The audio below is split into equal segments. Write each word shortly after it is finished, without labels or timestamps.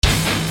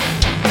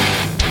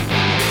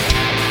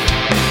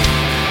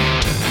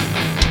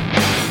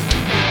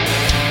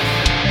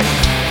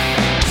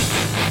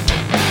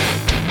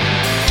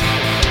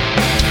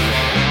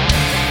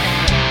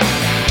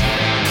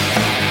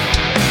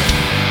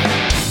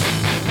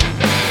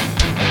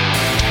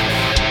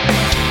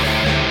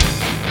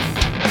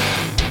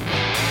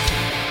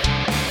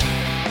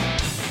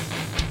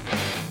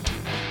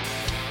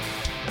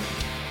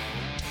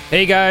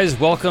Hey guys,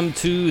 welcome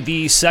to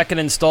the second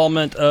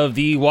installment of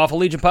the Waffle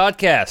Legion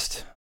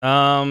podcast.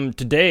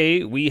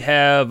 Today we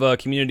have a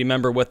community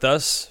member with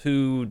us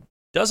who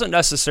doesn't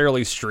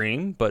necessarily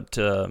stream, but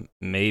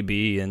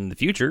maybe in the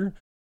future,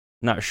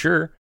 not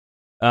sure.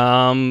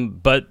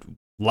 But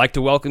like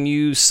to welcome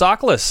you,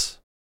 Sockless.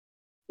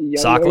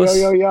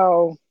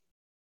 Yo.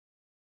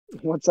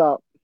 What's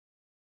up?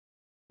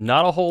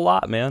 Not a whole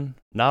lot, man.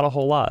 Not a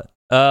whole lot.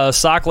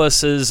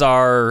 Sockless is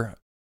our...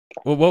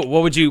 What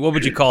would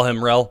you call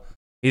him, Rel?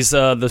 He's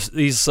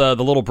the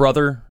little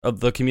brother of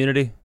the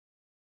community.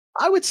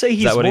 I would say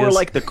he's more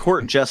like the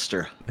court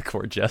jester. The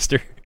court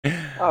jester.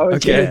 Oh,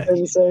 okay.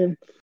 The same.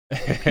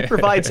 He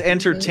provides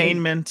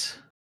entertainment.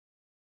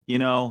 You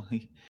know,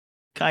 he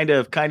kind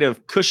of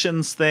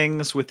cushions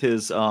things with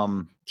his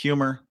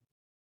humor.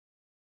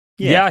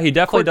 Yeah, he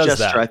definitely does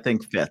jester, that. I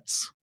think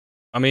fits.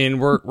 I mean,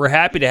 we're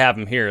happy to have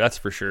him here. That's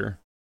for sure.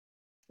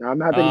 I'm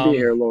happy to be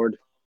here, Lord.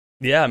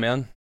 Yeah,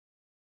 man.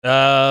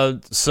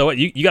 So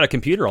you got a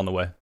computer on the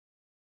way?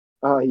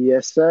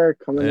 Yes, sir.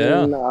 Coming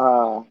in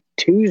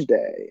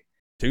Tuesday.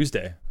 2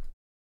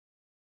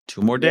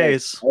 more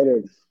days.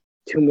 Excited.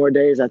 2 more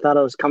days. I thought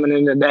I was coming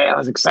in today. I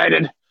was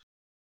excited.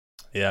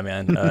 Yeah,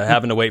 man.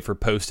 Having to wait for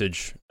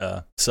postage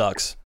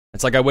sucks.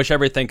 It's like I wish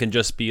everything can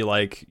just be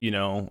like,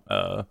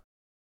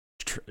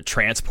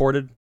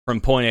 transported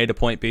from point A to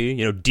point B.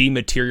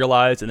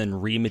 Dematerialized and then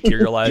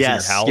rematerialized in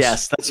your house.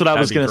 Yes, that's what I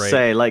was gonna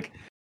say. Like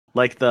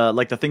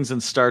the things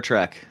in Star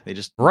Trek, they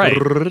just right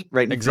in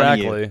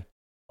exactly. front of you.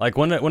 Like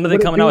when are they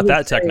coming out with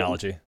that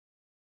technology?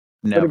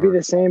 Never. Would it be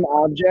the same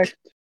object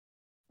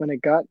when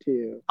it got to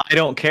you? I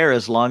don't care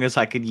as long as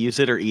I could use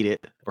it or eat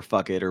it or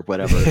fuck it or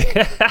whatever.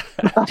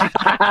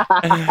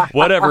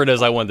 Whatever it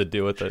is I wanted to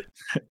do with it.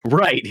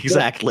 Right,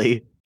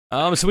 exactly.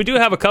 So we do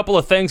have a couple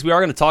of things we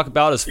are going to talk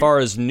about as far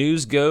as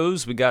news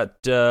goes. We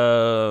got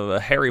a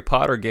Harry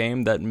Potter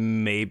game that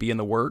may be in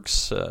the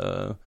works.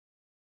 We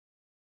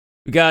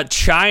got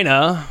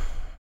China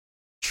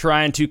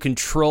trying to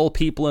control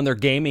people in their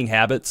gaming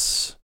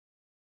habits.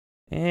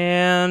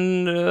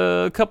 And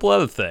a couple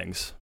other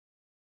things.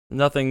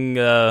 Nothing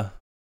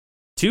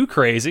too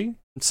crazy.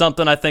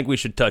 Something I think we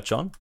should touch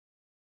on.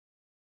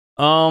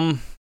 But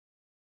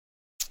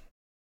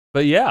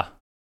yeah.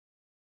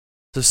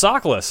 So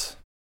Sockless.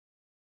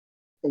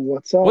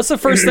 What's up? What's the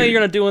first thing you're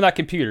going to do on that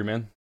computer,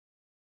 man?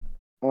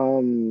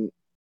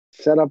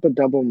 Set up a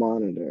double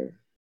monitor.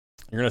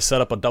 You're going to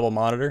set up a double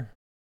monitor?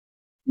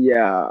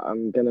 Yeah,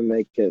 I'm going to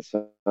make it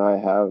so I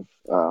have...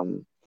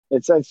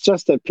 It's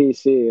just a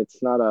PC.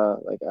 It's not a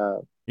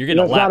You're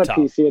getting a laptop. It's not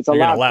a PC. It's a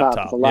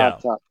laptop. It's a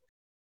laptop.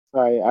 Yeah.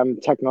 Sorry, I'm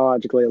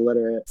technologically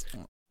illiterate.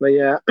 But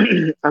yeah,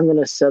 I'm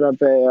gonna set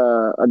up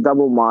a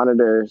double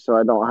monitor so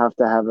I don't have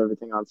to have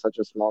everything on such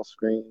a small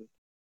screen.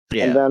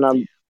 Yeah. And then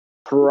I'm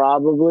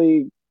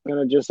probably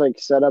gonna just like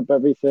set up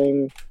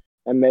everything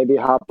and maybe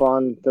hop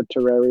on the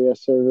Terraria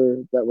server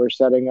that we're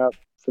setting up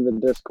for the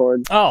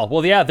Discord. Oh,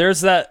 well, yeah,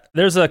 there's a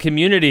bit of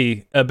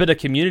community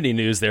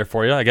news there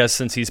for you. I guess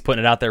since he's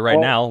putting it out there right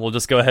now, we'll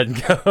just go ahead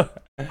and go.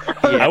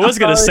 I was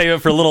going to save it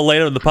for a little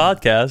later in the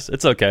podcast.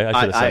 It's okay. I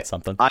should have said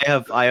something.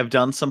 I have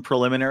done some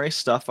preliminary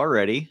stuff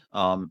already.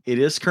 It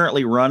is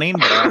currently running,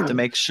 but I have to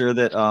make sure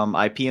that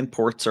IP and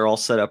ports are all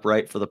set up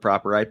right for the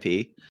proper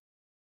IP.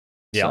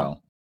 Yeah. So,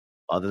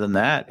 other than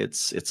that,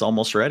 it's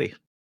almost ready.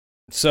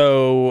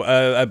 So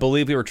I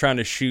believe we were trying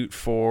to shoot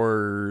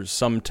for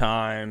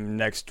sometime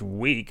next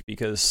week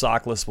because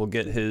Sockless will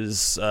get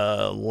his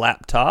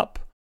laptop,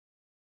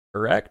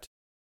 correct?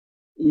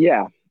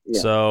 Yeah.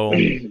 So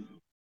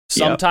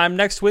sometime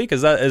next week,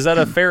 is that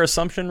a fair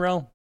assumption,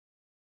 Rel?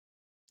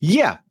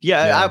 Yeah.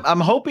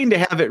 I'm hoping to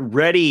have it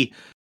ready,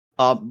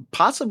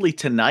 possibly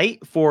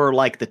tonight for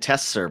like the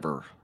test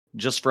server.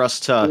 Just for us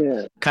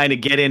to kind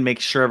of get in, make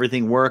sure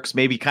everything works,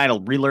 maybe kind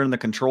of relearn the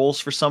controls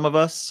for some of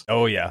us.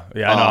 Oh, yeah.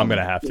 Yeah, I know I'm going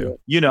to have to.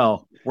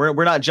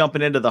 We're not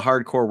jumping into the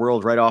hardcore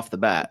world right off the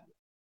bat.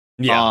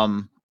 Yeah.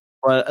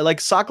 But like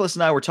Sockless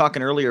and I were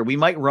talking earlier, we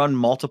might run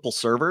multiple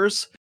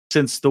servers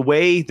since the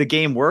way the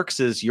game works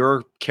is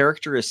your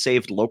character is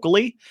saved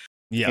locally.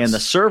 Yes. And the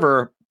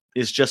server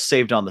is just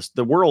saved on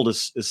the world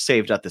is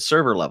saved at the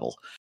server level.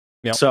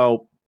 Yep.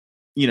 So,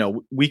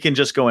 we can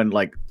just go and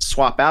like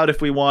swap out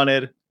if we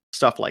wanted.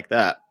 Stuff like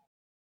that,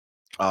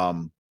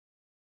 to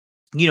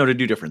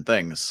do different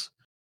things.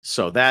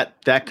 So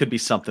that could be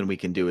something we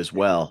can do as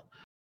well.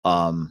 We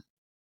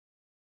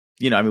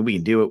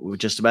can do it with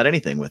just about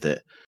anything with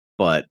it.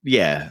 But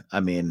yeah,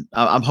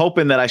 I'm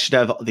hoping that I should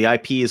have the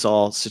IPs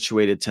all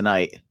situated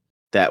tonight.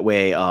 That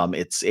way,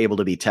 it's able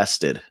to be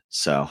tested.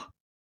 So,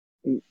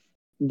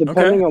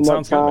 depending on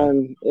what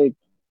time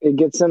it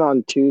gets in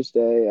on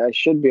Tuesday, I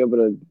should be able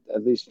to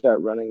at least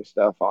start running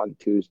stuff on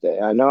Tuesday.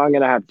 I know I'm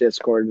going to have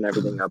Discord and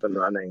everything up and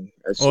running.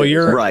 Well,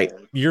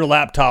 your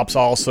laptop's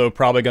also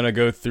probably going to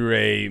go through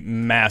a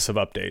massive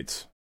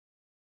updates.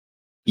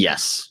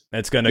 Yes,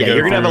 it's going to go.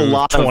 You're going to have a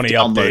lot 20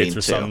 of updates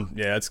or something.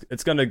 Yeah,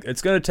 it's going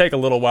to take a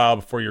little while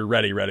before you're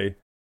ready.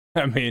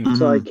 I mean,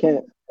 so I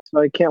can't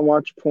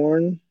watch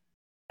porn.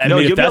 You'll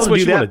be able to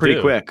do that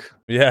pretty quick.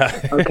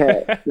 Yeah.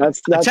 Okay,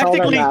 that's all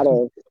that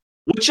matters.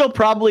 What you'll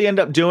probably end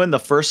up doing the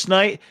first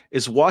night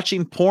is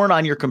watching porn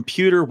on your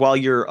computer while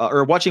you're,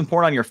 or watching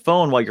porn on your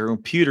phone while your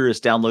computer is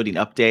downloading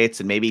updates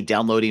and maybe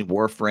downloading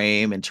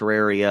Warframe and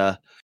Terraria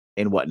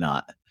and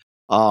whatnot.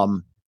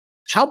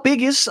 How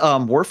big is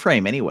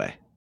Warframe anyway?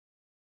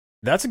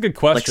 That's a good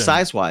question. Like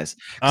size wise,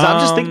 because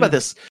I'm just thinking about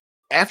this.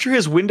 After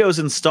his Windows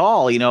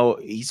install,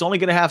 he's only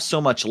going to have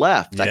so much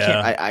left.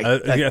 Yeah.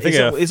 I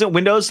think isn't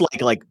Windows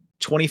like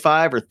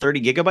 25 or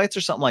 30 gigabytes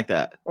or something like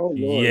that? Oh,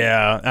 Lord.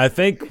 Yeah, I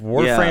think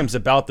Warframe's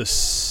about the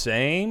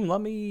same.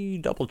 Let me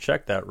double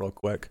check that real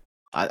quick.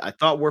 I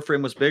thought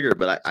Warframe was bigger,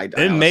 but I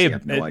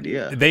have no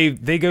idea.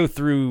 They go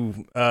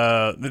through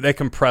they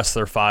compress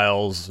their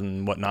files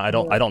and whatnot.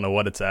 I don't know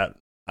what it's at.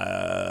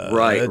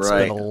 It's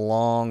been a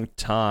long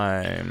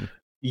time.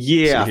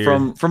 Yeah,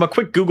 from a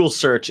quick Google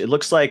search, it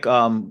looks like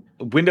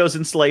Windows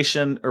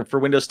installation or for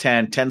Windows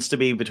 10 tends to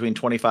be between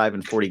 25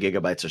 and 40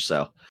 gigabytes or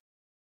so.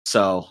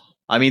 So,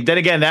 I mean, then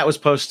again, that was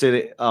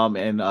posted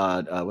in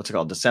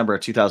December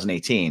of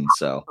 2018.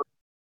 So,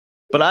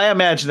 but I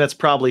imagine that's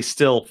probably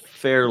still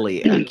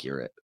fairly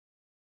accurate.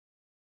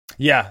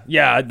 Yeah,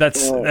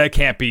 that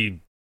can't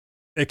be.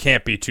 It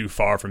can't be too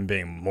far from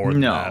being more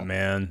than that,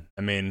 man.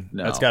 I mean,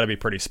 that's got to be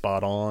pretty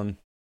spot on.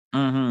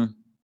 Mm-hmm.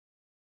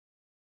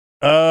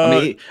 I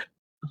mean,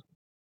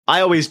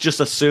 I always just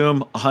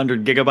assume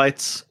 100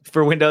 gigabytes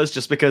for Windows,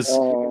 just because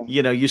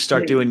you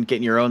start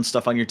getting your own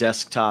stuff on your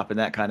desktop and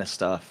that kind of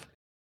stuff.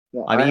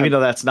 Yeah, I mean, even though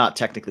that's not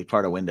technically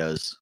part of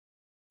Windows.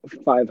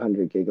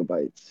 500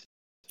 gigabytes.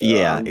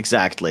 Yeah,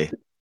 exactly.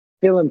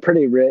 Feeling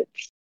pretty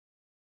rich.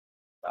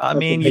 I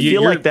mean, you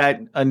feel like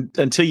that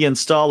until you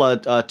install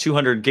a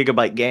 200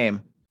 gigabyte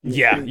game.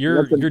 Yeah,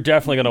 you're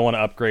definitely going to want to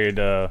upgrade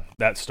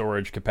that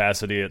storage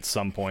capacity at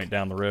some point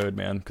down the road,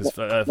 man, because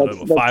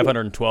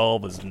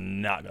 512 is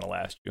not going to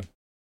last you.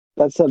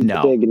 That's a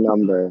big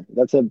number.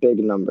 That's a big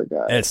number,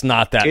 guys. It's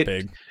not that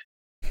big.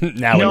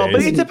 Nowadays. No,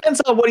 but it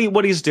depends on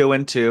what he's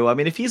doing too. I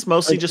mean, if he's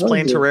mostly just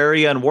playing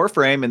Terraria and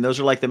Warframe, and those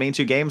are like the main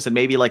two games, and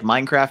maybe like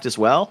Minecraft as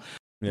well,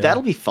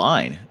 that'll be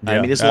fine. Yeah,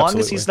 I mean, as long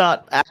as he's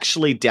not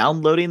actually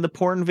downloading the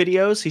porn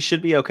videos, he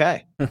should be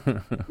okay.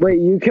 Wait,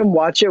 you can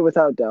watch it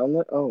without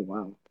download? Oh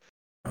wow.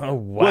 Oh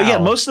wow. Well, yeah,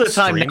 most of the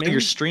time now you're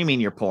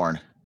streaming your porn.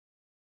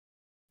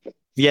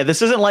 Yeah,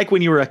 this isn't like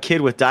when you were a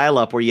kid with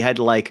dial-up where you had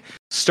to like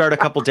start a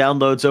couple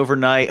downloads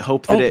overnight,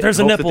 hope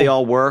that they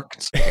all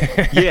worked.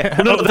 Yeah,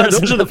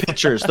 those are the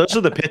pictures. Those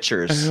are the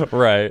pictures.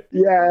 Right.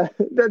 Yeah,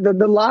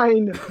 the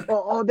line.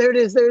 Oh, there it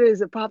is.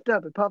 It popped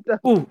up.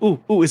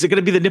 Ooh! Is it going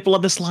to be the nipple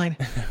on this line?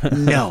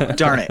 No,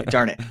 darn it.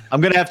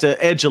 I'm going to have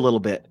to edge a little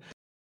bit.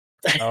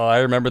 Oh, I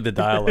remember the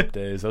dial-up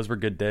days. Those were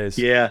good days.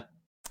 Yeah.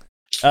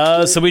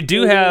 So we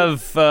do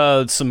have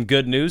some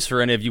good news for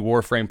any of you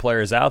Warframe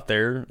players out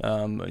there.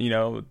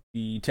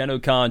 The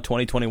TennoCon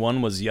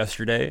 2021 was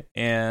yesterday,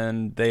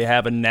 and they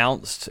have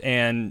announced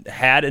and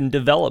had in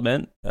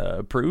development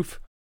proof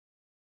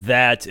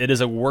that it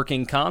is a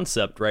working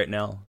concept right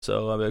now.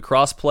 So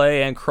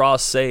cross-play and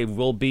cross-save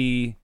will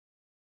be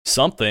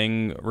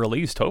something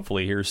released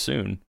hopefully here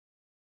soon.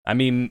 I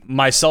mean,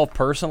 myself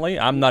personally,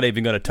 I'm not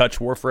even going to touch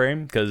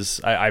Warframe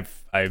because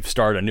I've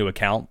started a new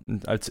account.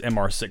 It's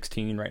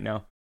MR16 right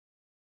now.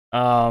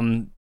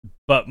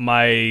 But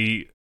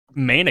my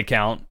main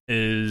account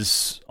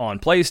is on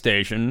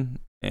PlayStation,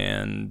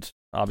 and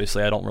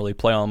obviously I don't really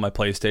play on my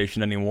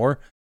PlayStation anymore.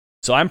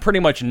 So I'm pretty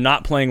much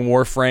not playing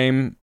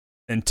Warframe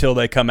until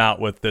they come out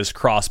with this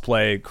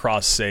cross-play,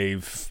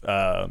 cross-save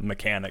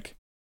mechanic,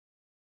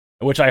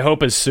 which I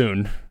hope is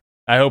soon.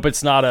 I hope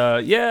it's not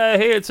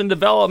it's in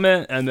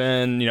development, and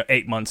then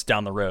 8 months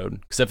down the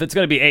road. Because if it's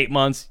going to be 8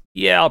 months,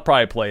 I'll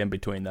probably play in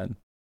between then.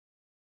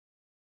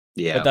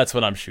 Yeah, but that's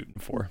what I'm shooting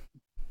for.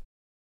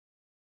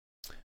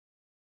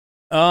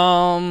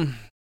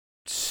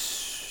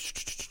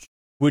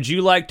 Would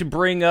you like to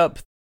bring up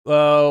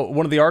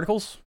one of the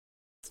articles?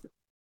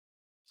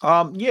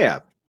 Yeah.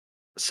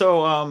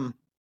 So,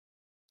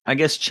 I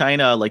guess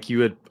China, like you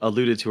had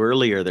alluded to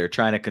earlier, they're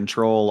trying to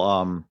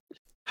control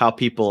how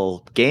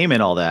people game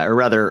and all that, or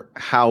rather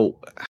how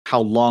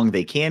long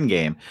they can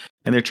game,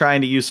 and they're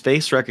trying to use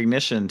face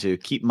recognition to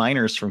keep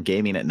minors from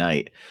gaming at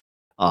night.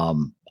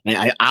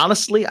 I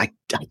honestly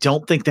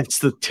don't think that's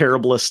the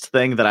terriblest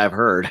thing that I've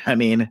heard. I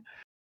mean,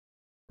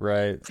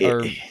 right,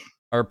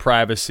 our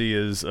privacy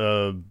is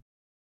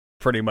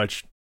pretty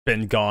much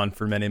been gone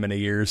for many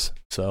years.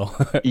 So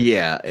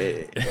yeah,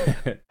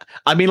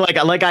 I mean, like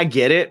I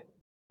get it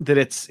that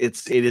it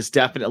is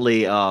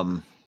definitely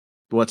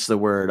what's the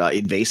word,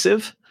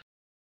 invasive.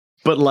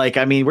 But like,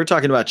 I mean, we're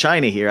talking about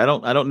China here. I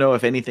don't know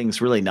if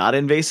anything's really not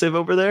invasive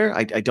over there.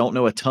 I don't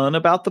know a ton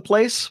about the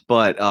place,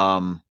 but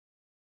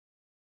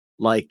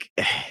like,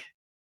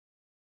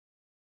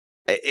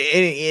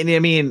 and I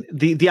mean,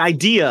 the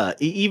idea,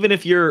 even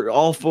if you're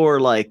all for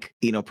like,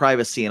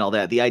 privacy and all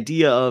that, the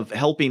idea of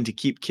helping to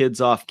keep kids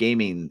off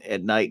gaming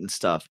at night and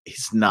stuff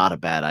is not a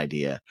bad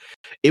idea.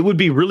 It would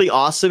be really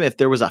awesome if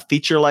there was a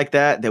feature like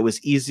that was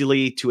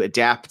easily to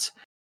adapt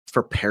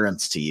for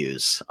parents to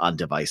use on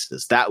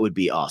devices. That would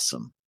be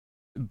awesome.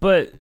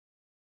 But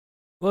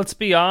let's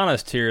be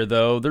honest here,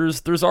 though.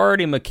 There's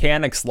already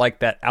mechanics like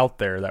that out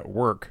there that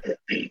work.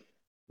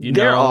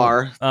 There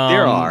are.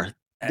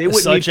 They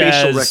wouldn't need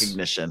facial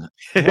recognition.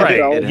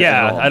 Right.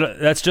 Yeah.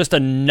 That's just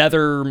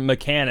another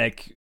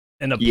mechanic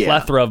in a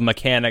plethora of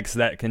mechanics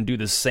that can do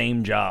the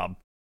same job.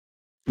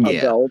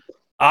 Yeah.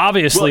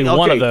 Obviously,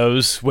 one of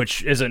those,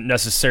 which isn't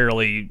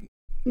necessarily...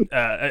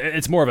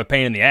 it's more of a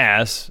pain in the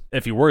ass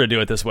if you were to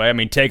do it this way. I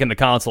mean, taking the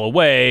console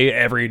away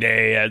every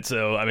day. It's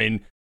a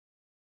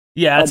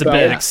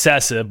bit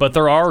excessive, but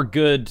there are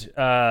good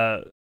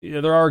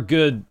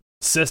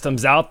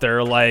systems out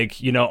there, like,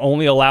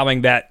 only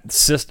allowing that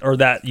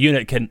that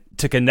unit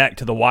to connect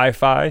to the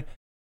Wi-Fi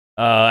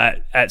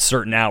at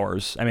certain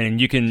hours. I mean,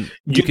 you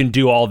can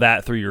do all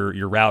that through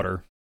your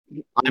router.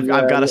 I've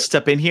got to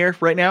step in here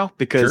right now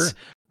because sure.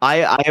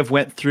 I have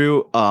went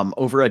through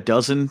over a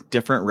dozen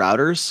different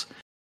routers.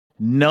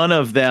 None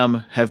of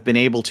them have been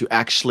able to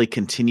actually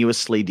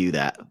continuously do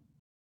that.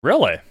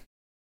 Really?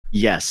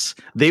 Yes.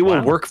 They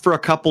will work for a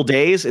couple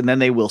days and then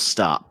they will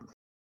stop.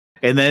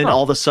 And then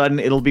all of a sudden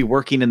it'll be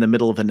working in the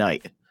middle of the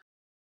night.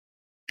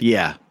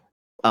 Yeah.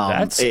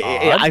 That's odd.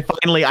 I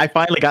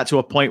finally got to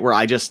a point where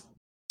I just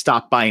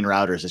stopped buying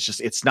routers.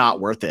 It's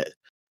not worth it.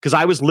 Because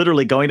I was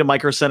literally going to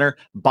Micro Center,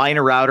 buying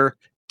a router,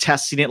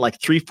 testing it like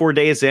 3-4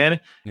 days in.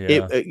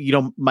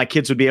 Yeah. My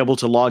kids would be able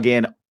to log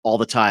in all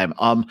the time.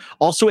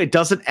 Also, it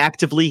doesn't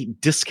actively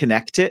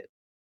disconnect it.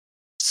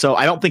 So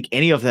I don't think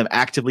any of them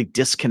actively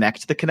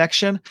disconnect the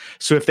connection.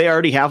 So if they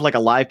already have like a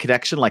live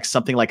connection, like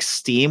something like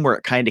Steam, where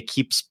it kind of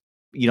keeps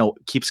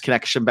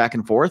connection back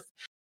and forth,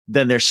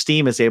 then their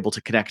Steam is able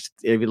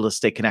to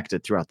stay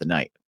connected throughout the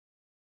night.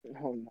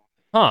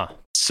 Huh.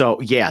 So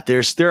yeah,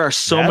 there are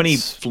so many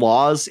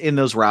flaws in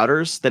those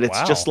routers that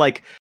it's just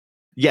like,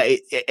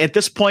 at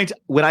this point,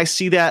 when I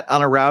see that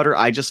on a router,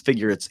 I just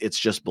figure it's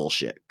just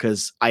bullshit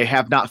because I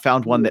have not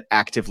found one that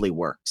actively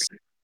works.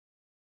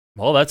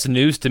 Well, that's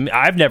news to me.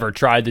 I've never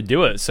tried to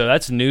do it, so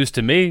that's news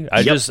to me.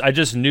 I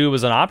just knew it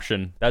was an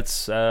option.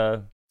 That's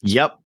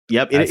Yep.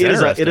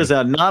 It is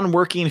a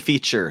non-working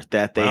feature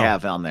that they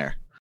have on there.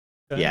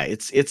 Okay. Yeah,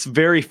 it's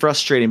very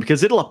frustrating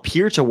because it'll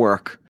appear to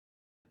work,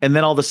 and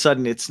then all of a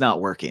sudden it's not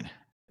working.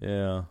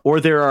 Yeah.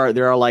 Or there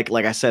are like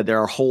I said, there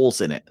are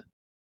holes in it.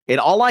 And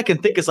all I can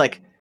think is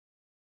like,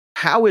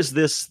 how is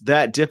this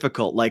that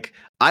difficult? Like,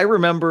 I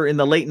remember in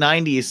the late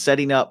 90s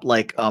setting up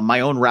like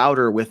my own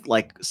router with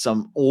like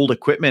some old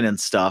equipment and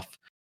stuff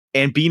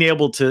and being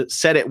able to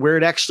set it where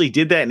it actually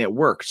did that and it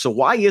worked. So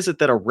why is it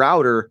that a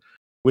router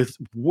with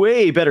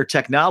way better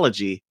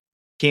technology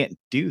can't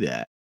do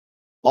that?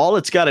 All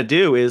it's got to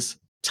do is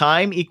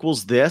time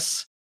equals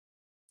this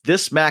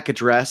MAC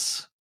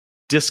address,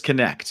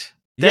 disconnect.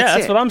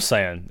 That's what I'm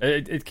saying.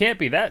 It can't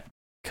be that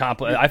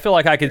complex. I feel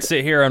like I could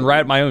sit here and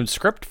write my own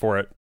script for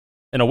it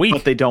in a week.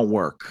 But they don't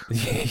work.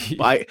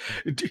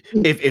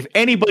 If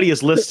anybody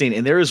is listening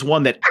and there is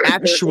one that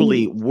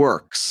actually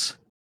works,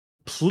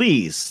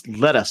 please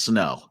let us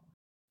know.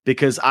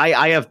 Because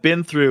I have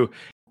been through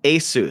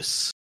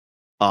Asus,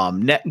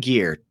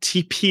 Netgear,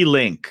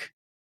 TP-Link,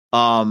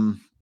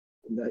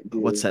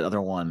 what's that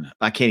other one?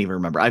 I can't even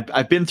remember.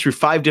 I've been through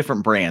 5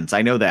 different brands.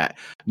 I know that.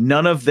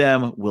 None of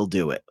them will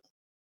do it.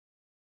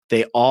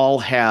 They all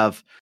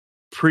have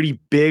pretty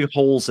big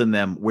holes in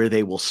them where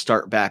they will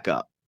start back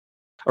up.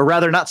 Or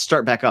rather, not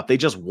start back up. They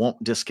just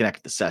won't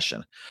disconnect the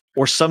session.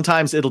 Or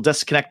sometimes it'll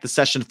disconnect the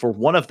session for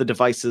one of the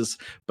devices,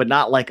 but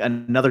not like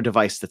another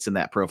device that's in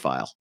that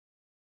profile.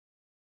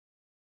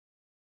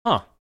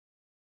 Huh.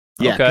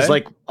 Yeah, because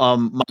like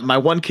my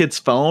one kid's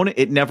phone,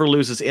 it never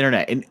loses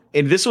internet. And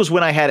this was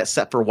when I had it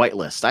set for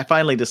whitelist. I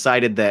finally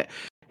decided that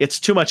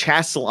it's too much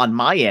hassle on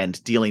my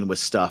end dealing with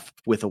stuff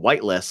with a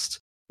whitelist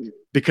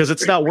because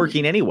it's not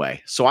working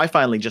anyway. So I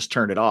finally just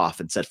turned it off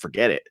and said,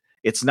 forget it.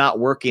 It's not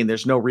working.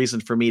 There's no reason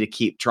for me to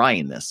keep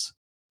trying this.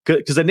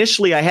 Because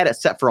initially I had it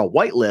set for a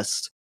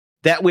whitelist.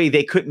 That way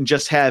they couldn't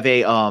just have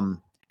a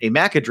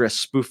MAC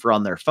address spoofer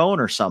on their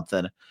phone or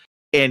something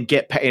and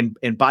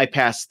and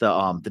bypass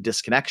the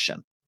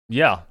disconnection.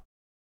 Yeah.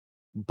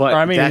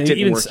 But that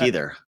didn't work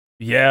either.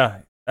 Yeah.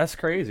 That's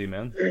crazy,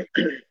 man.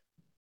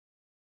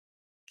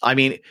 I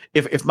mean,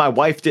 if my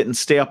wife didn't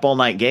stay up all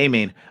night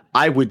gaming,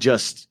 I would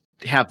just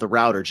have the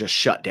router just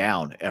shut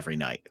down every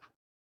night.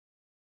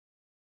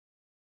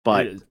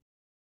 But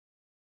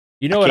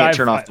you know what? I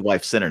turn off the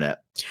wife's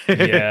internet.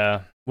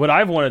 Yeah. What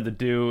I've wanted to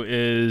do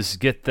is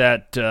get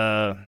that,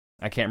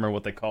 I can't remember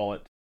what they call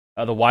it,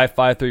 the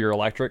Wi-Fi through your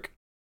electric,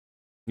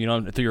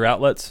 through your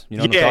outlets. You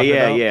know what I'm talking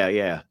about?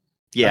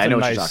 Yeah, I know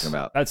what you're talking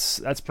about.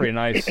 That's pretty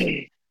nice.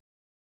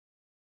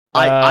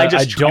 I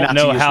just try don't not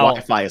know to use how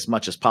Wi-Fi as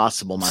much as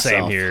possible myself.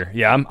 Same here.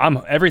 Yeah,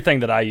 I'm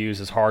everything that I use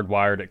is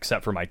hardwired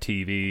except for my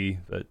TV.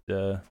 But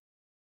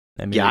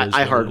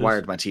I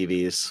hardwired my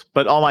TVs,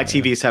 but all my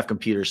TVs have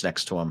computers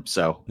next to them.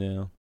 So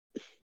yeah.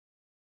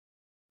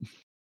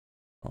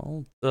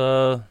 Well,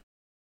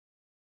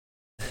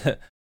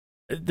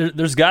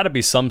 there's got to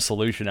be some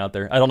solution out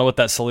there. I don't know what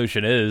that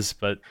solution is,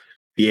 but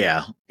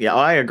Yeah.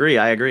 I agree.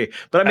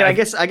 But I mean, I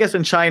guess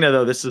in China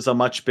though, this is a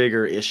much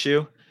bigger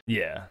issue.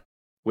 Yeah.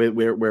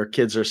 Where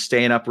kids are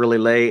staying up really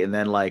late and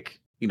then like,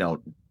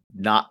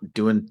 not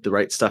doing the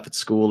right stuff at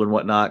school and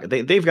whatnot.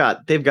 They've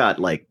got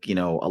like, a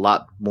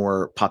lot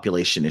more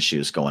population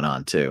issues going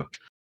on too.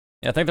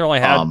 Yeah, I think they're only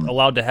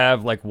allowed to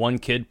have like one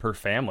kid per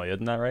family,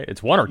 isn't that right?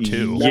 It's one or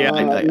two. Yeah,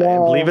 I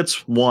believe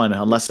it's one,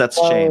 unless that's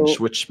changed,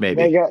 which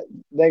maybe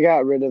they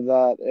got rid of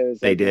that. It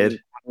was they did.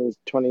 It was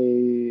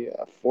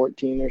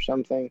 2014 or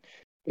something,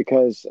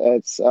 because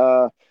it's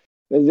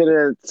they did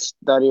a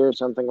study or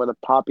something where the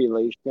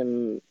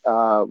population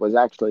was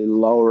actually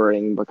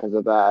lowering because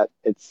of that.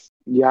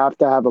 You have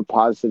to have a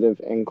positive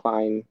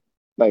incline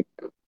like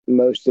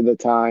most of the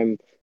time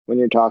when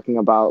you're talking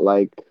about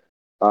like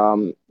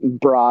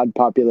broad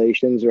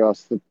populations, or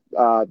else the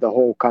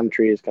whole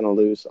country is going to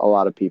lose a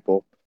lot of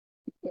people,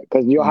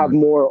 because you'll have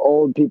more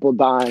old people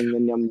dying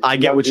than young. I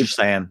get what you're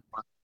saying.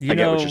 I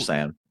get what you're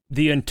saying.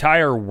 The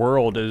entire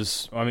world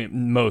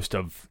most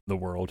of the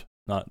world,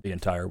 not the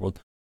entire world.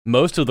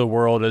 Most of the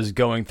world is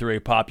going through a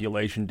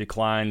population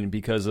decline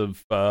because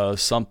of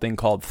something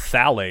called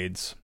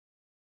phthalates.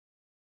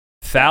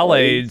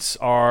 Phthalates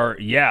are,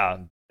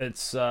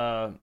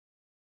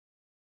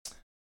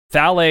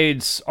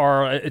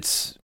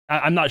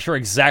 I'm not sure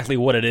exactly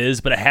what it is,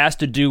 but it has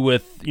to do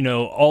with,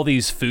 all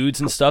these foods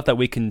and stuff that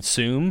we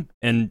consume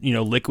and,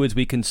 liquids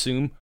we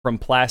consume from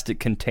plastic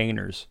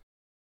containers.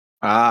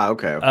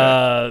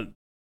 Okay.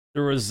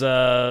 There was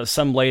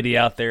some lady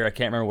out there, I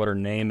can't remember what her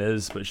name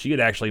is, but she had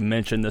actually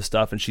mentioned this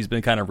stuff, and she's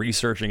been kind of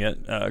researching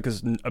it,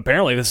 because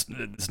apparently it's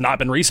not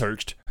been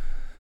researched.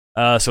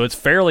 So it's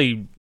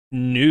fairly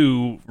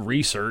new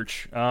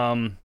research.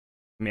 I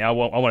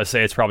want to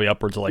say it's probably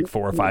upwards of like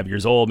 4 or 5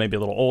 years old, maybe a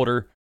little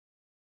older.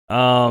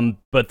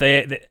 But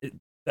they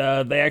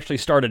actually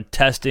started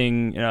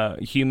testing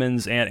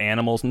humans and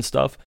animals and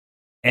stuff,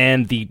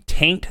 and the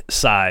taint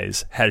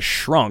size has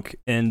shrunk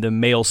in the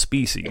male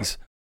species.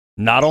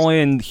 Not only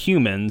in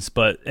humans,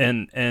 but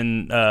in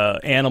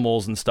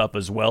animals and stuff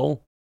as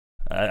well.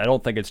 I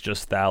don't think it's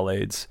just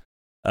phthalates.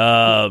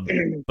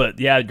 But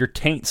yeah, your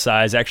taint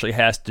size actually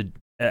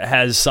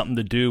has something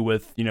to do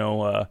with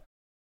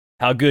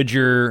how good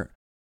your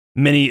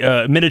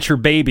miniature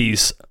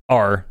babies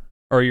are,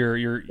 or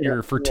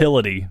your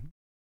fertility.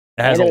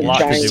 It has a lot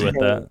to do with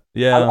that.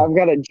 Yeah, I've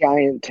got a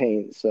giant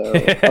taint, so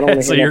I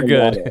don't so you're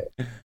good.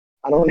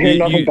 I don't hear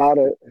enough about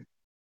it.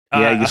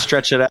 Yeah, you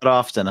stretch it out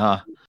often,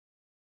 huh?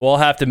 We'll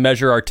have to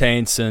measure our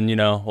taints, and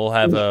we'll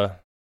have a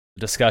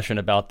discussion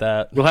about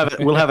that.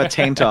 We'll have a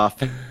taint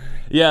off.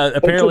 Yeah,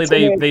 apparently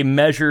they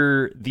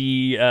measure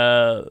the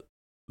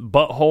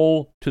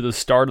butthole to the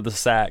start of the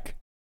sack.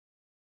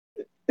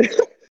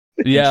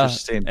 Yeah,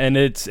 and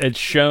it's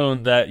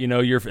shown that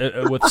you're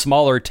with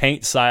smaller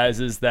taint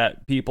sizes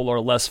that people are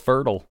less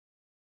fertile.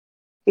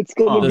 It's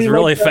gonna be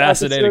really like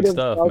fascinating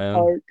stuff, man.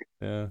 Park.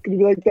 Yeah, it's gonna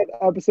be like that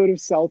episode of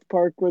South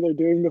Park where they're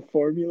doing the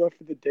formula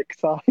for the dick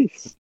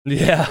size.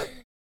 Yeah.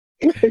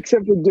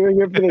 Except for doing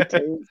it for the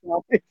taint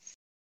size.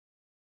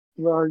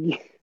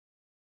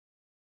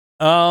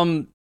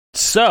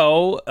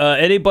 So,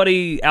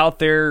 anybody out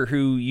there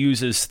who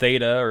uses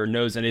Theta or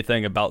knows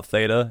anything about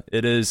Theta,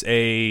 it is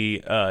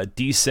a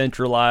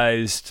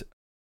decentralized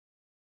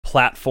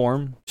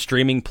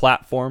streaming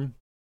platform.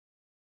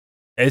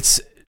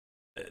 It's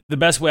the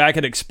best way I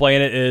could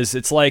explain it is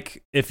it's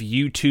like if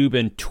YouTube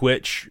and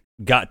Twitch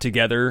got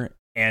together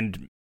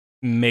and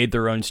made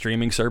their own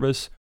streaming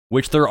service,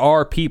 which there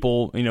are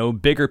people,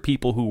 bigger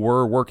people who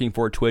were working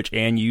for Twitch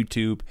and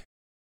YouTube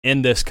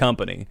in this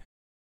company.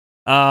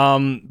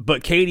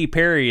 But Katy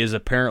Perry is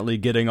apparently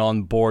getting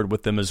on board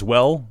with them as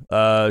well.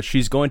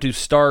 She's going to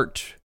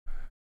start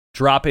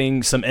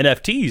dropping some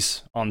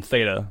NFTs on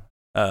Theta.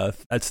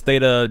 That's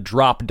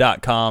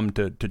thetadrop.com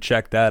to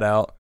check that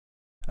out.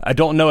 I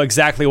don't know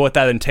exactly what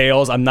that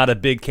entails. I'm not a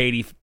big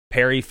Katy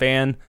Perry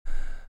fan.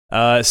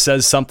 It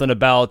says something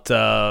about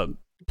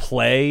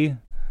play,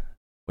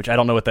 which I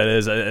don't know what that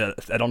is.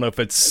 I don't know if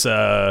it's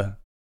I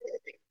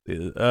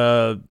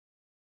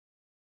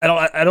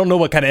don't know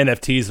what kind of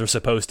NFTs they're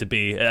supposed to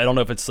be. I don't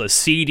know if it's a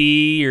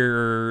CD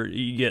or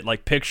you get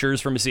like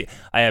pictures from a CD.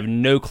 I have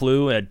no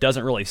clue, and it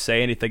doesn't really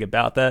say anything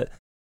about that.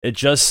 It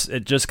just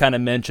kind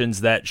of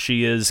mentions that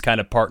she is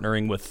kind of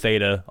partnering with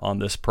Theta on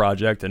this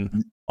project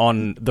and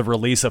on the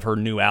release of her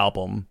new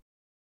album.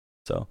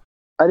 So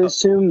I'd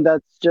assume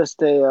that's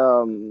just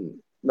a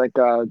like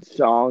a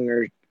song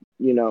or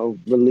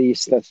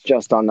release that's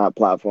just on that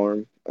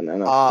platform. Maybe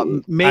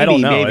I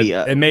don't know. Maybe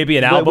it may be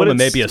an album, it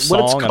may be a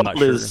song. I'm not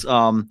sure. Is,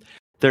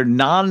 they're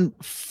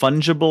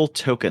non-fungible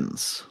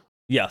tokens.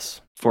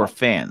 Yes, for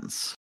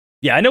fans.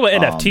 Yeah, I know what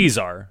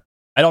NFTs are.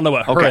 I don't know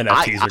what her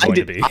NFTs are going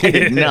to be. I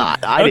did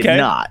not. I did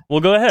not. Well,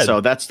 go ahead.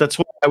 So that's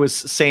what I was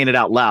saying it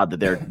out loud,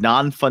 that they're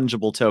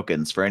non-fungible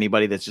tokens. For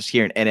anybody that's just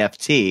hearing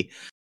NFT,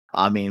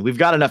 I mean, we've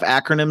got enough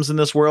acronyms in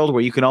this world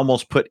where you can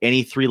almost put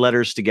any 3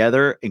 letters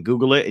together and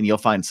Google it and you'll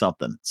find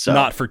something. So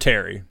not for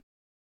Terry.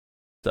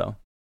 So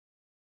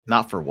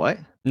not for what?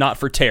 Not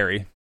for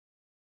Terry.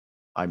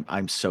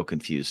 I'm so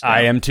confused now.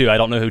 I am too. I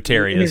don't know who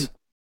Terry is.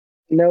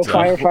 No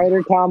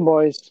firefighter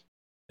tomboys.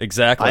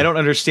 Exactly. I don't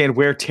understand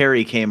where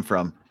Terry came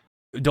from.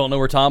 Don't know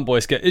where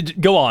tomboys get.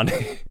 Go on.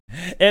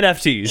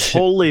 NFTs.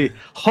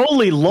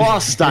 Holy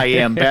lost I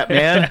am,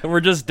 Batman. We're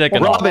just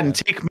dicking off. Robin,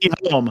 take me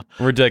home.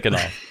 We're dicking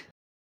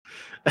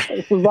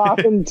off.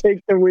 Robin,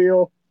 take the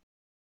wheel.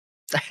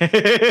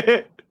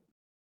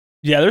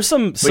 Yeah, there's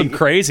some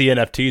crazy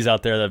NFTs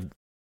out there that have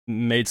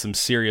made some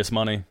serious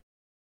money.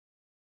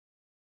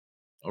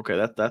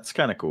 Okay, that's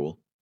kind of cool.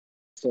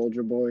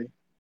 Soldier Boy.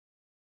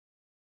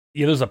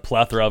 Yeah, there's a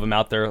plethora of them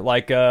out there.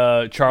 Like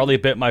Charlie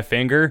Bit My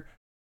Finger.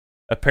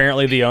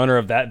 Apparently, the owner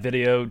of that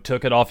video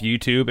took it off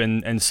YouTube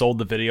and sold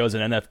the video as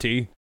an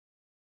NFT.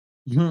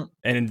 Mm-hmm.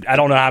 And I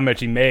don't know how much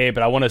he made,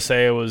 but I want to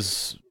say it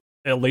was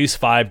at least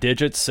 5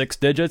 digits, 6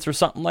 digits, or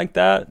something like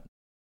that.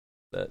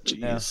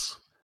 Jeez.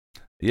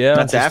 Yeah.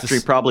 That's after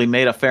he probably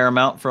made a fair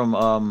amount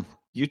from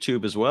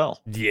YouTube as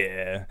well.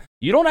 Yeah.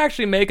 You don't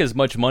actually make as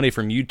much money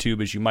from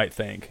YouTube as you might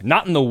think.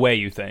 Not in the way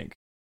you think.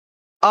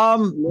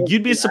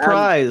 You'd be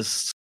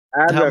surprised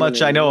how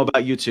much I know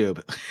about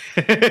YouTube.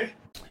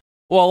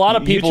 Well, a lot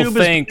of people YouTube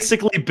think is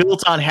basically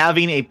built on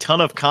having a ton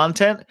of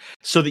content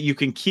so that you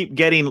can keep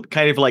getting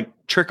kind of like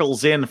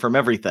trickles in from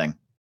everything.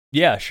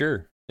 Yeah,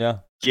 sure. Yeah.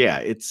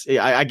 Yeah,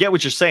 I get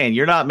what you're saying.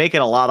 You're not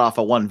making a lot off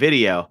of one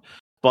video,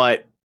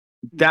 but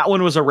that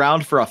one was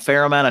around for a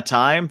fair amount of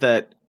time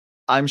that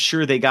I'm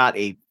sure they got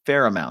a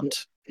fair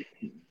amount.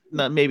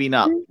 Maybe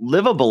not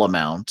livable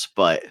amount,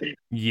 but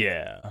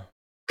yeah.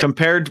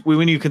 Compared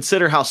when you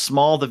consider how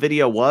small the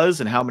video was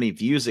and how many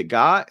views it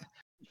got,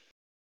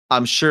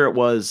 I'm sure it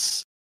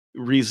was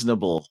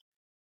reasonable.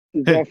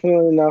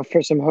 Definitely enough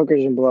for some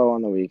hookers and blow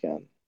on the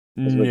weekend.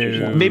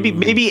 No.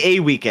 Maybe a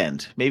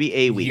weekend.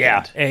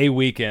 Yeah, a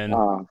weekend.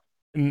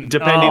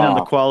 Depending on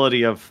the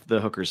quality of the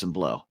hookers and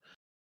blow.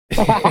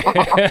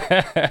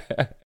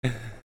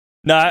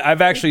 No,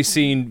 I've actually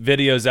seen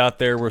videos out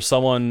there where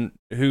someone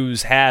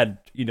who's had,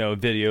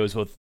 videos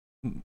with,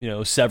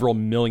 several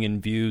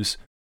million views.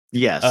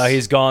 Yes.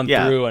 He's gone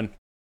through and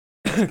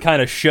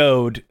kind of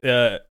showed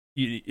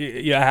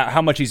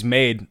how much he's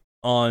made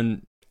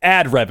on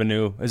ad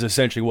revenue is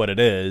essentially what it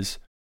is.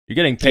 You're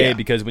getting paid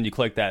because when you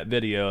click that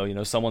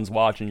video, someone's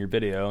watching your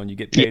video and you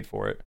get paid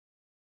for it.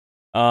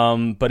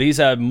 But he's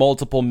had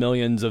multiple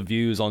millions of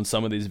views on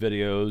some of these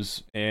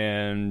videos,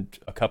 and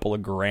a couple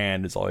of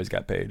grand is all he's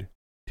got paid.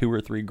 2 or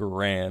 3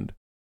 grand.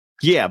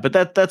 Yeah,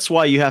 but that's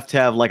why you have to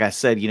have, like I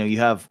said, you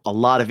have a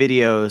lot of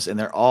videos and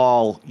they're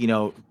all,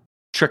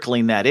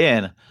 trickling that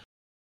in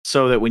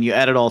so that when you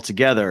add it all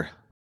together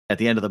at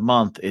the end of the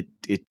month, it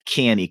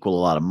can equal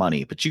a lot of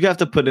money, but you have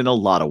to put in a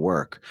lot of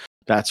work.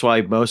 That's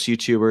why most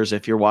YouTubers,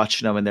 if you're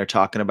watching them and they're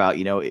talking about,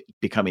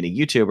 becoming a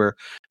YouTuber,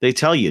 they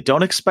tell you,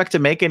 don't expect to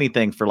make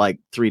anything for like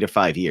 3 to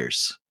 5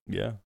 years.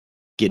 Yeah.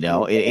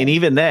 And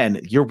even then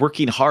you're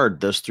working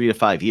hard those 3 to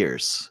 5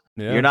 years.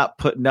 Yeah. You're not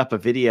putting up a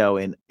video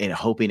and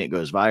hoping it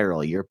goes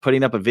viral. You're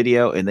putting up a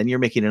video and then you're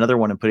making another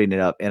one and putting it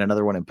up and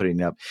another one and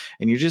putting it up.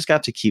 And you just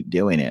got to keep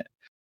doing it.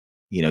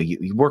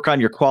 You work on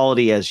your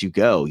quality as you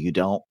go. You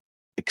don't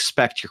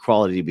expect your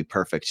quality to be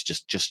perfect.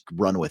 Just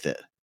run with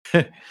it.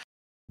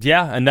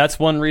 Yeah, and that's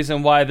one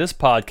reason why this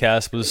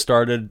podcast was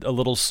started a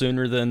little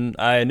sooner than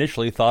I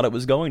initially thought it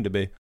was going to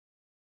be.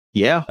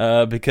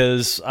 Yeah.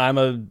 Because I'm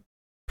a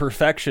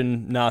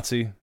perfection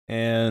Nazi,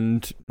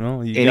 and you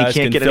and guys he can't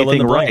can get fill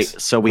anything in the right,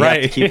 blanks. so we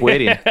have to keep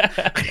waiting.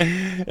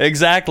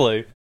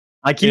 Exactly.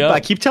 I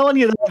keep telling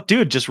you that,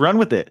 dude. Just run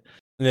with it.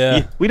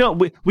 Yeah. We don't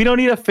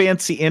need a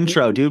fancy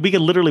intro, dude. We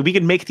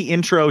can make the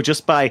intro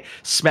just by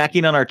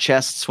smacking on our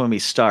chests when we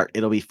start.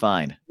 It'll be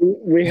fine.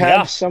 We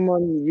have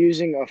someone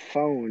using a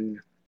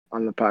phone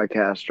on the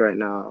podcast right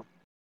now.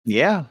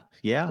 Yeah.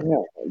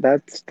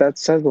 That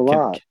says a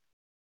lot.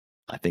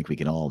 I think we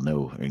can all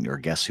know or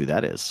guess who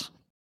that is.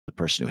 The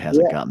person who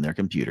hasn't gotten their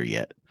computer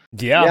yet.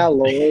 Yeah,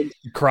 Lord.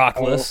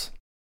 Crockless.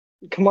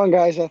 Come on,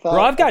 guys.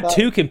 Bro, I've got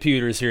 2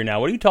 computers here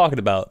now. What are you talking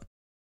about?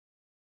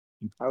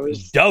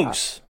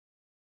 Dose.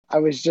 I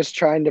was just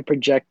trying to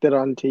project it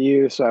onto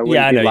you, so I wouldn't.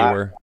 Yeah, I know you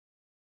were.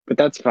 But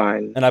that's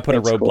fine. And I put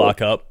a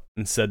roadblock up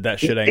and said that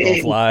shit ain't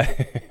gonna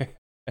fly.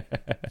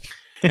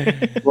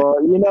 Well,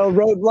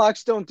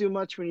 roadblocks don't do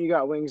much when you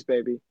got wings,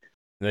 baby.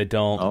 They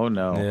don't. Oh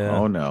no! Yeah.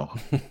 Oh no!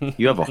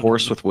 You have a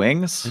horse with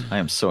wings? I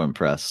am so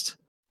impressed.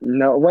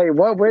 No, wait.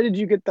 What? Where did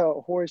you get the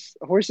horse?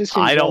 Horses?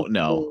 I don't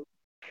know.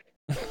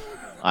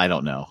 I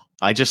don't know.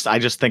 I just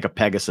think a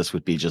Pegasus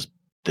would be just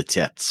the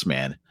tits,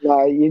 man.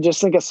 No, you just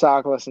think of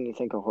sockless and you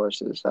think of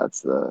horses.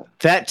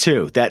 That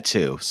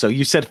too. So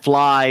you said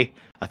fly.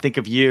 I think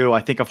of you.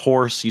 I think of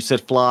horse. You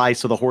said fly.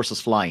 So the horse is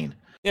flying.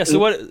 Yeah. So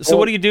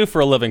what do you do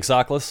for a living,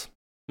 sockless?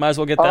 Might as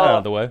well get that out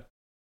of the way.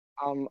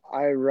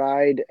 I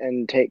ride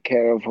and take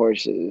care of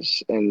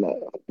horses in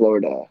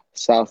Florida,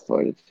 South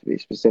Florida to be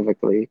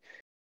specifically.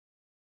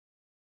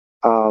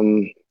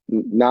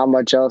 Not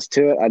much else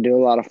to it. I do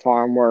a lot of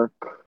farm work.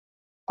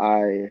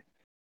 I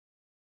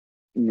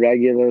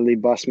regularly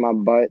bust my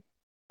butt,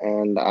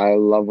 and I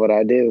love what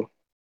I do.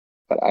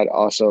 but I'd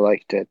also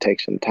like to take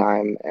some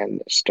time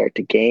and start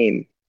to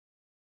game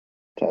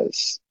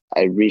because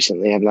I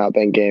recently have not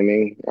been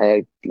gaming.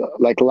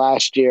 Like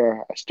last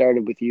year, I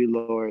started with you,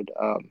 Lord,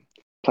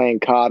 playing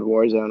COD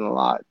Warzone a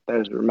lot.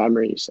 Those were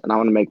memories, and I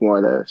want to make more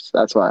of those.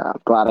 That's why I'm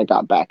glad I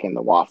got back in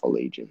the Waffle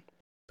Legion.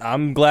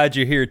 I'm glad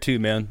you're here too,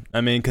 man.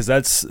 I mean, because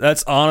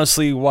that's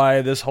honestly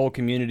why this whole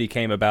community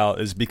came about,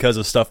 is because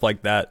of stuff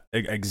like that.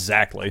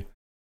 Exactly.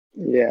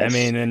 Yeah. I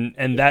mean,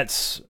 and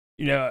that's,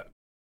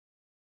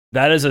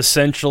 that is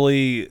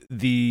essentially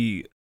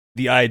the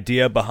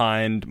idea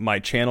behind my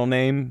channel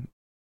name,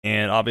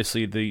 and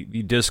obviously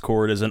the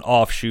Discord is an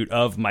offshoot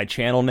of my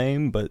channel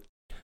name, but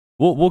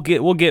we'll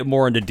get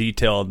more into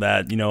detail of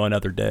that,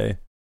 another day.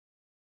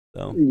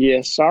 So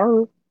yes,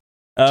 sir.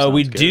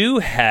 We do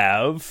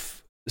have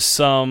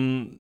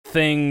some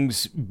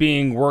things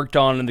being worked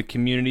on in the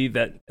community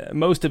that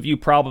most of you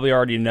probably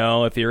already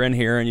know if you're in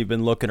here and you've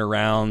been looking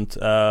around.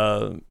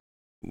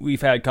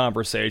 We've had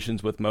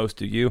conversations with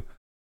most of you,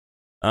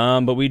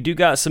 but we do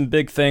got some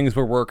big things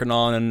we're working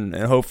on, and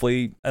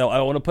hopefully I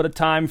don't want to put a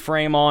time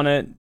frame on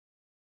it.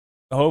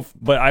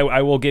 But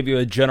I will give you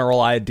a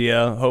general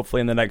idea. Hopefully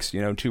in the next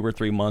 2 or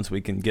 3 months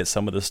we can get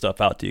some of this stuff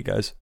out to you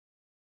guys.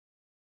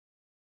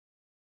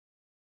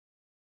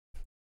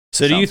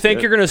 So do you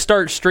think you're going to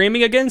start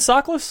streaming again,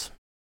 Sockless?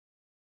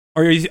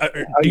 Or do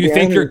you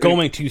think you're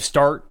going to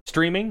start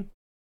streaming?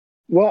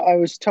 Well, I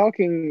was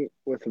talking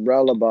with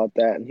Rel about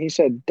that, and he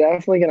said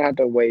definitely going to have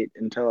to wait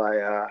until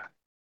I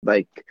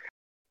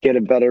get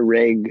a better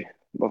rig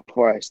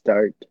before I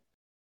start.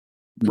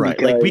 Right.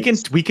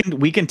 Because we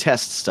can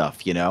test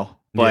stuff,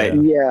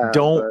 but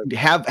don't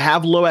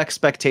have low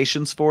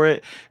expectations for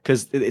it,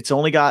 because it's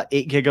only got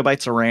 8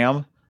 gigabytes of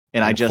RAM.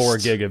 And I just 4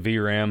 gig of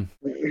VRAM.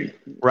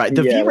 Right.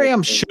 The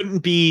VRAM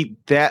shouldn't be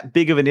that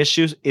big of an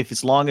issue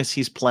as long as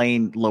he's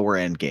playing lower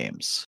end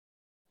games.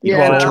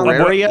 Yeah. For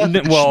Terraria,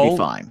 should be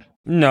fine.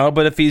 No,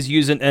 but if he's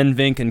using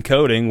NVENC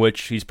encoding,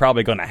 which he's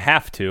probably going to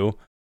have to,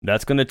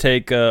 that's going to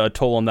take a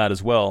toll on that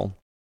as well.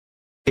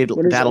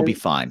 That'll be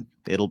fine.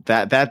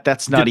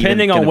 That's not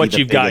depending even on what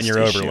you've got in your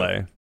issue.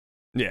 overlay.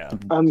 Yeah.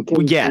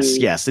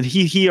 Yes, and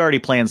he already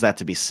plans that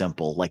to be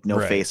simple, like no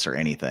face or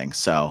anything.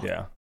 So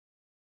yeah.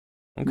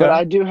 Okay. But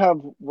I do have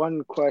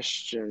one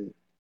question.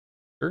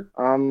 Sure.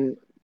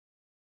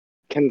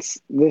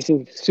 This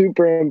is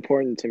super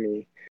important to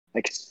me,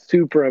 like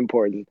super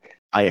important.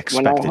 I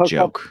expect a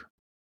joke.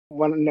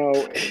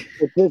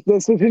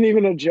 This isn't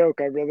even a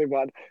joke. I really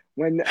want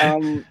when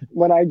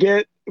I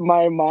get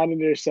my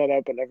monitor set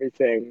up and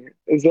everything.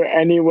 Is there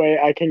any way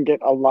I can get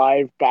a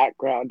live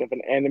background of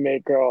an anime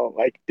girl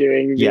like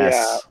doing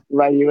the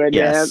Ryu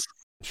dance?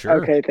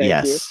 Sure. Okay.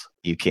 Thank you.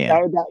 You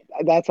can.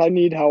 That's I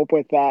need help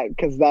with that,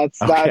 because that's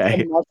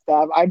a must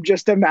have. I'm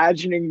just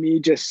imagining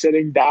me just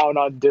sitting down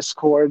on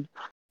Discord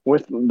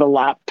with the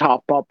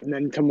laptop up, and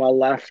then to my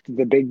left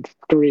the big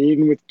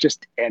screen with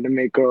just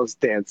anime girls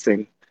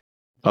dancing.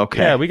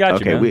 Okay. Yeah, we got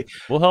you, man.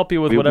 We'll help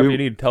you with whatever you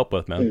need help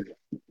with, man.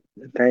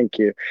 Thank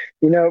you.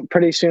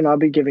 Pretty soon I'll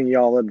be giving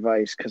y'all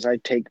advice, because I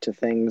take to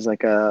things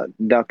like a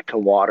duck to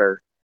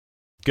water.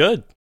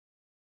 Good.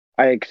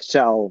 I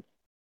excel.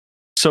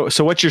 So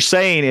what you're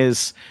saying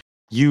is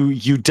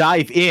you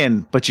dive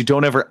in, but you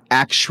don't ever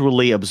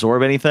actually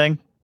absorb anything?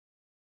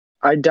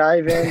 I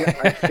dive in,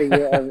 I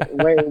figure out,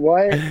 wait,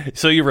 what?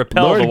 So you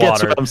repel the water.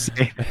 Gets what I'm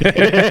saying.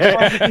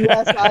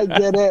 Yes, I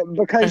get it,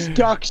 because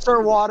ducks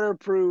are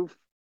waterproof.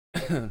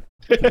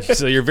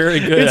 So you're very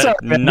good at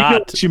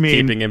not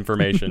keeping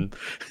information.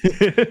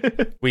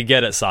 We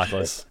get it,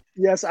 Sockless.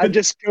 Yes, I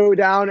just go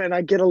down and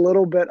I get a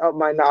little bit up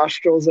my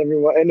nostrils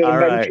everywhere, and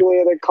eventually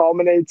it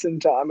culminates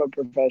into I'm a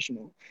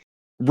professional.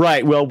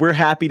 Right. Well, we're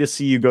happy to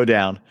see you go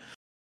down.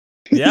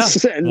 Yeah,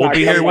 we'll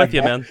be here with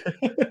you, man.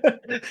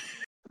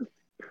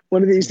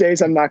 One of these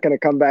days, I'm not going to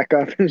come back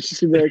up and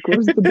just be like,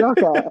 "Where's the duck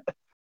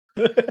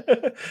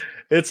at?"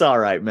 It's all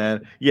right,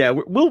 man. Yeah,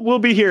 we'll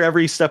be here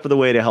every step of the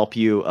way to help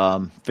you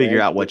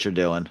figure out what you're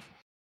doing.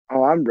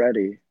 Oh, I'm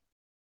ready.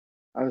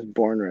 I was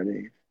born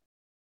ready.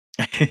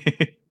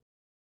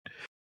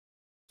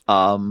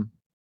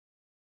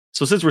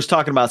 So since we're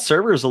talking about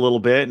servers a little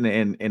bit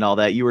and all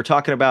that, you were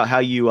talking about how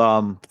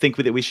you think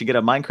that we should get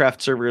a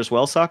Minecraft server as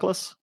well,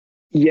 Sockless?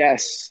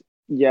 Yes,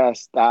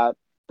 that.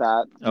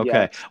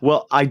 Okay. Yes.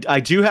 Well, I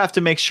do have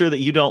to make sure that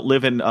you don't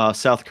live in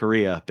South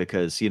Korea,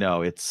 because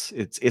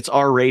it's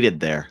R-rated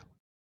there,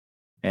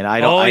 and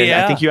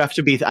I think you have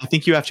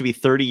to be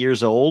 30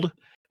 years old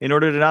in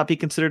order to not be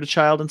considered a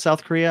child in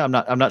South Korea.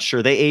 I'm not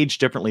sure. They age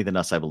differently than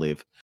us, I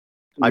believe.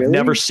 Really? I've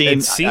never seen.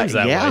 It seems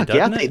that way,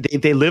 doesn't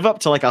it? They live up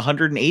to like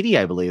 180,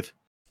 I believe.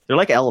 They're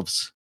like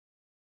elves.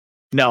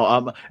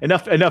 No,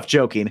 enough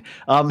joking.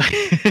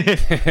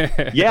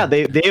 Yeah,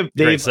 they've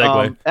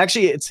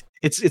actually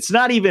it's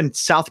not even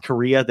South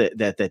Korea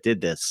that did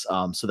this.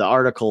 So the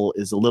article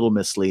is a little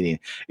misleading.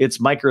 It's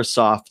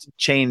Microsoft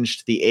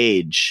changed the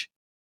age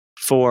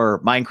for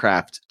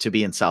Minecraft to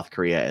be in South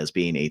Korea as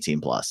being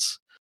 18 plus.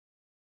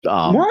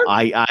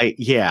 What?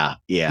 Yeah.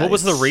 What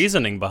was the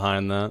reasoning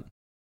behind that?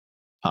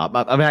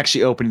 I'm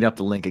actually opening up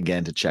the link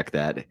again to check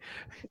that.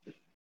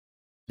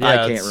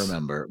 I can't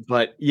remember,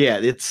 but yeah,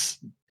 it's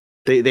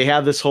they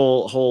have this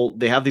whole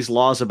they have these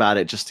laws about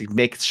it just to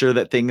make sure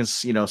that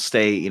things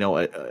stay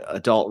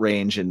adult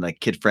range and like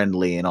kid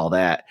friendly and all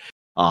that.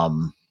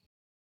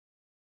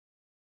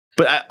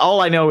 But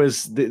all I know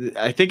is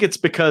I think it's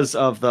because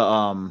of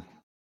the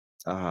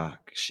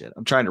shit.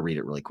 I'm trying to read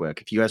it really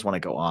quick. If you guys want to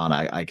go on,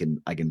 I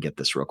can get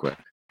this real quick.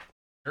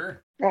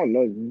 Sure. Oh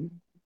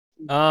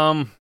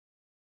no.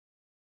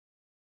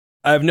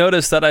 I've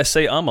noticed that I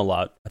say a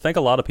lot. I think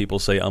a lot of people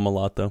say a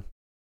lot though.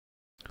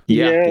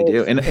 Yeah, they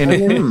do.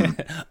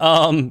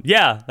 And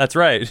yeah, that's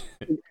right.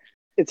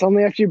 It's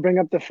only after you bring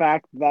up the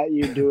fact that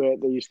you do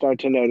it that you start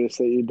to notice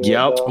that you do it.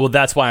 Yep. Well,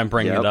 that's why I'm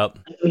bringing it up.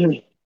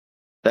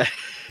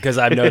 Because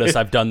I've noticed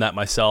I've done that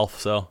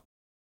myself, so.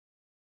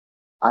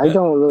 I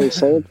don't really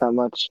say it that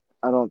much,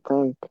 I don't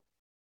think.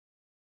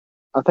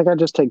 I think I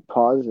just take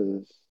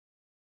pauses.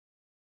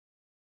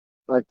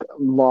 Like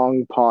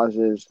long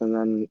pauses and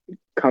then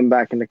come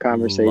back into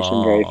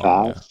conversation very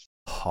fast.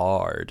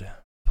 Hard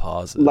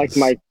pauses.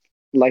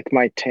 Like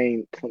my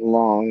taint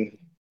long.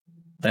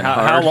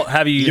 How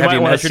have you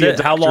measured it?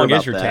 How long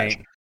is your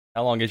taint?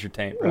 How long is your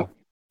taint, bro?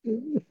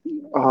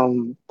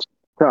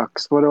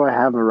 Shucks, what do I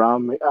have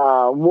around me?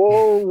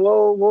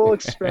 We'll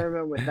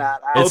experiment with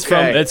that.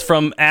 It's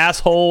from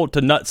asshole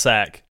to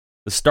nutsack.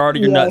 The start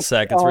of your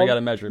nutsack. That's where you got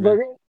to measure it.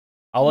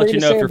 I'll let you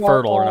know if you're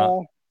fertile or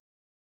not.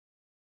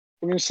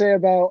 I'm gonna say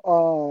about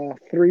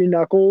 3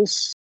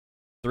 knuckles.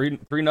 Three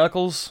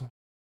knuckles.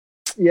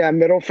 Yeah,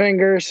 middle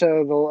finger.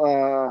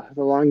 So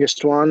the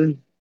longest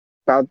one.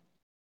 About.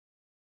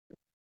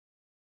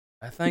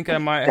 I think I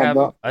might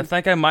have. I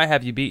think I might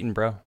have you beaten,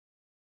 bro.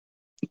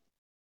 I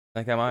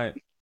think I might.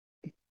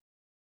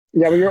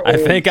 Yeah, but you're old, I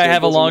think I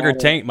have a longer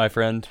taint, my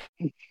friend.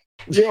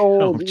 You're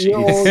old. You're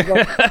old.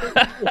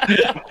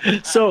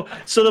 So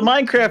the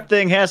Minecraft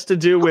thing has to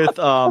do with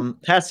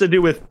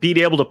being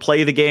able to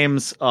play the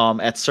games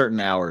at certain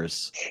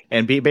hours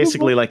and be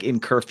basically like in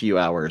curfew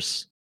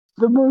hours.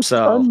 The most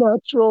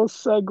unnatural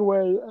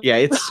segue. Yeah,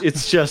 it's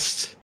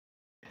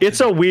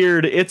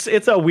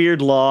a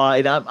weird law,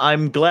 and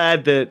I'm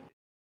glad that.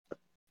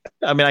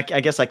 I mean,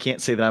 I guess I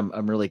can't say that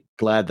I'm really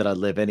glad that I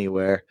live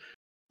anywhere.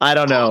 I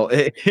don't know.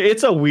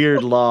 It's a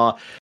weird law.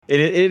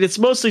 It's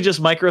mostly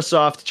just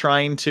Microsoft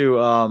trying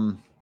to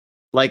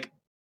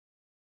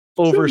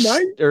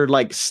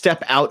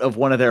step out of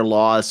one of their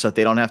laws so that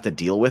they don't have to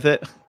deal with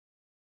it.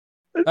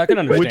 I can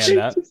understand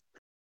that.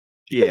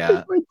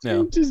 Yeah. My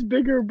taint is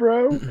bigger,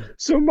 bro.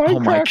 So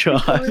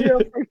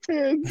Minecraft for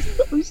kids.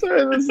 I'm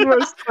sorry, this is the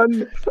most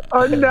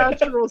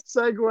unnatural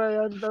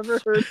segue I've ever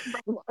heard in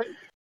my life.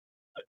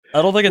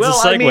 I don't think it's a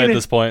segue at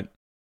this point.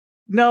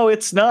 No,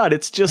 it's not.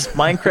 It's just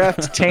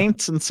Minecraft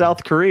taints in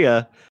South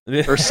Korea.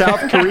 Or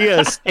South Korea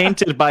is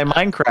tainted by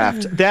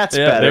Minecraft. That's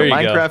better.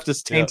 Minecraft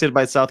is tainted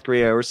by South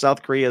Korea, or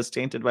South Korea is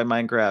tainted by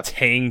Minecraft.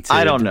 Tainted.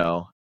 I don't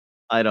know.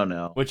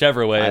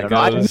 Whichever way it goes.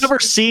 I've never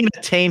seen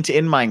a taint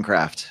in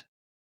Minecraft.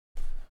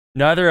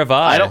 Neither have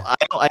I.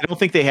 I don't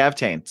think they have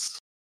taints.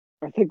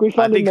 I think we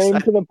found a name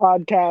for the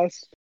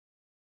podcast.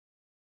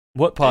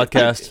 What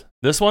podcast?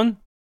 This one?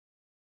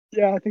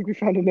 Yeah, I think we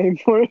found a name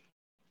for it.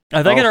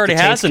 I think it already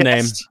has a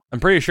name. I'm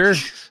pretty sure.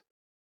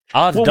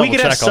 I'll have to double we could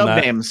check have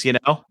sub-names, We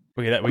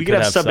could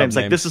have sub-names.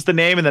 Like, this is the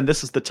name, and then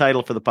this is the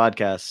title for the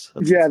podcast.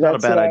 That's not a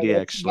bad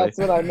idea, actually. That's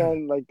what I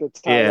meant, like the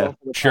title for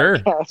the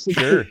podcast.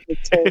 Sure.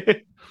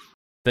 I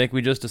think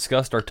we just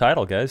discussed our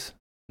title, guys.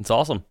 It's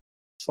awesome.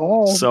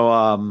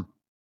 So,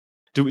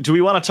 do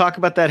we want to talk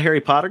about that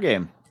Harry Potter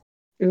game?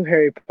 Ooh,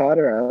 Harry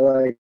Potter. I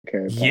like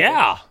Harry Potter.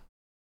 Yeah.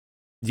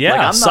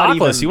 Yeah,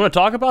 Sockless, you want to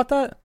talk about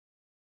that?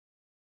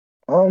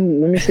 Let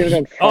me see if I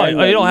can find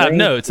you don't have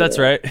notes. That's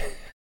right.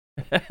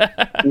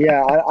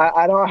 Yeah,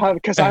 I don't have,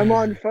 because I'm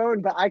on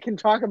phone, but I can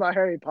talk about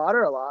Harry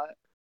Potter a lot.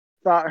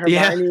 Thought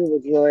Hermione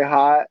was really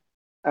hot.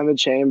 Emma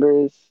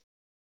Chambers,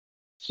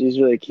 she's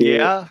really cute.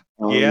 Yeah,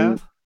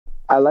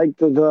 I like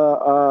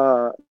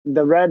the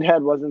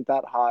redhead wasn't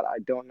that hot. I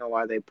don't know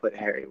why they put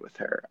Harry with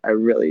her. I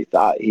really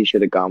thought he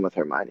should have gone with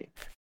Hermione.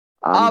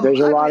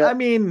 There's a lot. I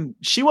mean,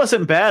 she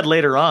wasn't bad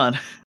later on,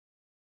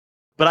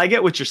 but I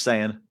get what you're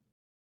saying.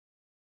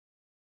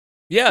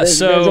 Yeah,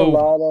 there's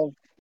a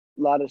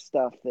lot of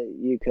stuff that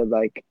you could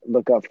like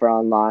look up for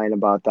online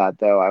about that,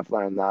 though. I've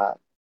learned that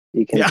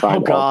you can find.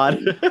 Oh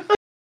God!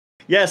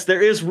 Yes,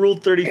 there is Rule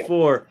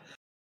 34.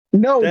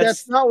 No,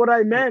 that's not what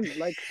I meant.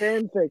 Like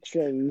fan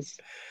fictions.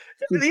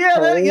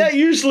 That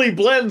usually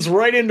blends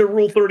right into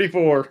Rule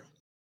 34.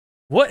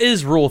 What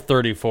is Rule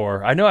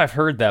 34? I know I've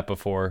heard that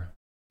before.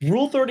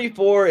 Rule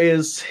 34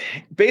 is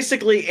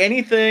basically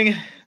anything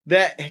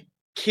that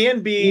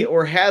can be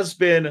or has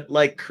been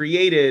like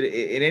created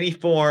in any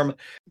form,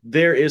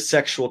 there is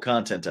sexual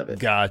content of it.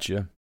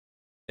 Gotcha.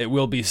 It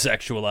will be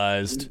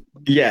sexualized.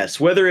 Yes,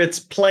 whether it's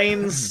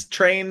planes,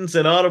 trains,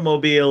 and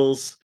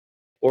automobiles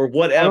or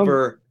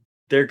whatever,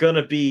 they're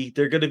gonna be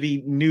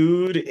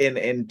nude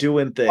and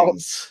doing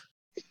things.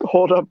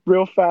 Hold up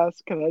real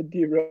fast. Can I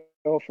derail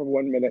for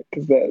 1 minute?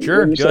 Because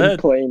sure, you go said ahead.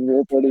 plane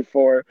Rule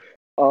 34.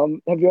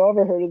 Have you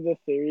ever heard of the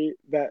theory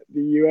that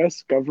the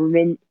U.S.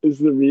 government is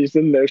the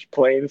reason there's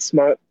plane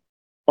smut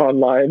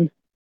online?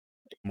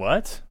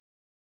 What?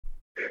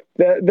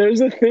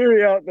 There's a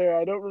theory out there.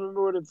 I don't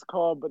remember what it's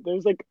called, but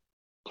there's like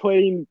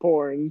plane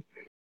porn,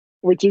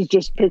 which is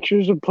just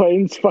pictures of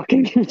planes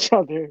fucking each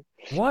other.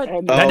 What?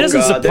 And that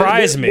doesn't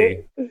surprise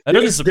me. That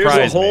doesn't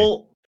surprise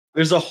me.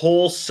 There's a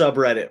whole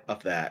subreddit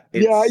of that.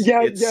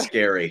 It's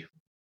scary.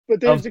 But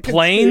there's of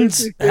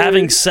planes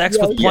having sex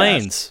with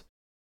planes.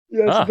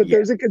 Yes, but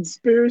there's a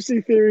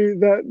conspiracy theory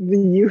that the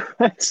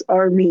U.S.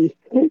 Army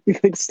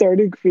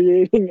started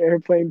creating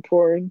airplane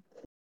porn.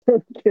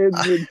 Kids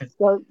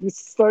would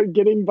start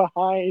getting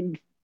behind,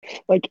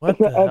 like what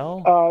the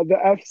hell? The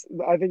F.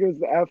 I think it was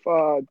the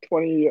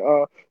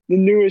F-20, the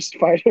newest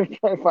fighter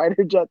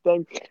jet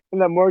thing,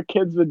 and that more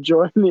kids would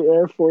join the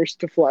Air Force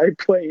to fly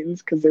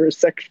planes because they were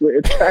sexually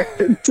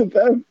attracted to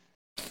them.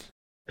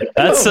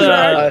 That's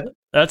a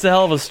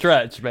hell of a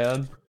stretch,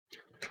 man.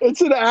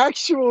 It's an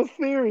actual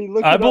theory.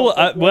 Look, I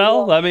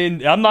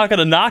mean, I'm not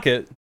gonna knock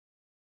it.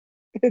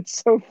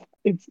 It's so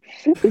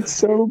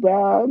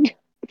bad.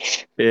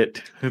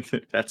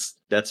 That's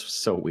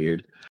so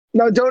weird.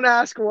 No, don't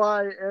ask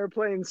why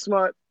airplane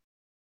smut.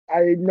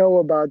 I know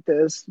about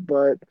this,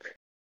 but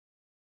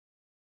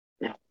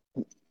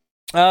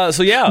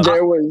so yeah,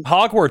 there was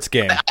Hogwarts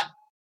game.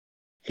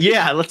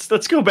 Yeah,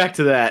 let's go back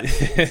to that.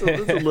 It's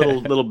a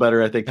little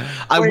better, I think.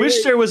 I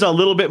wish there was a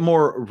little bit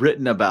more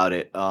written about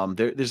it.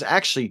 There's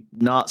actually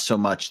not so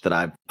much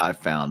that I've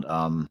found.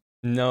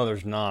 No,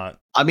 there's not.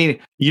 I mean,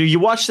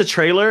 you watch the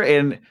trailer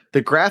and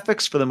the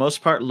graphics for the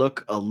most part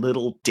look a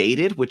little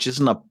dated, which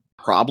isn't a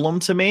problem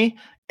to me.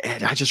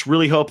 And I just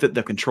really hope that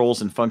the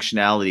controls and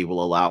functionality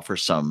will allow for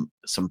some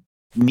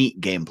neat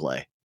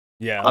gameplay.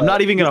 Yeah, I'm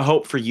not even going to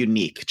hope for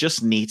unique,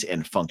 just neat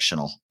and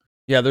functional.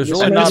 Yeah, there's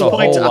really not a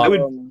whole lot.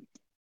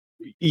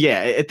 Yeah,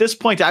 at this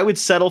point, I would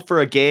settle for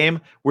a game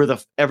where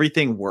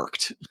everything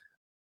worked.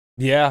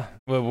 Yeah,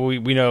 well,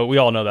 we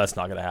all know that's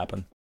not going to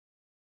happen.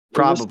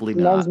 Probably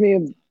not. Reminds me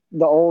of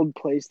the old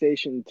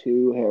PlayStation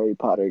 2 Harry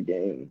Potter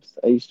games.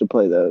 I used to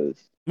play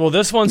those. Well,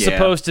 this one's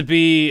supposed to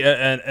be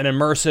an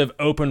immersive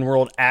open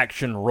world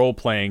action role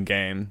playing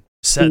game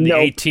set in the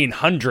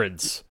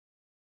 1800s.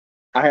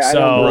 I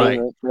don't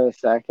believe it for a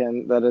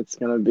second that it's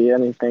going to be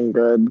anything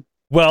good.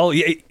 Well,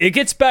 it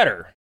gets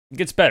better. It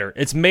gets better.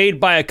 It's made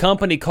by a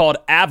company called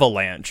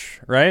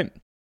Avalanche, right?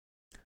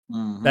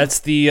 Mm-hmm. That's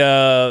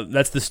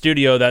the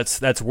studio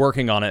that's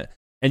working on it.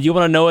 And you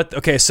want to know it?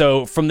 Okay,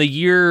 so from the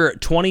year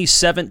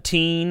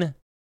 2017,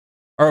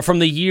 or from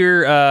the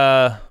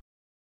year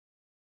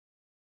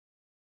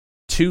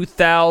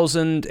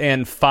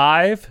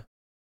 2005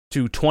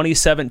 to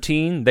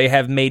 2017, they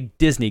have made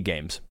Disney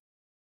games.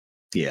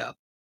 Yeah.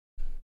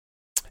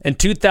 In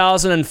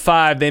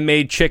 2005, they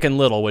made Chicken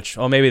Little, which,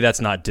 maybe that's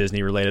not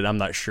Disney related. I'm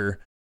not sure.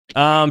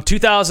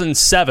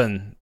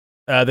 2007,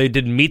 they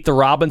did Meet the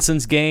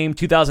Robinsons game.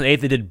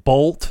 2008, they did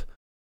Bolt.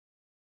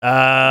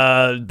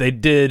 They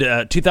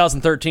did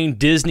 2013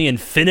 Disney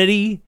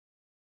Infinity.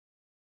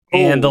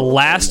 And the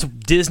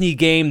last Disney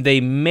game they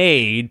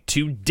made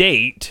to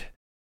date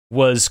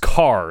was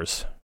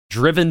Cars,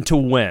 Driven to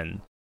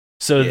Win.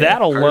 So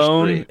that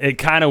alone, it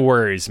kind of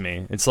worries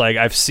me. It's like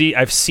I've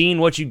seen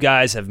what you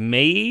guys have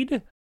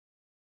made,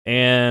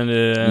 and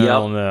I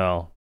don't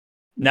know.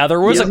 Now there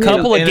was a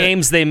couple of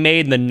games they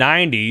made in the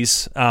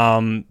 90s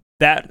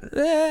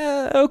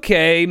that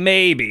okay,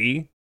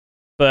 maybe,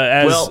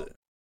 but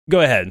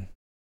go ahead.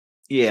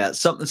 Yeah,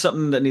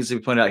 something that needs to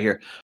be pointed out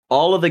here.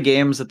 All of the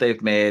games that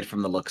they've made,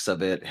 from the looks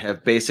of it,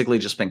 have basically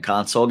just been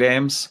console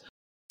games.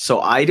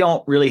 So I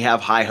don't really have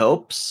high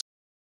hopes.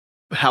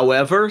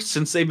 However,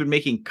 since they've been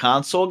making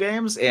console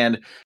games and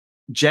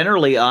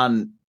generally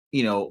on,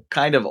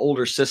 kind of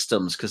older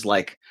systems, because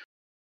like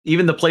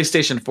even the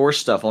PlayStation 4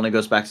 stuff only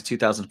goes back to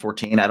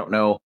 2014. I don't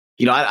know.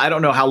 I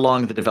don't know how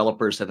long the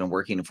developers have been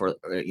working for,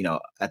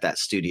 at that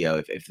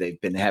studio, if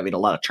they've been having a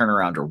lot of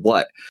turnaround or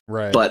what.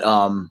 Right. But,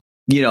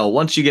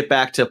 once you get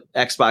back to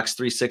Xbox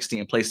 360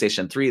 and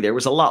PlayStation 3, there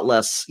was a lot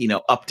less,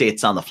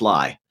 updates on the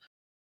fly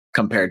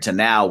compared to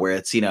now, where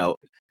it's,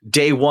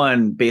 day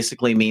one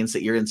basically means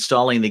that you're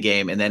installing the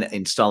game and then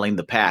installing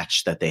the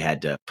patch that they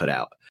had to put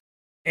out.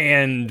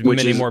 And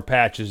many more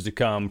patches to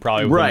come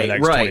probably within the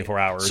next 24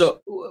 hours.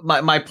 So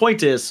my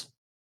point is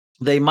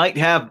they might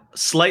have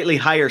slightly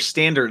higher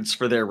standards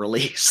for their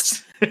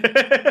release.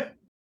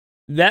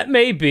 That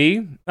may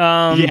be.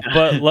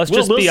 But let's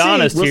just be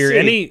honest here.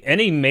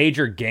 Any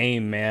major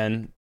game,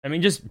 man. I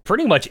mean, just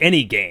pretty much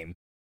any game.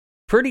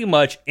 Pretty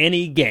much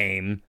any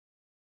game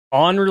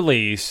on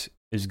release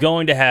is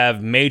going to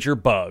have major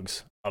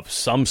bugs of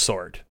some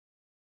sort.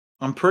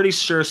 I'm pretty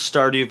sure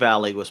Stardew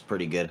Valley was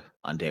pretty good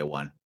on day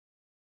one.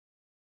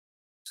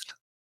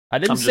 I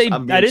didn't say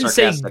game. I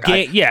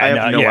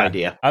have no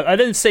idea. I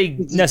didn't say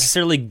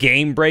necessarily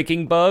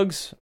game-breaking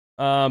bugs,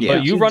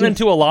 but you run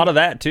into a lot of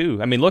that too.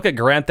 I mean, look at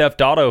Grand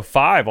Theft Auto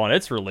 5 on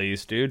its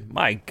release, dude.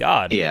 My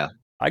God. Yeah,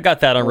 I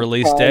got that on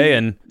release day,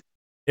 and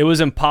it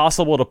was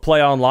impossible to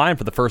play online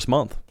for the first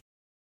month.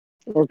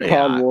 Or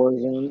COD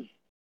Warzone.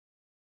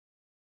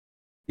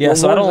 Yeah, well,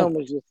 so I Warzone don't.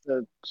 was just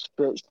a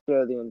shit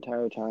show the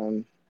entire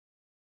time.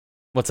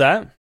 What's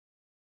that?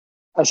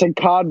 I said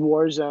COD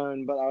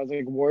Warzone, but I was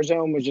like,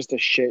 Warzone was just a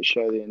shit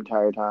show the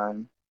entire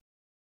time.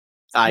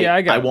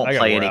 I won't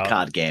play any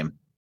COD game.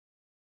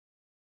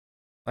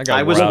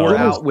 I was wore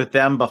out with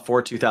them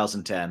before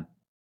 2010.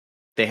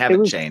 They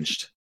haven't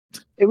changed.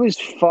 It was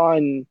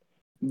fun,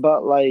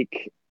 but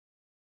like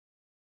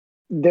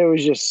there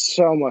was just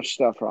so much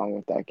stuff wrong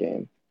with that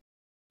game.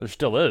 There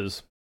still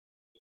is.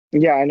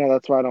 Yeah, I know.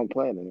 That's why I don't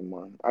play it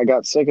anymore. I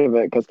got sick of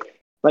it because,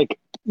 like,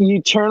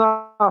 you turn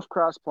off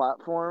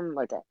cross-platform.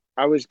 Like,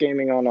 I was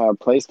gaming on a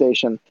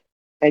PlayStation,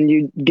 and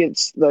you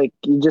just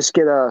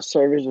get a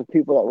servers of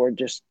people that were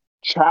just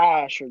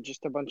trash or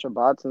just a bunch of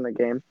bots in the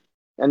game,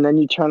 and then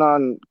you turn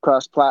on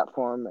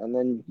cross-platform, and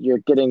then you're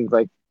getting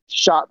like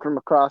shot from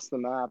across the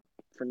map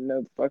for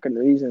no fucking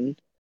reason.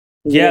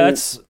 Yeah,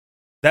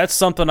 that's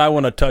something I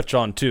want to touch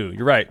on too.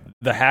 You're right.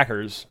 The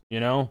hackers,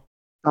 you know.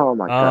 Oh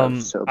my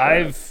god, so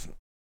bad.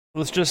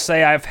 Let's just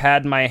say I've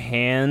had my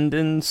hand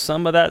in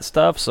some of that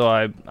stuff, so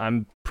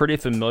I'm pretty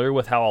familiar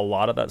with how a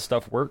lot of that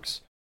stuff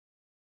works.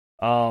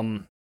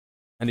 And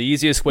the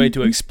easiest way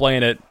to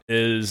explain it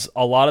is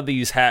a lot of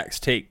these hacks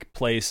take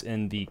place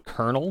in the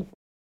kernel.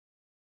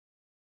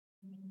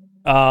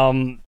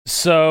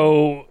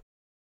 So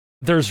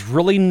there's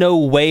really no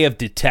way of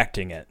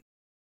detecting it.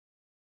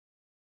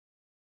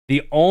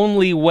 The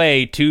only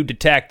way to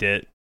detect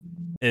it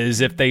is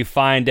if they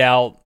find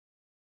out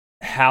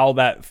how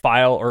that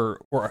file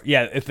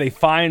if they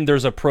find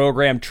there's a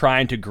program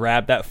trying to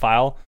grab that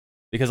file,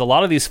 because a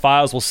lot of these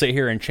files will sit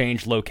here and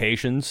change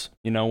locations,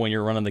 you know, when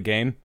you're running the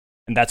game,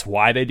 and that's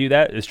why they do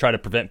that, is try to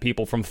prevent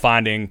people from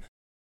finding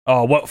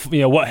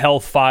what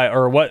health file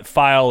or what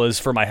file is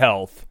for my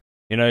health.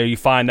 You know, you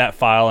find that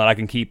file and I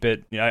can keep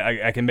it, you know,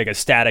 I can make a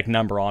static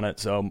number on it,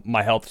 so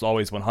my health is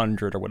always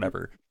 100 or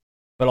whatever.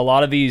 But a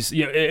lot of these,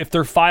 you know, if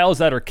they're files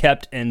that are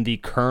kept in the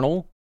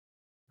kernel,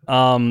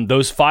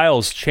 those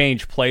files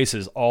change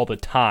places all the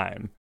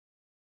time,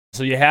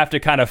 so you have to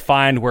kind of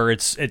find where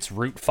its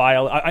root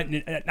file. I'm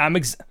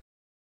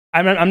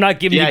not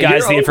giving you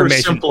guys the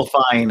information.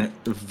 Oversimplifying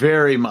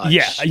very much.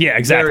 Yeah,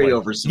 exactly. Very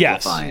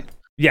oversimplifying.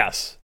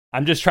 Yes.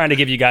 I'm just trying to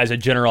give you guys a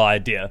general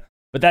idea,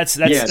 but that's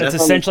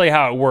essentially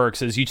how it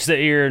works. Is you sit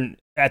here and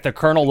at the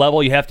kernel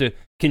level, you have to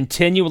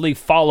continually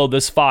follow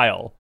this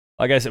file.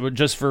 Like I said,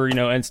 just for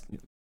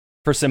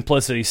for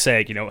simplicity's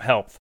sake,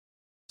 health.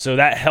 So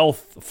that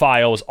health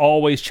file is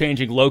always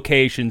changing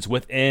locations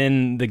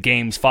within the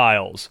game's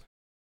files.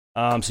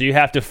 So you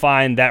have to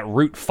find that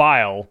root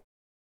file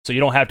so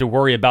you don't have to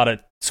worry about it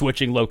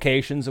switching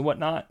locations and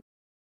whatnot.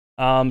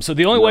 So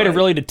the only way to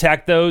really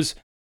detect those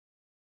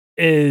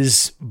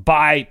is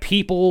by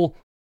people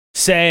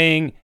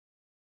saying,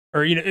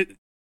 or,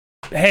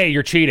 hey,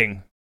 you're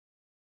cheating.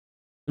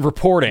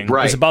 Reporting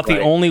is about the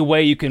only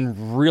way you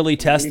can really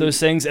test those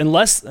things,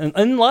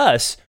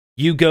 unless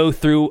you go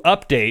through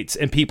updates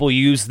and people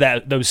use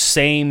those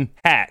same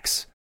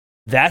hacks.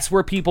 That's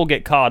where people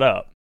get caught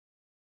up.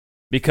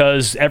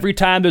 Because every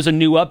time there's a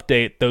new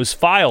update, those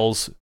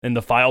files and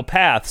the file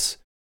paths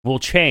will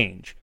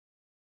change.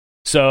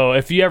 So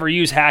if you ever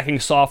use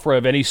hacking software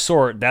of any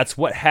sort, that's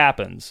what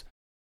happens.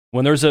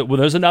 When there's an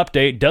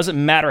update,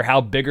 doesn't matter how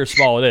big or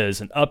small it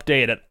is, an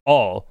update at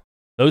all,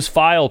 those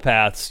file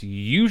paths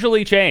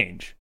usually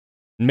change.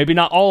 Maybe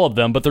not all of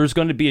them, but there's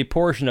going to be a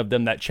portion of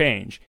them that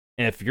change.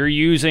 And if you're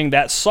using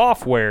that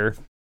software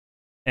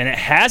and it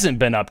hasn't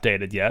been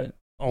updated yet,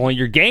 only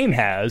your game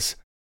has,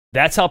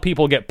 that's how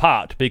people get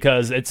popped,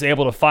 because it's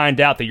able to find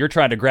out that you're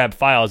trying to grab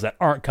files that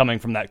aren't coming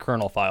from that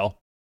kernel file.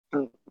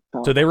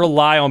 So they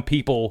rely on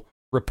people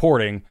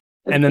reporting,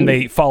 and then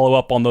they follow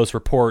up on those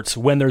reports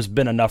when there's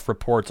been enough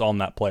reports on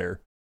that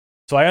player.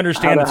 So I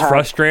understand it's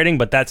frustrating,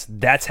 but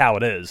that's how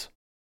it is.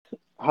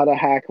 How to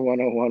hack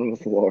 101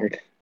 with Lord.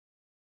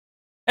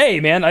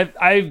 Hey man,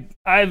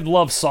 I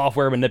love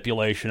software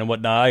manipulation and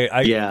whatnot.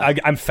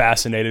 I'm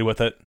fascinated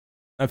with it.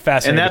 I'm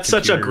fascinated. And that's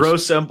such a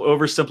gross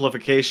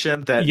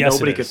oversimplification that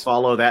nobody could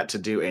follow that to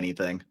do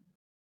anything.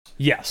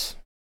 Yes.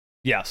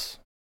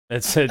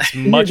 It's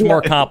much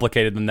more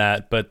complicated than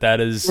that, but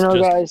that is.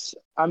 Guys,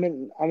 I'm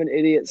an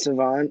idiot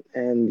savant,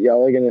 and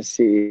y'all are gonna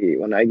see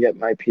when I get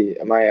my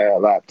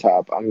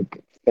laptop. I'm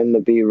gonna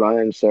be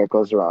running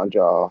circles around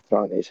y'all,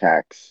 throwing these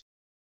hacks.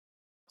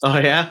 Oh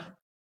yeah.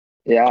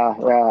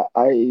 Yeah.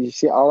 You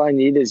see, all I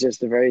need is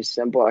just a very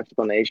simple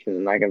explanation,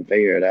 and I can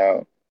figure it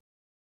out.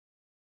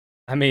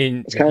 I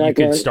mean, you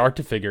could start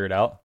to figure it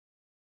out.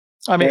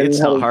 I mean, it's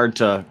not hard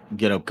to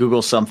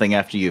Google something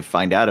after you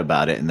find out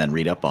about it and then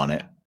read up on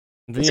it.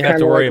 Then you have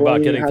to worry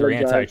about getting through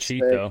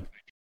anti-cheat, though.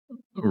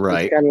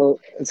 Right.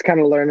 It's kind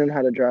of learning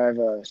how to drive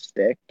a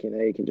stick.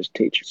 You can just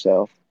teach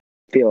yourself,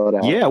 feel it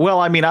out. Yeah. Well,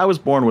 I mean, I was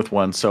born with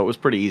one, so it was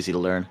pretty easy to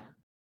learn.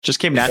 Just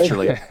came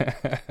naturally.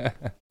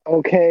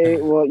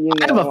 Okay, well,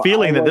 I have a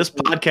feeling that this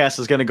podcast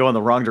is going to go in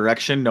the wrong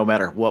direction no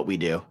matter what we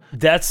do.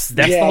 That's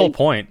the whole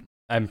point.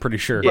 I'm pretty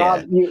sure.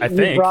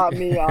 You brought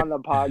me on the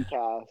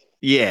podcast.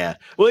 Yeah.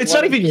 Well, it's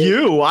not even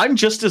you. I'm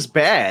just as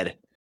bad.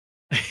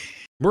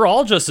 We're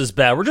all just as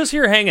bad. We're just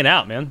here hanging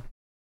out, man.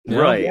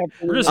 Right.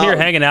 We're just here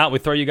hanging out. We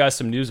throw you guys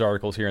some news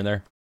articles here and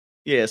there.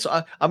 Yeah,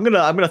 so I'm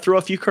gonna throw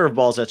a few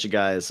curveballs at you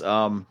guys.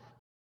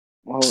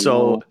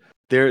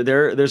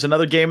 There's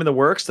another game in the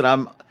works that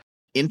I'm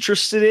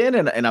interested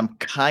in and I'm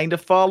kind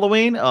of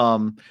following.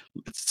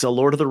 It's a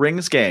Lord of the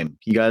Rings game.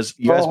 You guys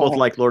both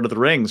like Lord of the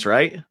Rings,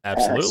 right?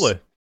 Absolutely.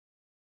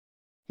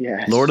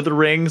 Yes. Lord of the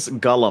Rings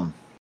Gollum.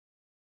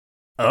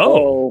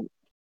 Oh.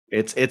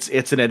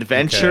 It's an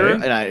adventure,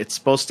 and it's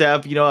supposed to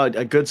have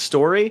a good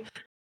story,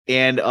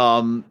 and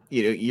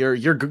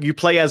you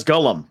play as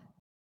Gollum.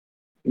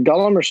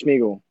 Gollum or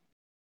Smeagol?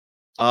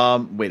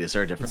 Wait, is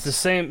there a difference?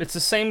 It's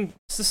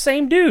the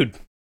same dude.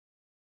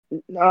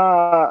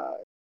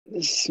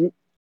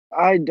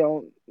 I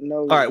don't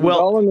know. All right,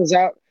 well,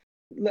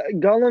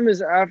 Gollum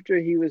is after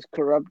he was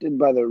corrupted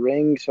by the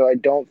ring, so I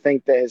don't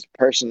think that his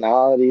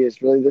personality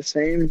is really the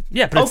same.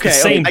 Yeah, but it's the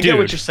same dude. I get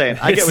what you're saying.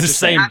 It's the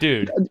same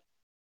dude.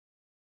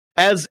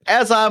 As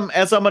I'm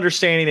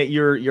understanding it,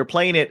 you're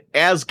playing it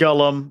as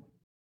Gollum.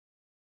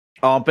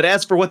 But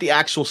as for what the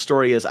actual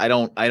story is, I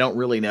don't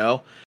really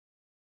know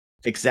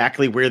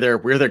exactly where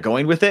they're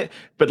going with it.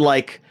 But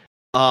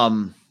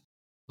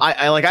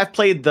I've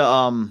played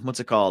the what's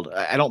it called?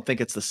 I don't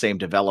think it's the same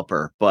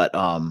developer, but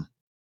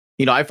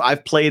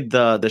I've played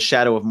the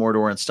Shadow of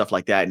Mordor and stuff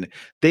like that, and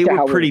they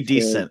were pretty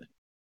decent.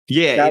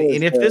 Yeah,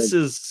 and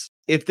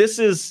if this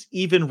is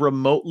even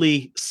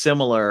remotely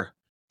similar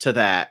to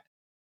that,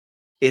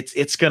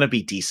 it's gonna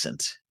be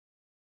decent.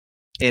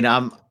 And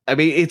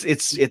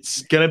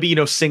it's gonna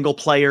be single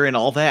player and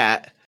all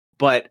that,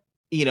 but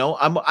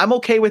I'm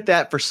okay with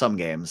that for some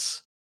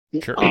games.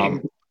 Sure.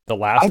 The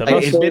Last of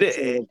Us.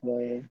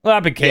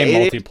 That became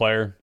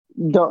multiplayer.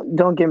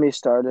 Don't get me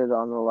started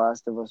on The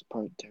Last of Us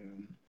Part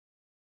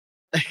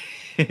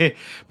 2.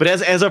 But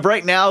as of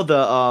right now,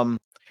 the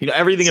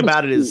everything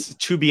about it is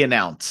to be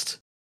announced.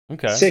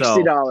 Okay.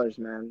 $60,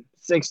 man.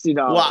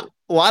 $60.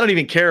 Well, I don't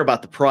even care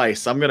about the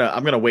price. I'm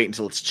gonna wait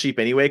until it's cheap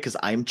anyway because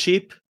I'm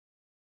cheap.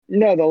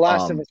 No, The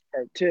Last of Us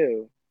Part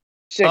 2.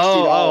 $60.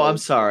 Oh, I'm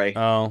sorry.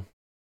 Oh,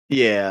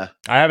 yeah.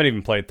 I haven't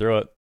even played through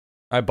it.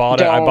 I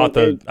bought it.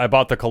 I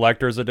bought the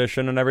collector's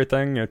edition and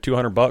everything.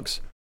 $200.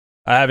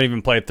 I haven't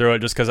even played through it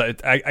just because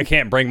I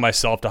can't bring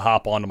myself to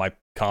hop onto my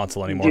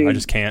console anymore. Dude, I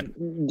just can't.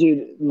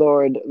 Dude,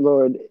 Lord,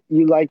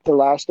 you like The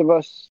Last of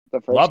Us,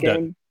 the first Loved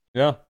game? It.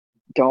 Yeah.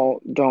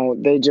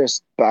 Don't. They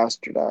just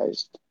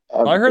bastardized.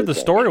 I heard the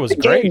story was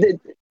great.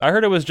 I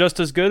heard it was just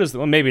as good as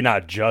maybe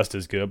not just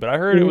as good, but I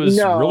heard it was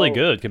really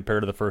good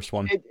compared to the first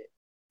one.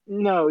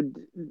 No.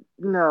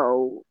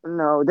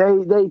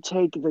 They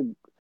take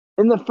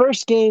in the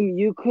first game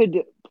you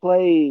could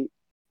play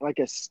like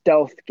a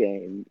stealth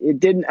game. It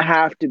didn't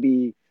have to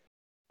be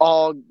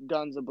all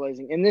guns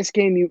a-blazing. In this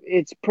game,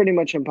 it's pretty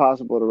much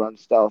impossible to run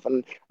stealth.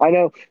 And I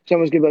know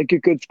someone's gonna be like,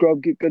 get good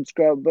scrub.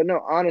 But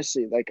no,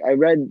 honestly, I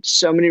read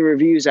so many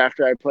reviews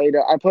after I played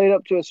it. I played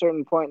up to a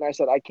certain point and I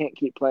said, I can't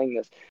keep playing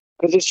this.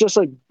 Because it's just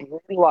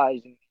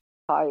brutalizing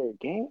the entire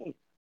game.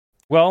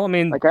 Well, I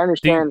mean, I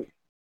understand.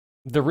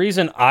 The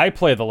reason I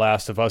play The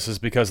Last of Us is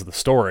because of the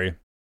story.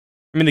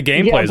 I mean, the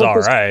gameplay is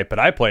alright, but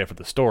I play it for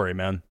the story,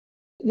 man.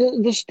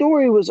 The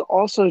story was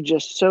also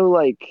just so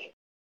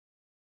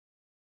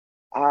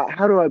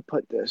how do I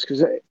put this?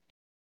 Because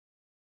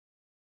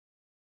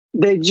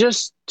they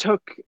just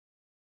took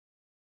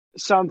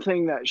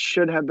something that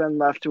should have been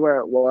left where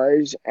it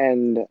was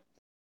and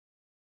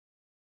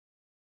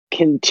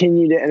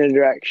continued it in a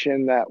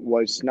direction that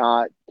was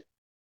not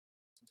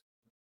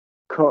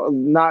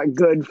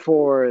good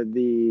for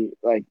the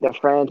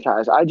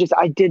franchise.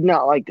 I did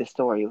not like the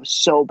story. It was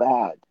so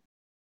bad.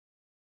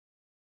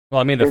 Well,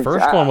 I mean, the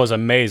first one was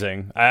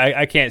amazing.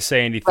 I can't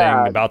say anything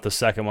about the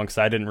second one because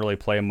I didn't really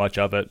play much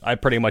of it. I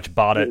pretty much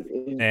bought it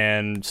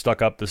and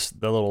stuck up the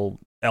little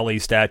Ellie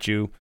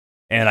statue,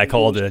 and I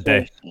called it a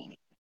day.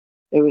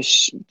 It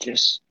was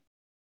just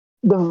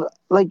when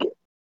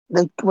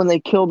they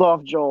killed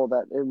off Joel,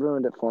 that it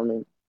ruined it for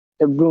me.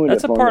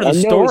 That's a part of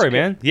the story,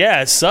 man.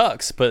 Yeah, it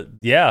sucks, but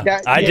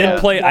I did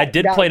play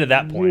to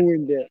that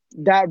point.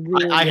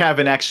 I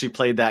haven't actually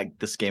played the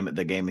game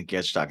that you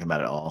guys are talking about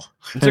at all.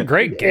 It's a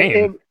great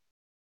game.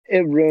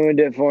 It ruined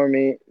it for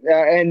me,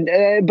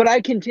 but I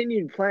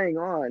continued playing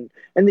on,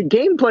 and the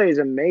gameplay is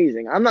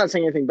amazing. I'm not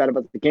saying anything bad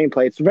about the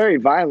gameplay. It's very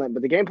violent,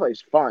 but the gameplay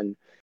is fun.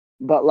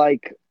 But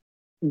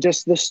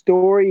just the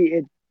story,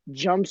 it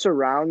jumps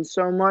around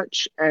so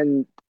much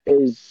and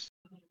is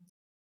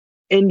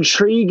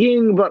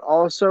intriguing, but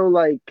also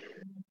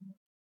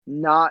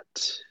not.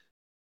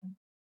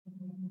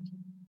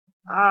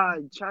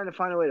 Trying to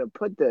find a way to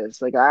put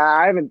this.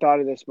 I haven't thought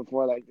of this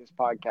before, this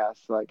podcast.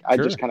 I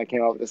just kind of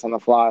came up with this on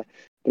the fly.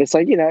 But it's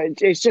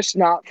it's just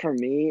not for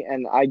me.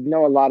 And I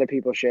know a lot of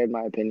people shared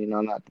my opinion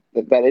on that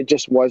it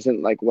just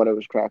wasn't what it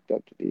was cracked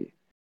up to be.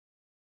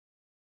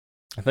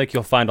 I think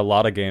you'll find a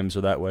lot of games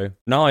are that way.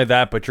 Not only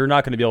that, but you're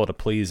not going to be able to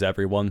please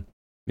everyone.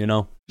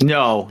 No,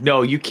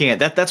 you can't.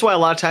 That's why a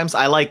lot of times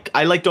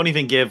I don't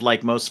even give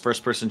most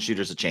first person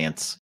shooters a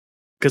chance.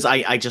 because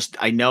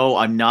I know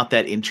I'm not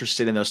that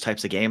interested in those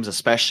types of games,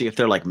 especially if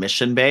they're like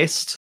mission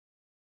based.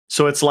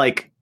 So it's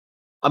like,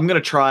 I'm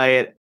going to try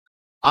it.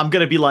 I'm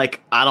going to be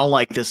like, I don't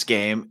like this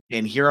game,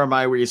 and here are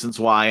my reasons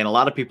why. And a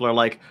lot of people are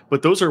like,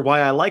 but those are why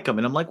I like them.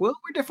 And I'm like, well,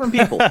 we're different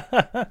people.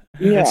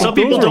 Yeah. Some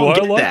people don't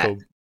get that.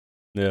 Them.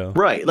 Yeah.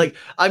 Right. Like,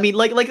 I mean,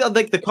 like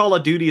the Call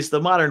of Duties, the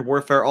Modern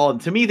Warfare, all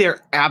to me,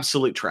 they're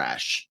absolute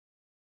trash.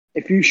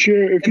 If you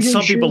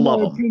some people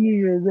love them. Opinion,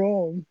 you're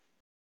wrong.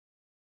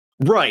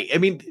 Right. I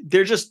mean,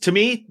 they're just, to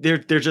me, they're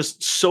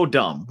just so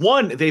dumb.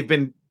 One, they've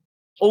been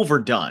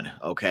overdone.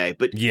 Okay.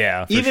 But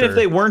yeah, even if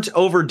they weren't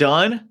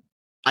overdone,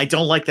 I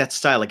don't like that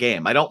style of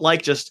game. I don't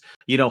like just,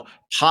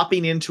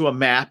 hopping into a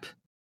map.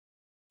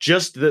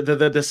 Just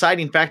the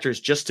deciding factor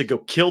is just to go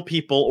kill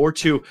people or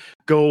to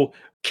go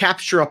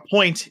capture a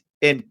point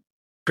and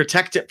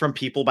protect it from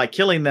people by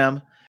killing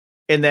them.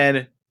 And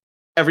then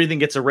everything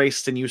gets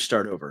erased and you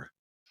start over.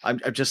 I'm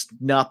just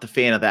not the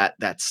fan of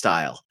that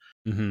style.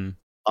 Mm-hmm.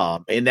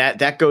 And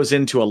that goes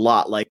into a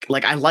lot. Like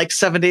I like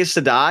 7 Days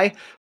to Die,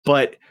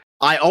 but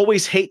I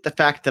always hate the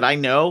fact that I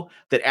know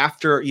that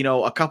after,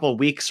 a couple of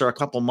weeks or a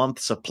couple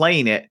months of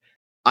playing it,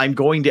 I'm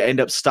going to end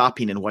up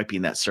stopping and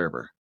wiping that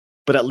server.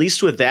 But at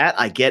least with that,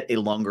 I get a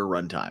longer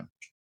runtime.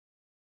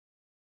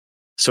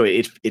 So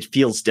it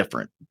feels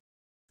different.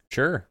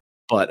 Sure.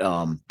 But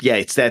yeah,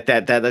 it's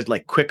that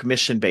like quick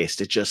mission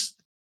based.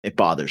 It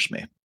bothers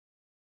me.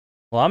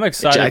 Well, I'm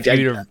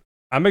excited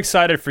I'm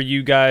excited for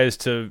you guys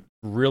to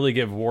really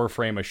give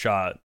Warframe a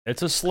shot.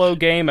 It's a slow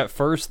game at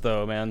first,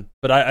 though, man.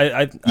 But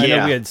I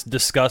know we had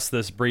discussed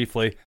this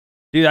briefly.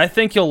 Dude, I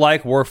think you'll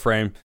like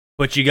Warframe,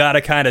 but you got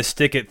to kind of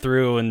stick it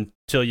through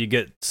until you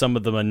get some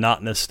of the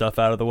monotonous stuff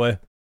out of the way.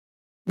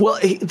 Well,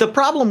 the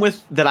problem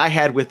that I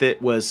had with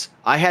it was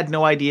I had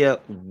no idea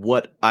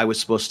what I was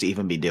supposed to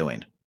even be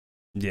doing.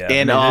 Yeah,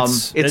 and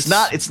it's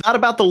not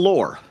about the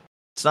lore.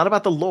 It's not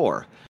about the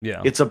lore.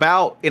 Yeah, it's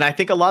about, and I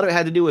think a lot of it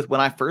had to do with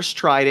when I first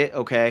tried it.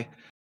 Okay,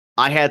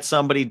 I had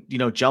somebody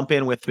jump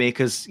in with me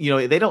because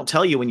they don't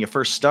tell you when you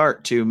first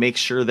start to make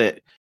sure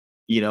that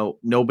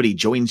nobody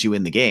joins you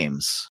in the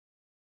games.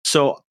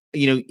 So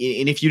and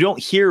if you don't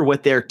hear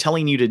what they're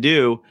telling you to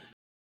do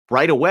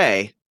right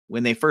away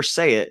when they first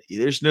say it,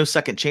 there's no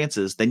second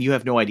chances. Then you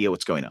have no idea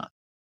what's going on.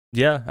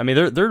 Yeah, I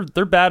mean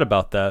they're bad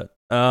about that.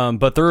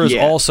 But there is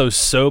also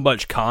so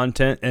much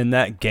content in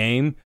that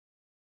game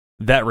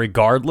that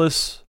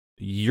regardless,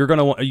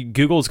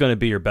 Google's gonna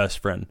be your best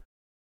friend.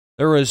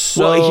 There is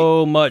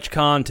so much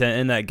content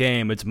in that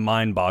game; it's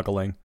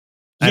mind-boggling.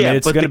 I mean,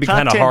 it's going to be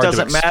kind of hard.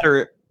 Doesn't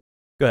matter.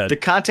 Go ahead. The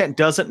content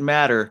doesn't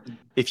matter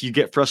if you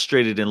get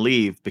frustrated and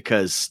leave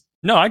because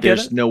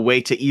there's no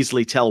way to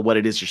easily tell what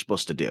it is you're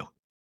supposed to do.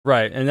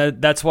 Right,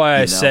 and that's why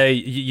I say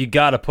you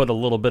got to put a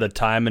little bit of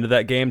time into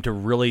that game to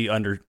really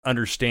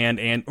understand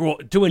and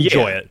to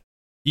enjoy it.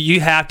 You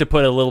have to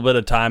put a little bit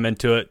of time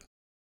into it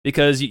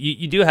because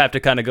you do have to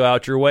kind of go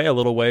out your way a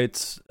little way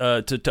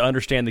to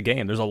understand the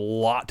game. There's a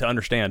lot to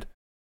understand.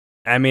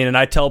 I mean, and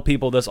I tell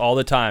people this all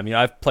the time.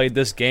 I've played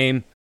this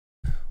game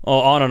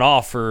on and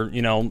off for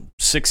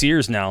 6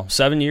 years now,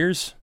 7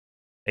 years,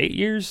 8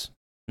 years.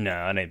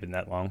 No, it ain't been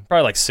that long.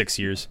 Probably like 6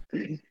 years,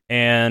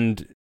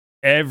 and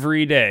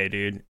every day,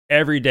 dude,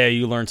 every day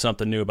you learn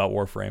something new about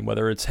Warframe.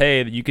 Whether it's,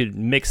 hey, you could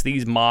mix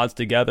these mods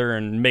together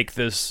and make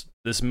this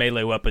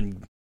melee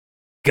weapon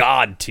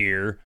god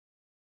tier,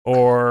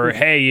 or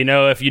hey,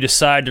 if you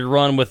decide to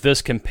run with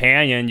this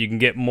companion, you can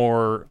get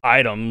more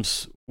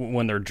items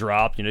when they're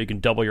dropped. You can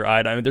double your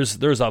item. I mean,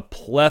 there's a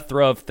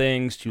plethora of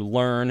things to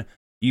learn.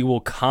 You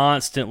will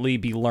constantly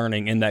be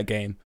learning in that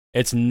game.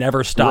 It's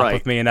never stopped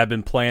with me, and I've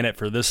been playing it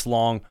for this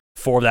long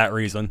for that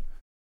reason.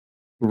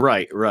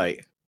 Right.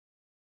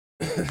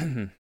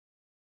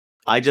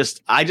 I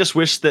just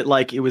wish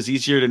that it was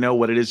easier to know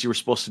what it is you were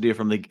supposed to do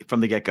from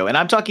the get-go. And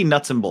I'm talking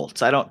nuts and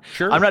bolts. I'm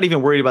not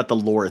even worried about the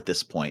lore at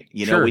this point.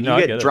 When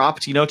you get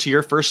dropped, to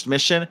your first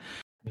mission,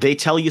 they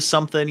tell you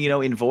something,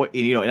 in voice,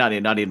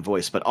 not in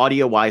voice, but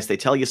audio wise, they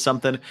tell you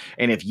something.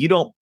 And if you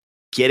don't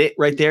get it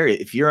right there,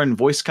 if you're in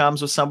voice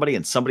comms with somebody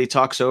and somebody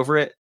talks over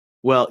it,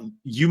 well,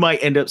 you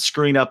might end up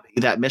screwing up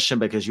that mission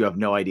because you have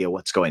no idea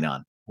what's going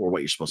on or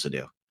what you're supposed to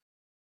do.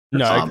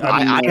 No,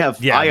 I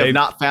have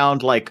not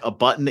found a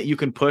button that you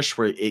can push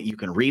where you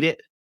can read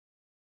it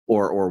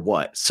or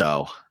what.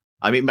 So,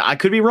 I mean, I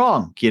could be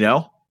wrong,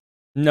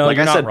 No, like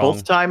I said,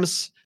 wrong.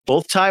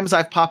 both times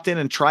I've popped in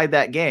and tried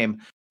that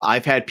game,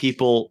 I've had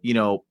people,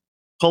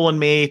 pulling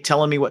me,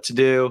 telling me what to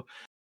do.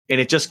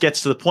 And it just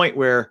gets to the point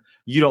where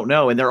you don't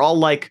know. And they're all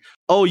like,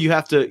 oh, you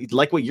have to,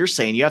 like what you're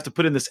saying, you have to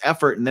put in this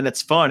effort and then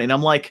it's fun. And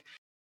I'm like,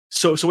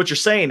 so what you're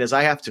saying is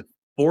I have to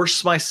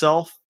force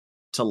myself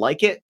to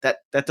like it? That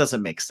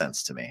doesn't make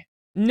sense to me.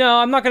 No,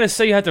 I'm not going to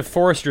say you have to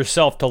force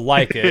yourself to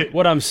like it.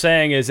 What I'm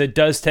saying is it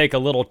does take a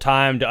little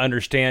time to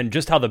understand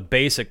just how the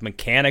basic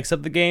mechanics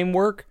of the game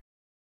work.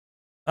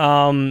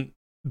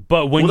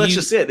 But when that's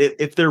just it.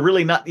 If they're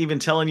really not even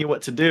telling you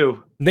what to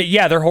do,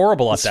 they're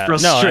horrible at that.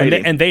 No,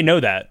 and they know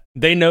that.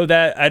 They know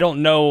that. I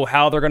don't know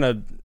how they're going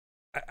to.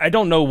 I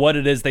don't know what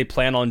it is they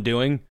plan on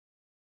doing.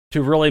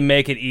 to really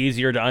make it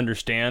easier to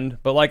understand.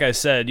 But like I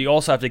said, you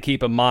also have to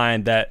keep in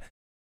mind that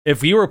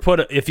if you were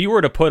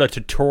to put a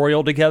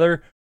tutorial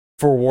together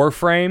for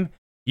Warframe,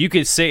 you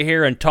could sit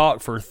here and talk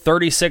for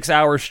 36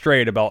 hours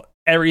straight about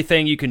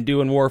everything you can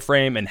do in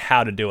Warframe and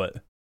how to do it.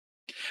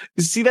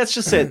 See, that's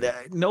just it.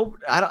 No,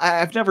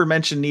 I've never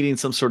mentioned needing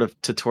some sort of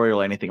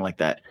tutorial or anything like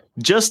that.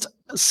 Just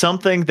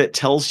something that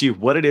tells you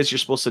what it is you're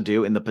supposed to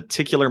do in the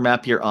particular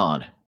map you're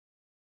on.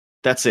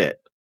 That's it.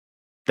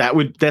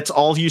 That's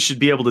all you should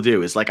be able to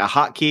do, is like a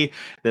hotkey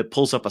that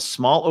pulls up a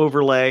small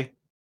overlay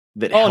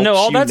that helps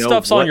all that you know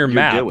stuff's what on your you're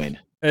map. doing.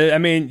 I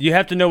mean, you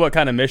have to know what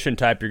kind of mission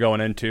type you're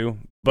going into.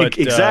 But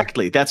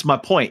exactly, that's my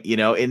point. You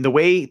know, in the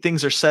way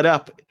things are set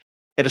up,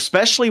 and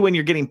especially when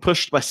you're getting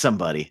pushed by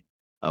somebody.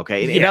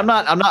 Okay, and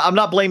I'm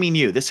not blaming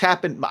you. This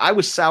happened. I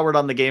was soured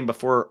on the game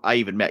before I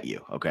even met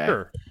you. Okay,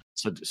 sure.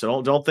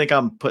 So don't think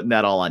I'm putting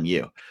that all on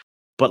you.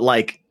 But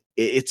like,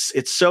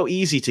 it's so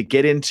easy to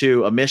get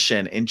into a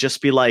mission and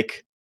just be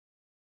like,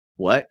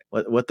 what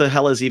the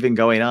hell is even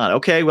going on?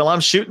 Okay, well, I'm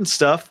shooting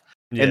stuff.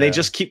 Yeah. And they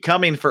just keep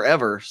coming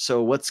forever.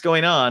 So what's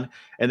going on?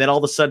 And then all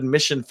of a sudden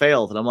mission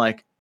failed. And I'm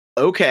like,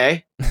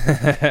 okay,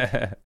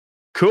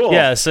 cool.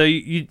 Yeah. So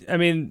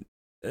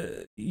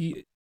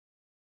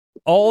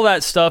all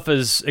that stuff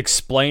is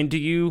explained to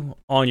you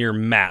on your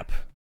map.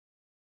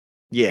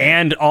 Yeah.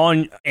 And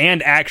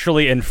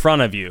actually in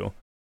front of you.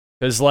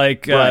 Because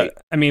like, right.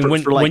 I mean,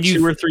 for like when you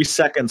 2 or 3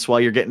 seconds while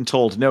you're getting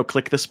told, no,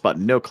 click this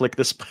button. No, click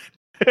this button.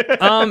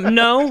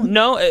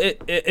 No.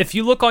 If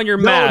you look on your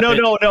map,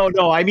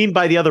 no. I mean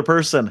by the other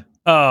person.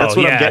 Oh, that's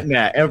what I'm getting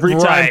at. Every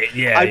time,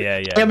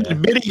 I'm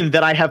admitting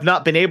that I have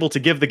not been able to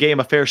give the game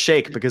a fair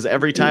shake, because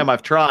every time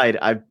I've tried,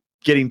 I'm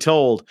getting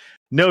told,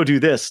 no, do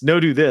this, no,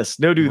 do this,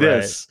 no, do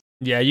this.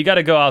 Yeah, you got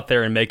to go out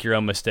there and make your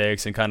own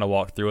mistakes and kind of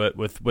walk through it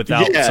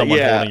without someone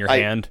holding your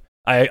hand.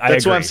 I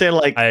that's agree. what I'm saying.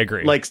 Like, I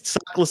agree. Like,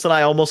 Sockless and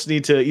I almost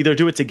need to either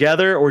do it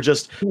together or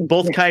just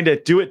both kind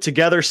of do it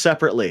together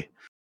separately.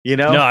 You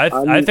know? No,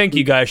 I think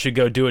you guys should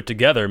go do it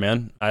together,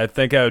 man. I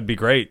think that would be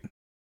great.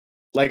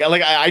 Like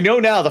I know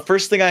now the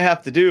first thing I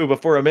have to do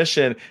before a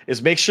mission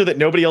is make sure that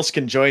nobody else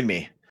can join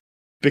me.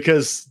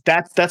 Because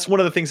that's one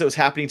of the things that was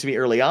happening to me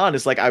early on,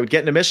 is like I would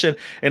get in a mission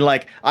and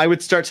like I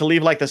would start to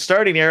leave like the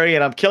starting area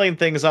and I'm killing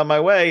things on my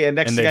way, and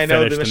next thing I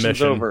know the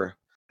mission's over.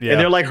 Yeah. And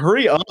they're like,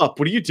 hurry up,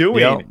 what are you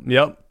doing?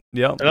 Yep.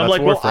 And I'm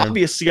like, well,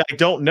 obviously I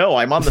don't know.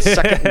 I'm on the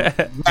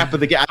second map of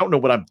the game. I don't know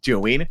what I'm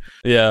doing.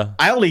 Yeah.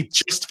 I only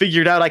just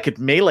figured out I could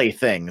melee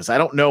things. I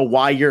don't know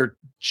why you're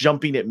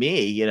jumping at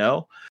me, you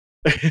know?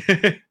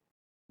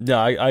 No,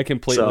 I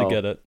completely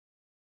get it.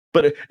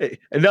 But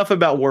enough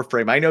about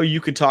Warframe. I know you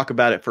can talk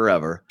about it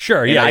forever.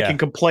 Sure, yeah. I can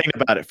complain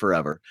about it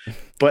forever.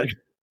 But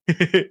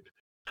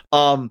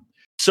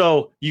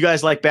so you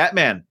guys like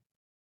Batman?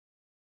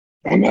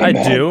 I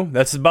do.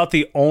 That's about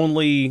the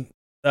only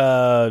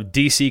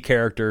DC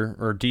character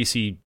or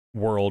DC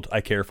world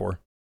I care for.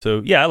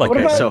 So yeah, I like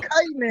Batman. so,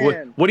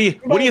 what do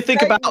you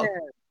think about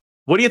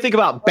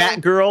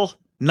Batgirl,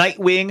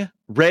 Nightwing,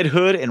 Red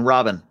Hood, and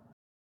Robin?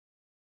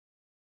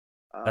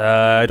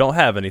 I don't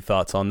have any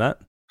thoughts on that.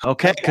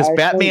 Okay, because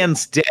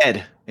Batman's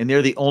dead, and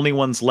they're the only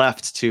ones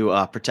left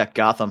to protect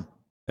Gotham.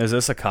 Is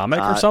this a comic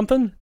or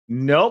something?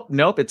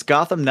 Nope. It's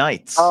Gotham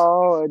Knights.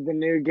 Oh, the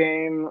new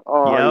game.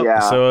 Oh, yeah.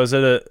 So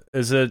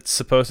is it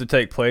supposed to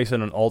take place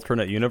in an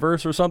alternate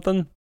universe or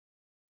something?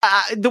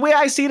 The way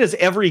I see it is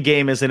every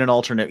game is in an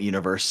alternate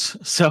universe.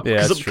 So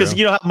because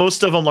you know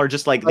most of them are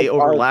just like they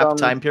overlap Arkham,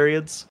 time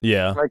periods.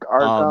 Yeah, like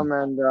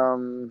Arkham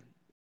and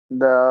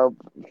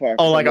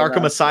like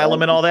Arkham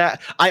Asylum and all that.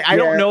 I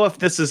don't know if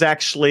this is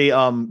actually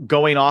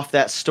going off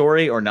that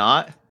story or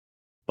not,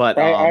 but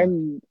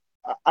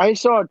I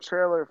saw a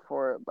trailer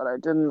for it, but I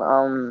didn't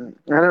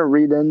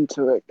read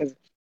into it because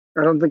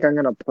I don't think I'm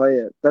gonna play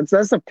it. That's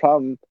the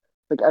problem.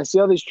 Like I see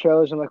all these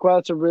trailers, and I'm like, wow,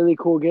 it's a really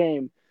cool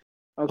game.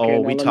 Okay,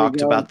 we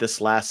talked about this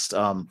last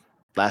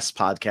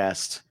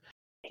podcast.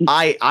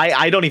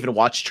 I don't even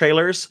watch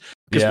trailers,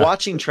 because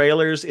watching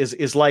trailers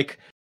is like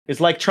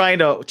trying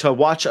to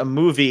watch a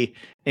movie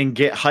and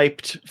get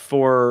hyped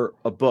for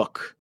a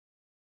book.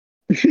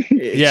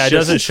 It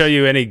doesn't show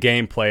you any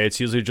gameplay. It's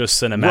usually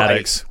just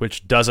cinematics,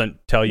 which doesn't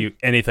tell you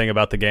anything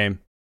about the game.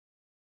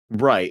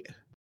 Right.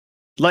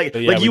 Like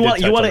you want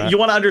to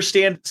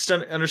understand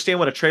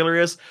what a trailer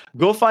is?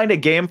 Go find a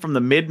game from the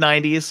mid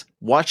 90s,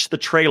 watch the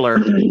trailer,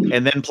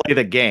 and then play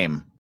the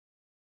game.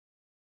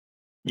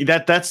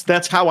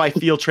 That's how I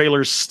feel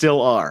trailers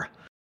still are.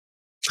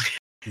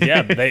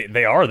 Yeah,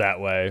 they are that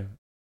way.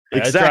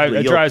 Exactly.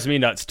 It drives me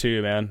nuts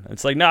too, man.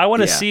 It's like, no, I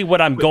want to see what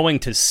I'm going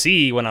to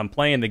see when I'm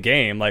playing the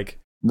game. Like,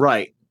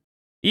 right.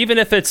 Even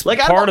if it's like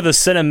part of the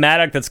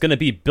cinematic that's going to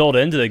be built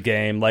into the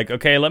game, like,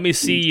 okay, let me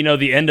see,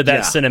 the end of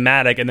that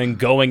cinematic and then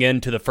going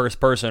into the first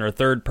person or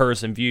third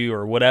person view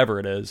or whatever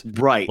it is.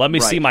 Right. Let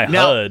me see my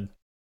HUD.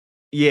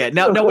 Yeah.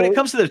 Now, when it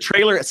comes to the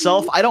trailer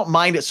itself, I don't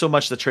mind it so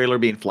much the trailer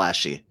being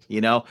flashy.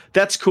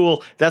 That's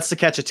cool. That's to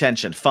catch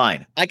attention.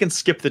 Fine. I can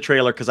skip the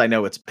trailer because I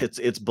know it's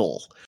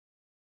bull.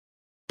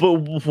 But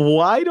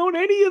why don't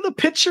any of the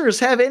pictures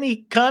have any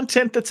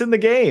content that's in the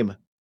game?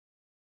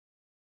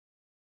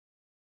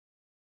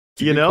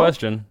 You know,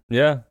 question.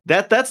 Yeah,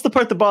 that's the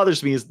part that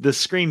bothers me is the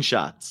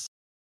screenshots.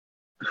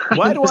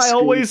 Why do I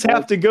always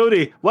have to go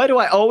to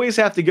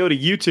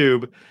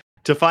YouTube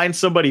to find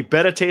somebody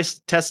beta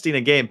testing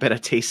a game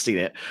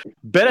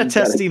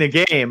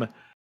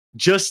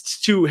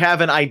just to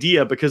have an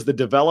idea because the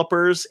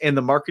developers and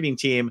the marketing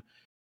team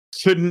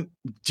couldn't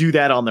do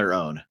that on their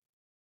own?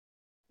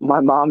 My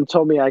mom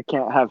told me I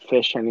can't have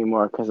fish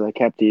anymore because I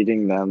kept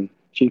eating them.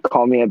 She'd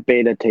call me a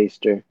beta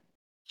taster.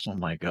 Oh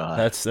my god,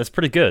 that's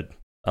pretty good.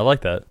 I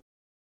like that.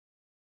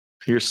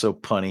 You're so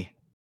punny.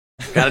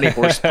 Got any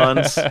horse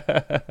puns?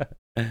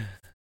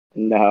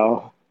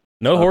 No.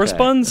 No horse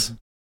puns?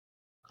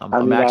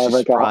 I'm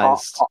actually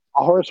surprised.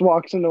 A horse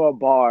walks into a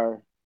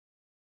bar.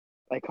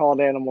 I called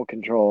animal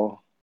control.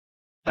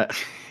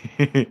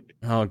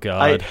 Oh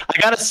god.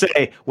 I gotta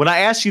say, when I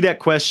asked you that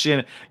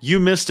question, you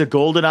missed a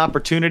golden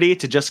opportunity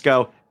to just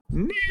go,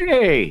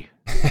 nay.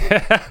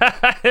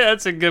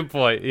 That's a good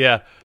point.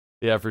 Yeah,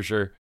 for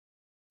sure.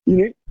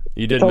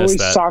 You did miss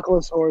that. It's always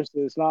sockless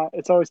horses,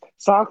 it's always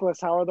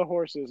sockless. How are the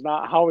horses?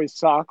 Not how is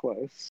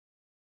sockless.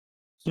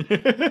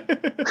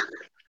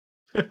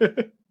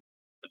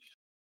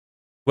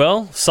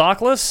 Well,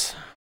 sockless,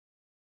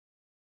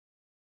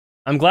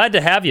 I'm glad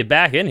to have you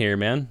back in here,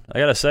 man. I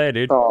gotta say,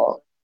 dude.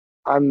 Oh,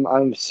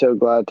 I'm so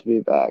glad to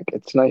be back.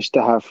 It's nice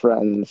to have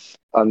friends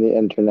on the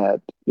internet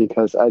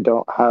because I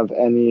don't have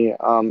any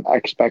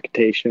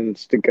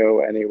expectations to go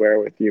anywhere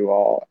with you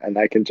all, and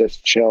I can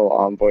just chill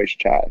on voice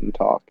chat and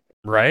talk.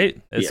 Right?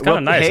 It's kind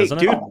of nice, isn't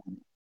it? Dude,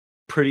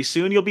 pretty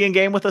soon you'll be in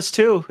game with us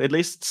too. At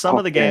least some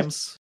of the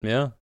games.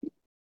 Yeah.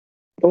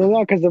 Well,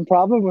 no, because the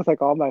problem with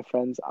like all my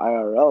friends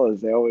IRL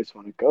is they always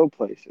want to go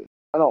places.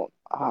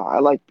 I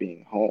like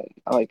being home.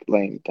 I like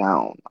laying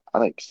down. I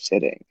like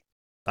sitting.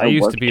 I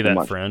used to be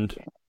that friend.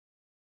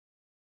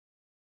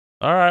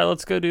 All right,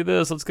 let's go do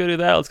this. Let's go do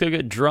that. Let's go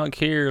get drunk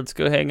here. Let's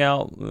go hang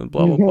out.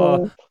 Blah, blah,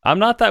 blah. I'm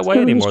not that way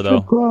anymore,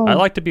 though. I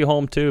like to be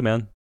home, too,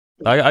 man.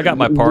 I got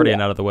my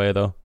partying out of the way,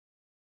 though.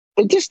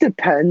 It just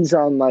depends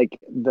on, like,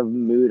 the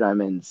mood I'm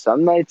in.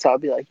 Some nights I'll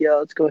be like, yo,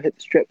 let's go hit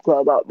the strip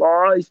club up,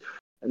 boys.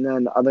 And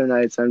then other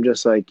nights I'm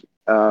just like,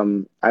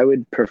 I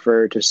would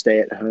prefer to stay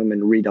at home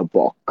and read a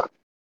book.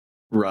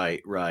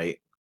 Right.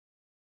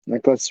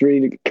 Like, let's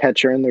read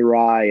Catcher in the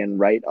Rye and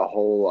write a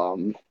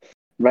whole,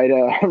 write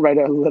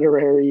a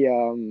literary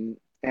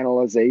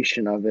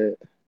analyzation of it.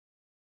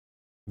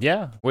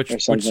 Yeah,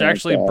 which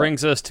actually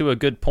brings us to a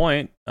good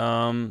point.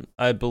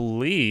 I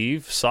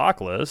believe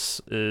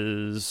Sockless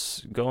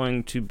is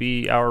going to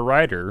be our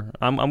writer.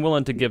 I'm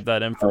willing to give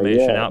that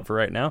information out for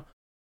right now.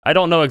 I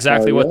don't know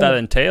exactly what that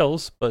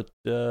entails, but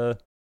I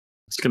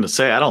was going to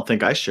say I don't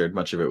think I shared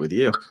much of it with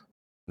you.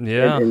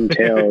 Yeah, it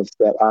entails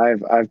that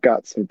I've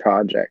got some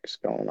projects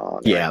going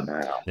on right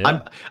now.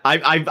 Yeah.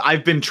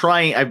 I've been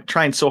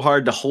trying so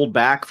hard to hold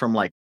back from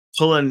like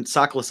pulling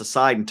Sockless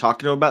aside and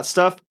talking to him about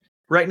stuff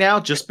right now,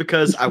 just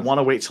because I want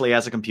to wait till he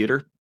has a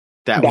computer.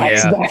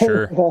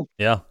 Sure.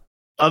 Yeah.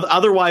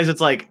 Otherwise,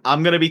 it's like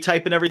I'm gonna be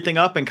typing everything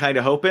up and kind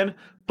of hoping.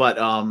 But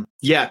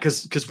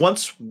because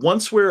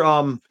once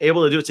we're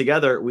able to do it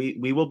together,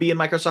 we will be in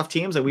Microsoft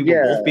Teams and we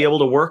will both be able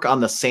to work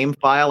on the same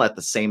file at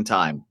the same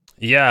time.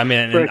 Yeah, I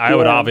mean, and I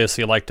would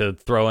obviously like to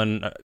throw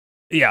in.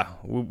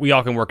 We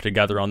all can work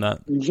together on that.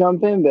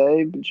 Jump in,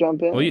 babe.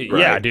 Jump in. Well,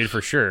 yeah, dude,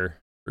 for sure.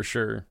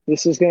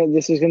 This is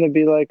gonna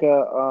be like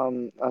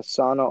a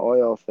sauna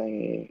oil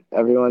thingy.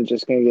 Everyone's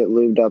just gonna get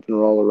lubed up and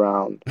roll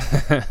around.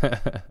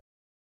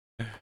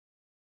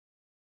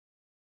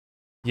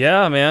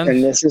 Yeah, man.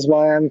 And this is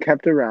why I'm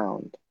kept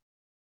around.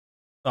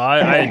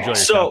 I enjoy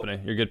your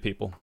company. You're good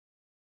people.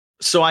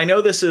 So I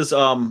know this is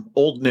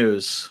old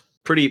news.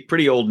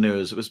 Pretty old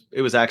news.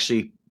 It was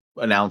actually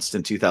announced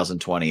in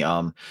 2020.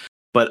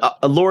 But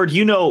Lord,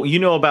 you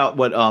know about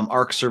what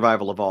Ark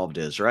Survival Evolved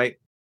is, right?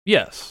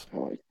 Yes.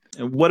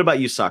 And what about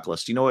you,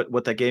 Sockless? Do you know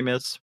what that game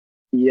is?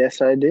 Yes,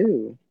 I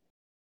do.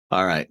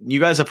 All right. You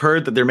guys have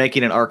heard that they're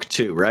making an Ark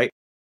 2, right?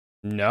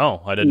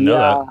 No, I didn't know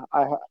that.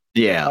 I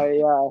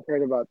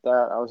heard about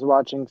that. I was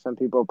watching some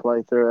people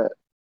play through it,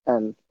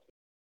 and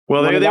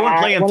well, they weren't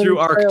playing through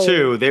Ark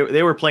 2.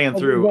 They were playing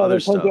through other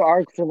stuff. Through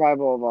Ark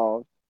Survival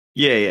Evolved.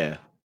 Yeah.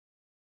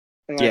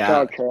 And I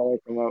saw a trailer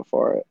come out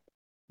for it.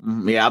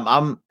 Yeah,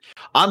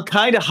 I'm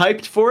kind of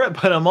hyped for it,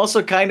 but I'm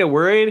also kind of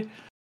worried.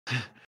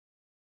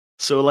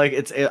 So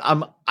like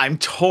I'm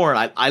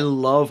torn. I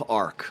love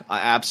Ark. I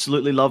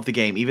absolutely love the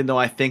game, even though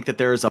I think that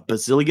there's a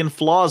bazillion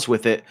flaws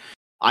with it.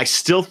 I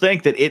still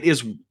think that it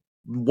is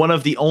one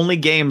of the only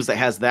games that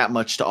has that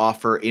much to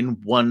offer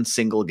in one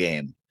single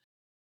game.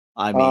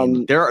 I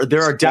mean, there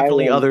are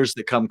definitely others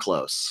that come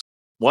close.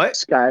 What?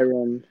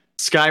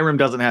 Skyrim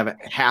doesn't have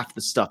half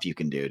the stuff you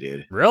can do,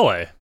 dude.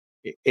 Really?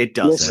 It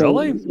doesn't.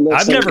 Really?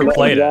 I've never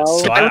played it,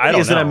 so I don't know.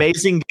 It's an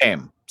amazing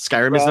game.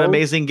 Skyrim is an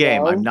amazing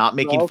game. I'm not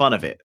making fun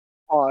of it.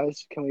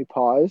 Pause. Can we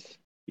pause?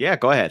 Yeah,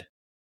 go ahead.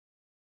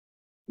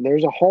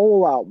 There's a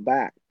hole out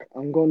back.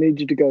 I'm going to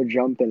need you to go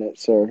jump in it,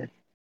 sir.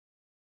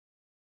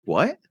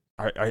 What?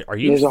 Are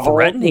you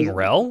threatening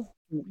Rel?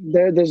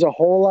 There's a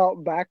hole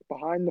out back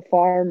behind the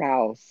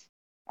farmhouse.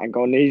 I'm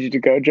gonna need you to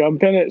go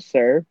jump in it,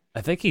 sir.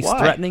 I think he's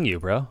threatening you,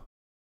 bro.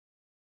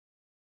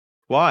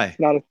 Why? It's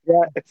not a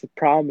threat. It's a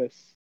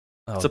promise.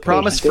 It's a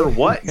promise for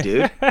what,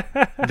 dude?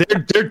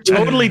 They're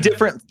totally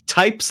different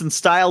types and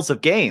styles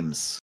of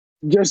games.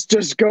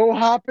 Just go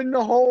hop in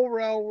the hole,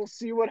 Rel. We'll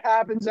see what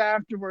happens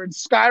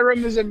afterwards.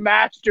 Skyrim is a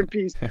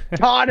masterpiece.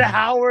 Todd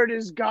Howard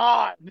is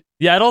God.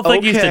 Yeah, I don't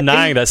think he's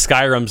denying that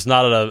Skyrim's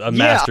not a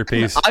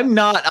masterpiece. I'm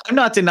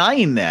not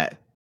denying that.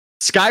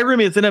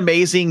 Skyrim is an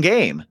amazing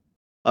game.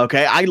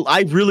 Okay,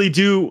 I really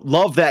do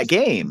love that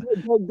game.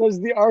 Does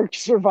the Ark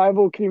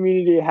survival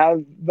community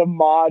have the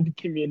mod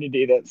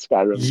community that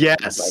Skyrim has?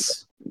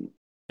 Yes.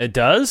 It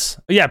does?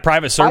 Yeah,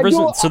 private servers.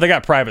 So they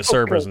got private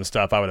servers and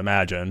stuff, I would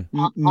imagine.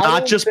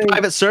 Not just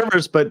private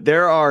servers, but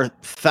there are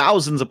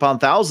thousands upon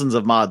thousands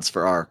of mods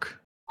for Ark.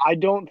 I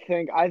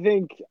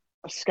think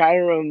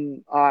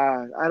Skyrim,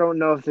 I don't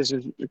know if this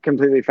is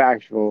completely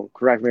factual.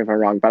 Correct me if I'm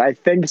wrong, but I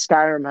think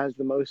Skyrim has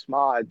the most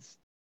mods.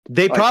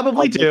 They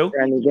probably do.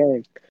 Any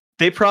game.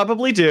 They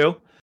probably do.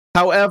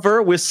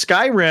 However, with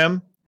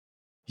Skyrim,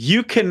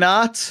 you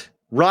cannot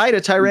ride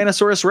a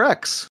Tyrannosaurus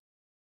Rex.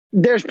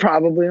 There's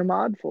probably a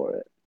mod for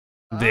it.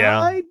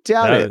 Yeah, I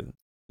doubt it.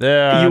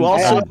 Yeah,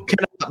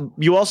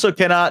 you also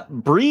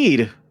cannot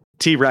breed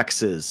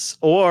T-Rexes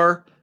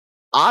or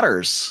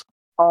otters.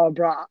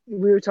 Bro,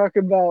 we were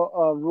talking about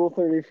Rule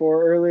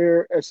 34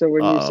 earlier. So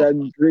when you said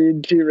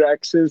breed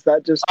T-Rexes,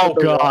 that just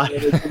God.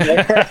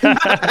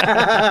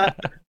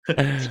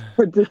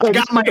 I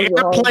got my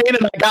airplane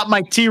and I got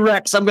my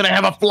T-Rex. I'm gonna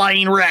have a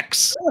flying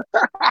Rex.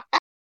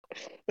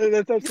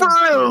 That's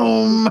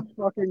Vroom!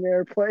 Fucking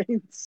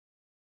airplanes.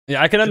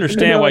 Yeah, I can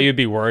understand why you'd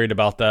be worried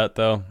about that,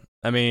 though.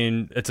 I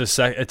mean, it's a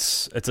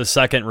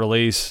second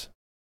release.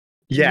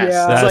 Yes,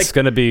 that's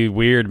going to be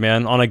weird,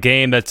 man. On a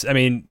game that's, I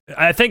mean,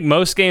 I think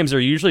most games are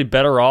usually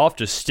better off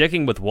just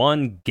sticking with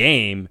one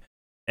game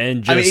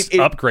and just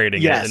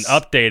upgrading it and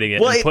updating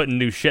it and putting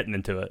new shit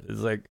into it. It's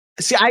like,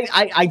 see,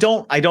 I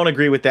don't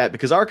agree with that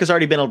because Ark has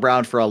already been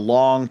around for a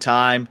long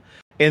time.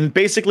 And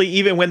basically,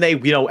 even when they,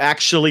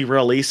 actually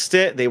released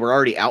it, they were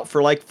already out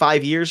for like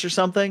 5 years or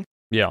something.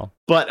 Yeah.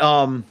 But,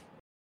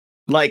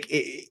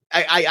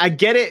 I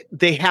get it.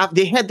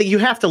 You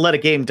have to let a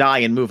game die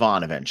and move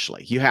on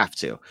eventually. You have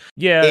to.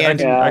 Yeah,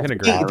 and I can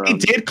agree. They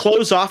did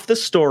close off the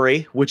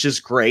story, which is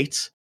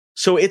great.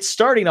 So it's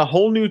starting a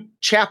whole new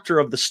chapter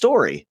of the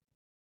story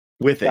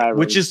with it,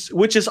 which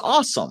is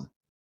awesome.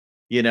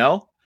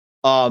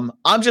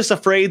 I'm just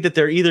afraid that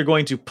they're either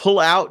going to pull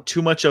out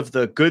too much of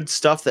the good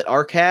stuff that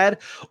Ark had,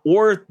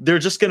 or they're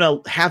just going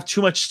to have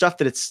too much stuff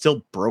that it's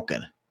still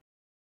broken.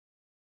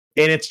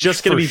 And it's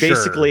just going to be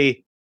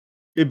basically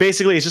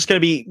it's just going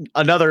to be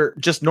another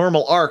just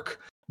normal Ark,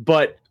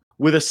 but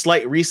with a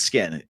slight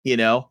reskin,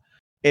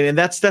 and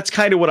that's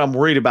kind of what I'm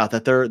worried about,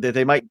 that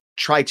they might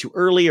try too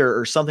early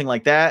or something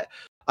like that.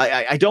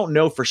 I don't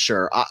know for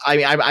sure.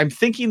 I'm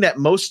thinking that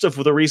most of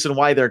the reason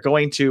why they're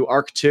going to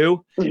Ark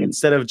 2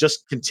 instead of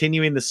just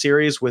continuing the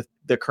series with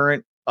the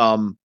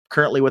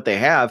currently what they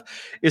have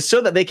is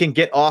so that they can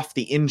get off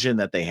the engine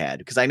that they had,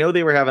 because I know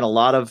they were having a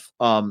lot of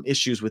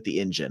issues with the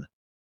engine.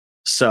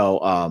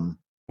 So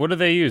what do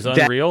they use?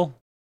 Unreal?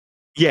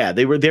 Yeah,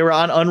 they were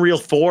on Unreal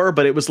 4,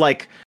 but it was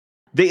like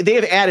they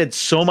have added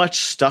so much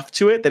stuff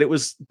to it that it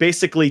was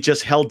basically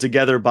just held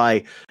together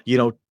by,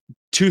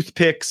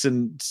 toothpicks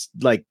and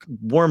like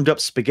warmed up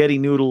spaghetti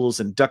noodles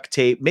and duct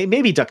tape.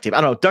 Maybe duct tape. I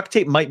don't know. Duct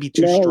tape might be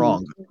too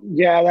strong.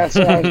 Yeah, that's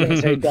what I was going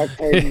to say. Duct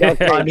tape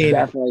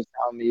definitely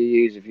something you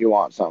use if you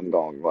want something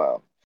going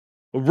well.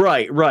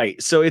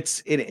 Right. So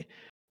it's in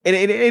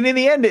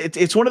the end,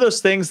 it's one of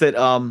those things that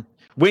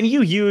when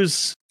you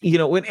use,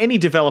 when any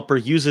developer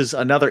uses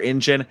another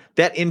engine,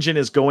 that engine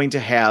is going to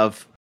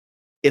have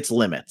its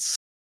limits.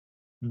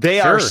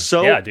 They are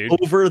so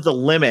over the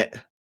limit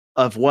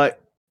of what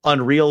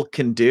Unreal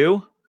can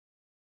do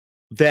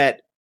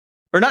that,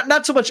 or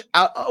not so much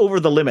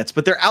over the limits,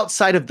 but they're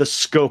outside of the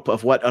scope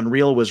of what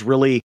Unreal was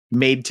really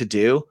made to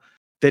do,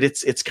 that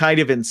it's kind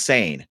of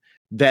insane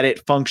that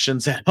it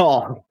functions at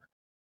all.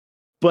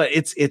 But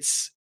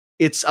it's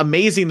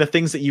amazing the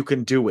things that you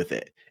can do with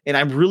it. And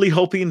I'm really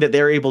hoping that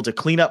they're able to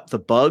clean up the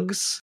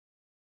bugs.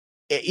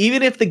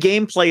 Even if the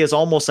gameplay is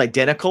almost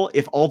identical,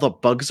 if all the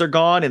bugs are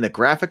gone and the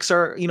graphics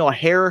are,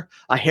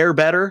 a hair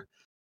better,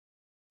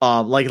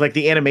 like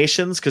the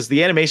animations, because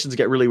the animations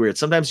get really weird.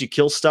 Sometimes you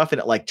kill stuff and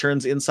it like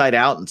turns inside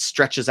out and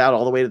stretches out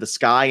all the way to the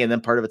sky, and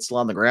then part of it's still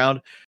on the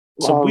ground.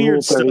 So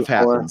weird stuff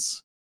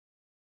happens.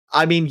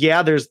 I mean,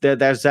 yeah, there's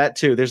that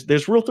too.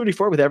 There's Rule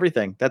 34 with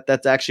everything.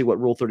 That's actually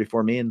what Rule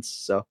 34 means.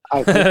 So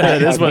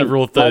that is what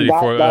Rule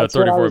 34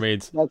 34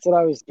 means. That's what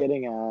I was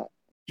getting at.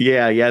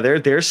 Yeah,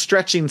 they're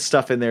stretching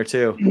stuff in there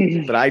too.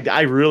 But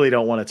I really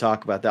don't want to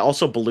talk about that.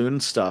 Also balloon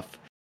stuff.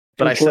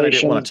 But I said I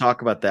didn't want to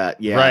talk about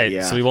that. Yeah, right.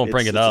 Yeah. So we won't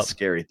bring it up. It's a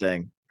scary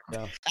thing.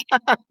 Yeah.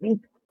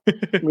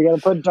 We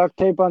gotta put duct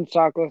tape on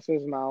Chocolate's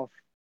mouth.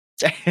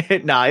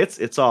 Nah,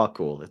 it's all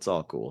cool. It's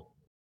all cool.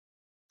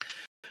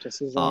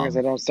 Just as long as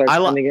I don't start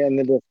sending it in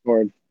the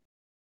Discord.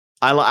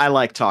 I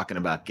like talking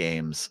about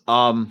games.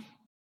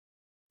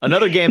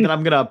 Another game that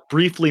I'm gonna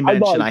briefly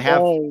mention.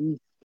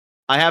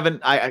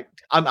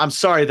 I'm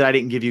sorry that I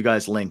didn't give you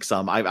guys links.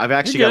 I've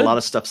actually got a lot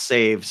of stuff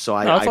saved, so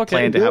I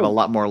plan to have a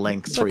lot more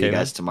links for you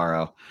guys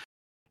tomorrow.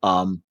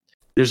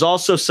 There's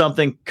also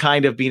something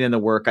kind of being in the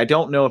work. I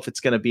don't know if it's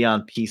going to be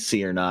on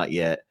PC or not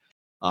yet.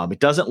 It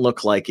doesn't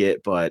look like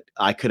it, but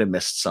I could have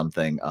missed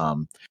something.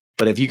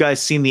 But have you guys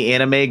seen the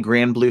anime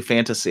Grand Blue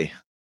Fantasy?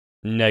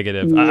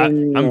 Negative.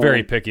 I'm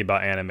very picky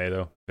about anime,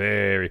 though.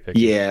 Very picky.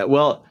 Yeah,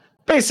 well,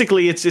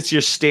 basically, it's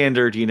your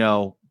standard,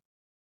 a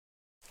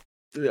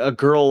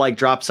girl like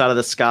drops out of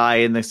the sky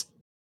and this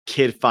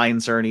kid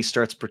finds her and he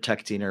starts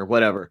protecting her,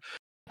 whatever.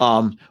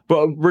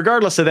 But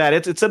regardless of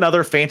that, it's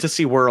another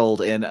fantasy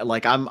world, and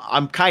like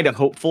I'm kind of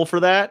hopeful for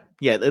that.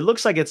 Yeah, it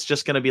looks like it's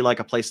just going to be like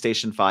a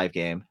PlayStation 5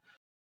 game.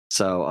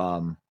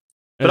 So,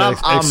 but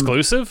I'm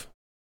exclusive.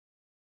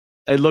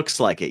 It looks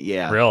like it,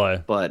 yeah.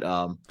 Really? But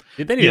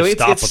they need to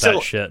stop with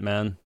that shit,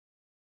 man.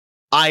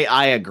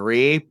 I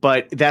agree,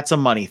 but that's a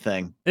money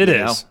thing. It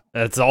is.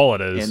 That's all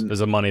it is.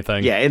 Is a money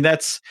thing. Yeah, and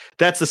that's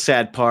the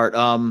sad part.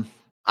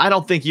 I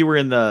don't think you were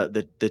in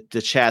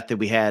the chat that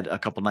we had a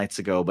couple nights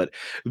ago, but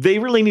they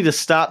really need to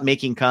stop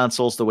making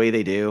consoles the way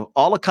they do.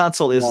 All a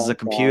console is a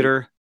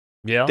computer.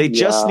 Yeah. They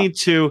just need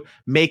to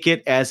make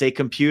it as a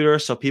computer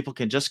so people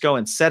can just go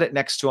and set it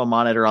next to a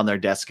monitor on their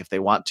desk if they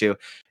want to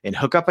and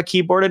hook up a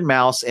keyboard and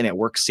mouse and it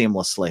works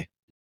seamlessly.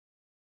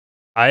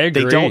 I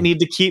agree. They don't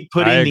need to keep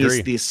putting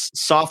these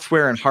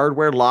software and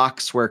hardware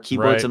locks where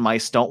keyboards and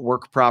mice don't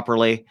work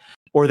properly,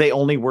 or they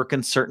only work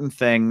in certain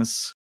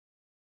things.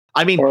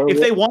 I mean, if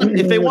they want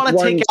to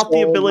take out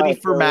the ability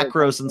for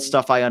macros and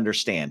stuff, I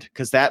understand,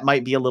 because that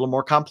might be a little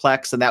more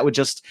complex and that would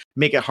just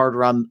make it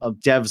harder on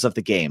devs of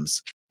the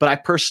games. But I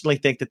personally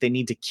think that they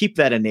need to keep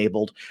that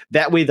enabled.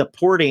 That way the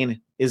porting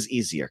is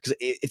easier. Because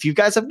if you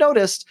guys have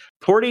noticed,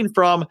 porting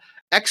from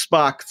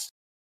Xbox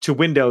to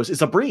Windows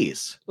is a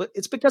breeze.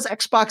 It's because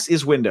Xbox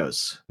is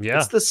Windows. Yeah.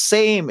 It's the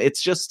same.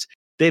 It's just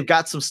they've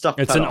got some stuff.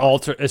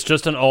 It's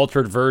just an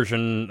altered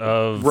version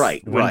of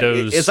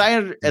Windows. As I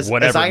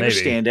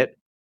understand it.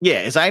 Yeah,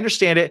 as I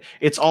understand it,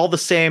 it's all the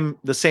same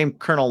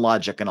kernel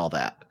logic and all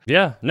that.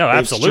 Yeah, no,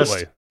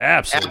 absolutely.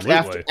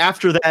 Absolutely.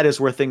 After that is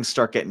where things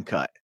start getting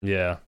cut.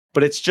 Yeah.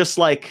 But it's just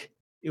like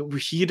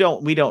we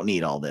don't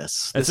need all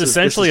this. It's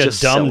essentially a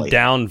dumbed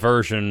down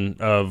version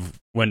of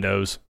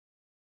Windows.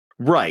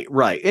 Right.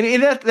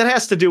 And that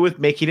has to do with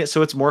making it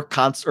so it's more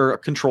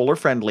controller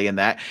friendly in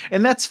that.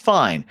 And that's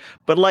fine.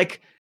 But like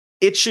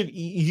there should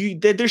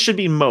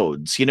be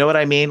modes, you know what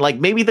I mean? Like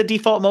maybe the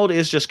default mode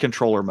is just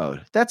controller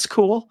mode. That's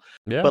cool.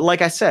 Yeah. But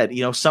like I said,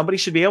 somebody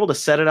should be able to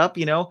set it up,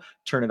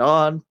 turn it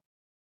on,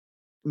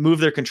 move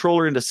their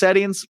controller into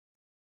settings,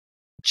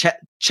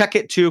 check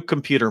it to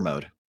computer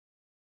mode.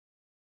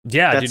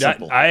 Yeah, dude,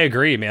 I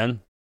agree, man.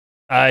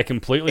 I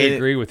completely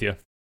agree with you.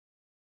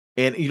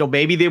 And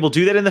maybe they will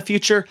do that in the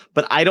future,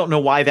 but I don't know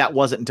why that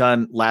wasn't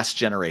done last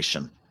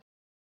generation.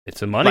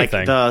 It's a money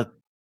thing.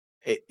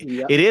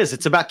 It is.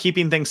 It's about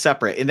keeping things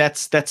separate. And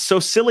that's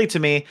so silly to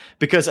me,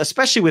 because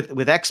especially with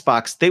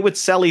Xbox, they would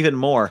sell even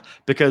more,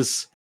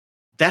 because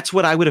that's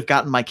what I would have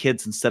gotten my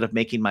kids instead of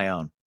making my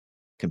own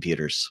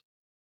computers.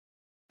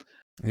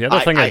 The other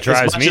thing that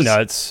drives me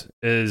nuts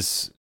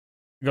is,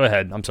 go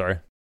ahead. I'm sorry.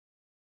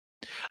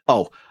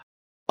 As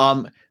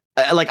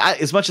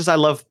much as I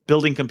love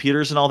building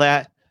computers and all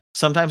that,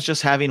 sometimes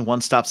just having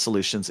one-stop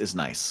solutions is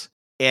nice.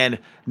 And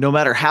no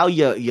matter how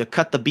you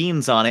cut the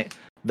beans on it,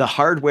 the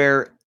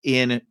hardware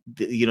in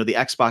the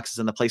Xboxes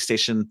and the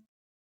PlayStation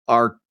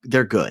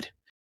they're good.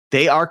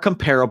 They are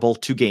comparable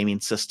to gaming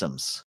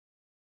systems.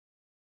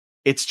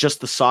 It's just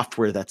the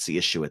software that's the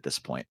issue at this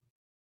point.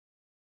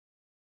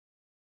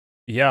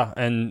 Yeah,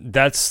 and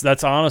that's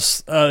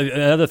honest.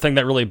 Another thing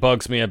that really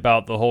bugs me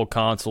about the whole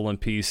console and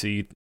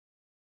PC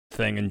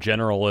thing in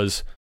general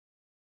is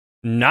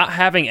not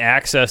having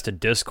access to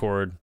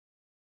Discord.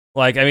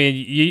 Like, I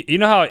mean, you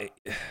know how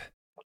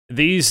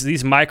these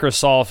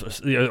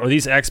Microsoft or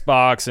these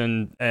Xbox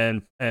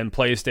and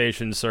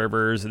PlayStation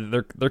servers,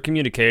 their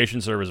communication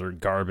servers are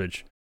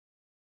garbage.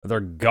 They're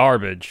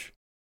garbage.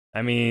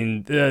 I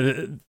mean,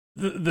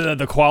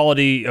 the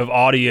quality of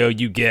audio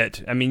you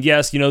get. I mean,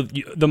 yes,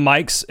 the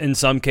mics in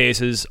some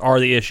cases are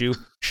the issue,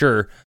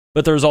 sure,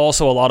 but there's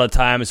also a lot of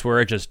times where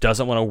it just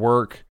doesn't want to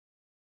work.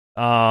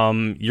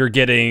 You're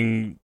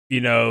getting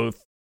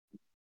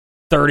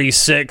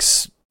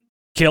 36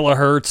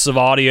 kilohertz of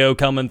audio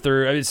coming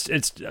through.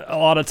 It's a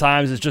lot of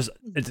times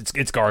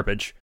it's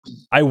garbage.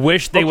 I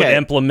wish they would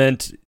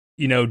implement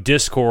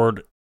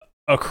Discord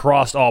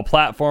across all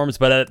platforms,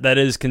 but that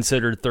is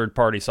considered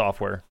third-party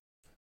software.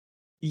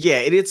 Yeah,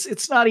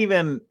 it's not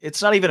even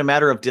a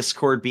matter of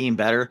Discord being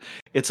better.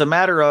 It's a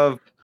matter of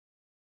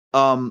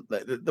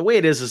the way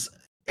it is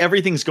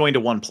everything's going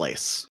to one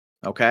place.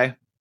 Okay.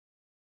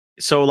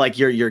 So like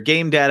your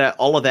game data,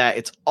 all of that,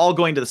 it's all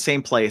going to the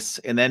same place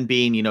and then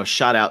being,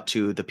 shot out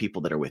to the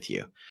people that are with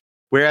you.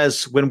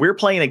 Whereas when we're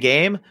playing a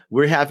game,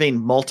 we're having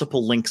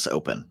multiple links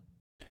open.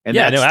 And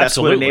that's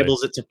what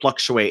enables it to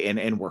fluctuate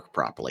and work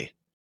properly.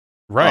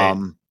 Right.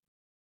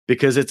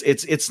 because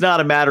it's not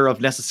a matter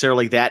of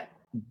necessarily that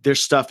their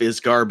stuff is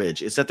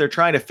garbage. It's that they're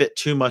trying to fit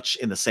too much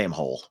in the same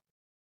hole.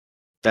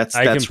 That's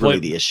really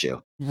the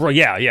issue.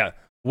 Yeah.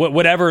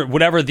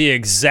 Whatever the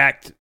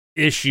exact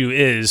issue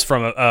is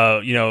from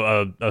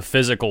a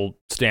physical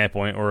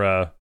standpoint,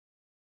 or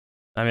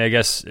I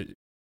guess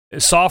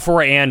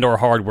software and or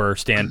hardware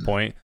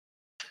standpoint.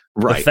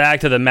 Right. The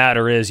fact of the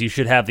matter is, you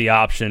should have the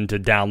option to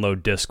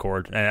download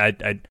Discord,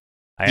 and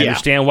I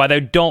understand why they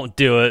don't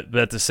do it,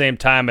 but at the same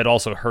time, it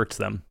also hurts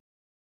them.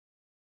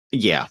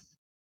 Yeah,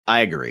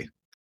 I agree.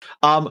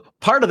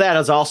 Part of that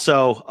is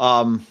also,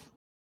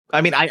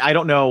 I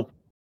don't know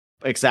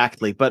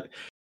exactly, but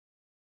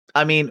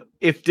I mean,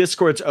 if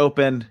Discord's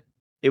open,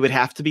 it would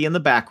have to be in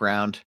the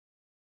background,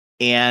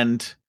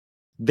 and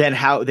then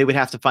how they would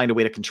have to find a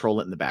way to control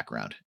it in the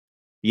background.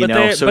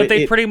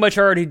 They pretty much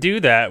already do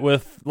that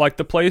with like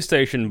the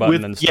PlayStation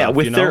button and stuff. Yeah,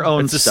 with their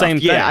own it's the stuff. Same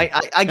thing. Yeah,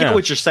 I get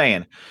what you're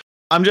saying.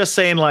 I'm just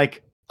saying,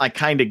 like, I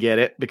kind of get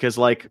it, because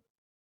like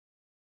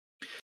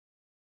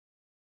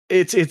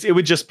it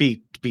would just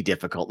be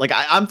difficult. Like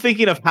I'm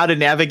thinking of how to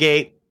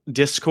navigate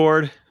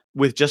Discord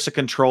with just a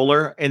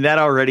controller, and that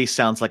already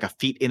sounds like a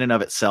feat in and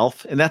of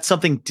itself. And that's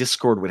something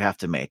Discord would have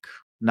to make,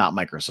 not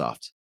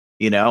Microsoft.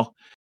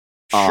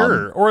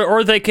 Sure.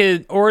 Or they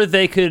could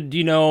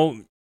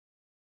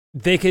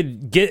they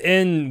could get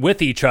in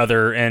with each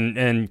other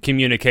and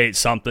communicate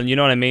something. You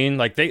know what I mean?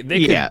 Like they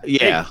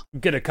could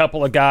get a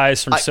couple of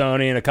guys from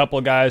Sony and a couple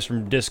of guys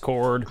from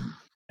Discord,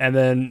 and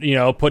then,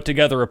 put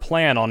together a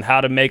plan on how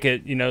to make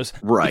it,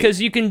 right.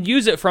 Because you can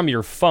use it from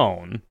your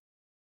phone.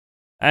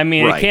 I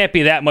mean, It can't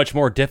be that much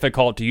more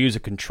difficult to use a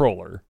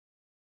controller.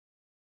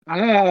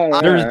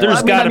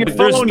 There's got to be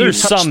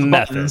there's some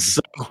method,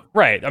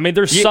 right? I mean,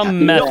 there's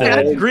some method. I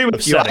agree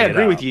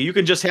with you. You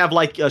can just have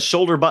like a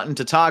shoulder button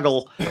to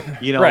toggle,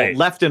 right.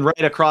 left and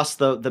right across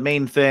the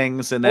main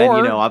things, and then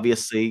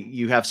obviously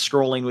you have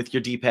scrolling with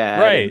your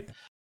D-pad, right?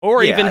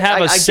 Or even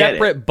have a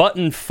separate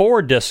button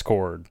for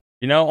Discord,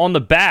 on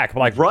the back,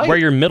 like where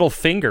your middle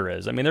finger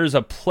is. I mean, there's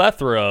a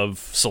plethora of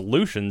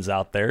solutions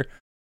out there.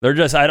 They're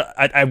just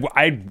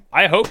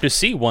I hope to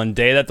see one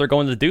day that they're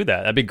going to do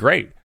that. That'd be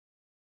great.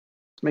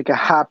 Make a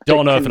haptic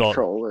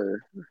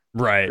controller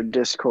for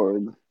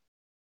Discord.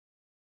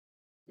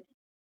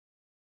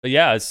 But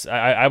yeah,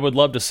 I would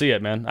love to see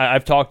it, man.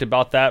 I've talked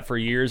about that for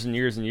years and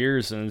years and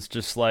years, and it's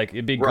just like,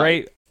 it'd be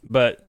great,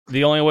 but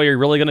the only way you're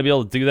really going to be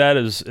able to do that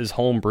is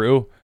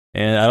homebrew,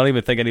 and I don't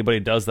even think anybody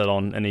does that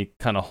on any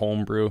kind of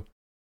homebrew.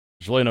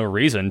 There's really no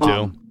reason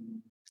to.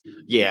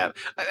 Yeah,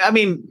 I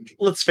mean,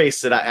 let's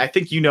face it. I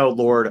think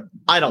Lord,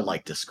 I don't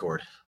like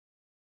Discord.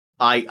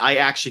 I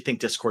actually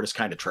think Discord is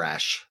kind of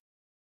trash.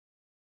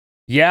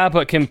 Yeah,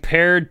 but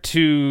compared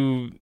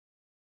to,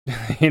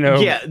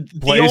 PlayStation.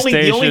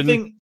 The only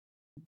thing.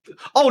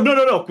 Oh,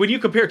 no. When you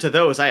compare to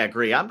those, I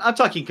agree. I'm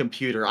talking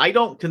computer. I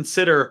don't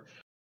consider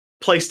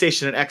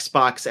PlayStation and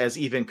Xbox as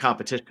even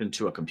competition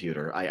to a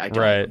computer. I don't.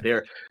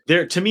 Right.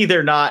 They're to me,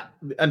 they're not,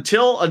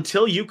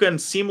 until you can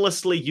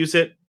seamlessly use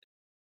it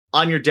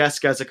on your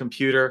desk as a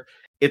computer.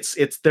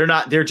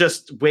 They're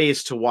just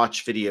ways to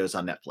watch videos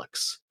on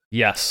Netflix.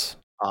 Yes.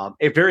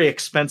 Very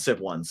expensive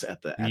ones at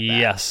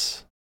yes.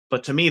 That.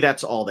 But to me,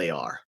 that's all they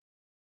are.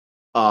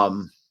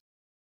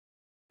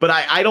 But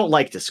I don't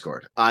like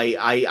Discord.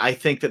 I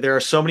think that there are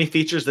so many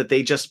features that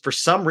they just, for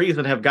some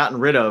reason, have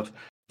gotten rid of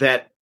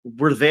that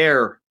were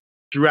there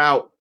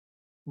throughout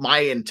my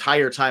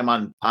entire time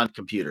on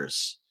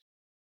computers.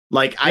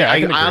 Like,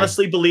 I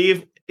honestly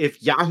believe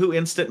if Yahoo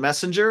Instant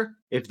Messenger,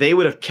 if they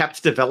would have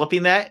kept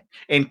developing that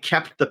and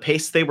kept the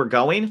pace they were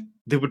going,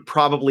 they would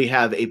probably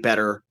have a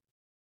better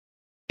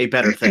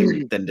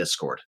thing than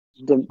Discord.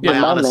 I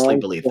honestly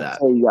believe that.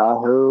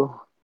 Yahoo.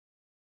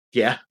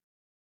 Yeah.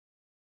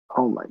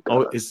 Oh my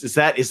god. Oh, is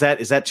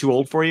that too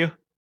old for you?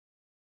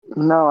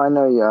 No, I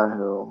know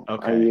Yahoo.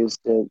 Okay.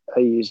 I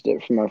used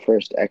it for my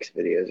first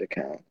Xvideos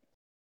account.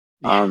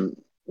 Yeah.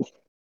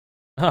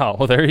 Oh,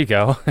 well, there you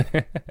go.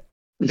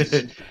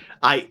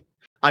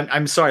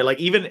 I'm sorry. Like,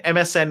 even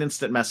MSN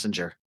Instant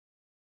Messenger,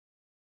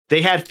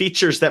 they had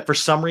features that for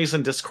some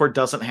reason Discord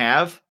doesn't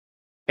have.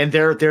 And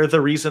they're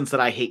the reasons that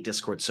I hate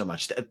Discord so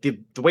much. The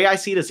way I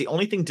see it is, the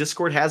only thing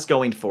Discord has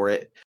going for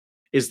it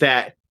is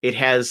that it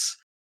has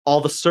all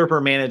the server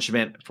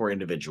management for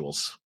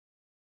individuals.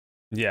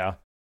 Yeah.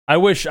 I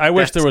wish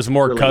there was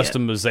more really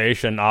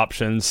customization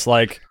options,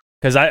 like,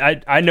 because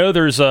I know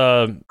there's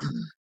a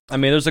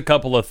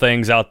couple of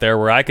things out there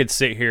where I could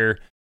sit here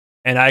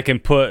and I can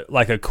put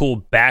like a cool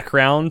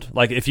background.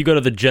 Like, if you go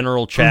to the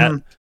general chat,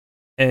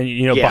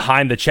 and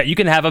behind the chat, you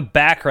can have a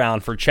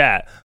background for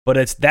chat,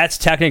 but that's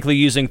technically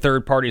using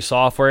third-party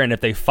software. And if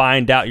they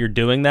find out you're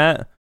doing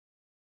that,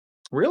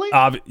 really,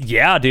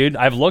 yeah, dude,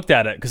 I've looked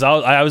at it because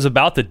I was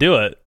about to do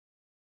it.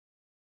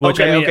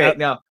 Okay.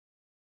 Now,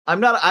 I'm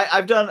not.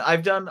 I've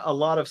done a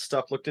lot of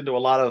stuff. Looked into a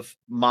lot of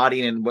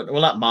modding and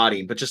not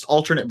modding, but just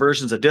alternate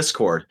versions of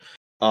Discord.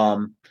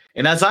 And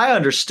as I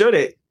understood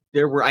it,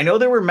 there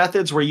were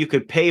methods where you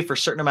could pay for a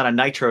certain amount of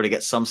nitro to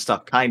get some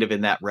stuff kind of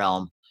in that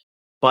realm.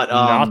 But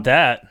not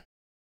that.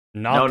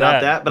 Not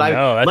that.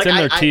 But that's in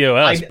their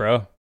TOS,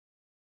 bro.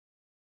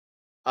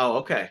 Oh,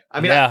 okay.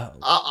 I mean,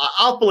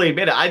 I'll fully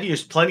admit it. I've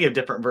used plenty of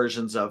different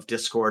versions of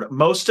Discord.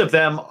 Most of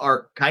them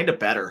are kind of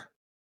better.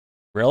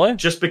 Really?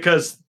 Just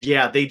because,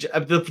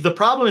 the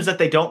problem is that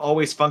they don't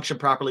always function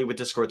properly with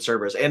Discord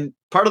servers. And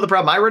part of the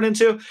problem I run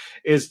into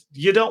is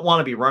you don't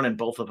want to be running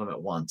both of them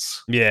at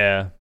once.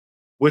 Yeah.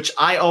 Which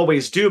I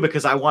always do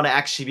because I want to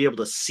actually be able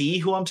to see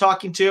who I'm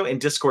talking to,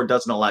 and Discord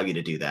doesn't allow you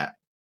to do that.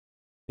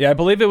 Yeah, I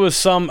believe it was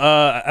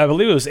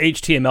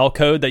HTML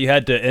code that you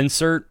had to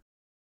insert.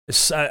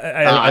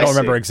 I don't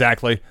remember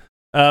exactly.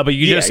 But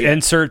you just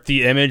insert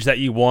the image that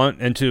you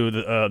want into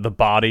the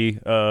body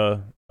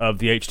of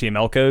the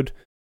HTML code.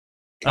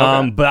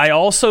 Okay. But I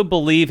also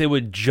believe it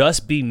would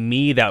just be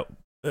me that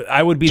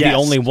I would be the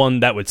only one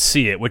that would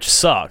see it, which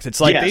sucks.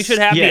 It's like they should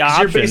have the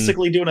option. You're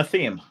basically doing a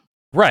theme.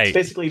 Right. It's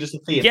basically just a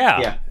theme.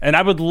 Yeah. And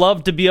I would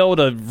love to be able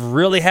to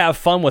really have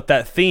fun with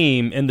that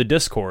theme in the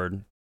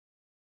Discord.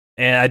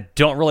 And I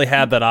don't really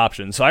have that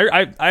option. So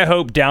I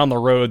hope down the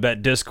road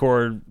that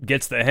Discord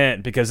gets the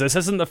hint, because this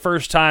isn't the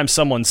first time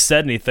someone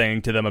said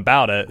anything to them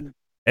about it.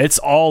 It's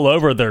all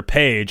over their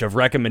page of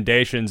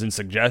recommendations and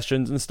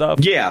suggestions and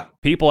stuff. Yeah.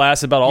 People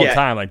ask about all the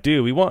time, like,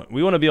 dude, we want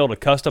to be able to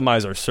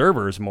customize our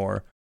servers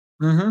more.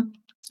 Mm-hmm.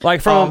 Like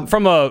from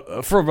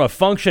a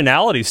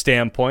functionality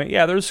standpoint,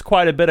 there's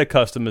quite a bit of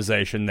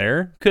customization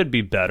there. Could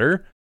be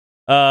better.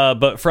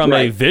 But from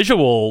a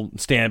visual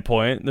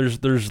standpoint,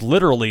 there's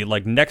literally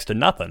like next to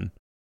nothing.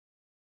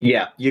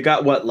 Yeah. You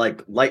got what,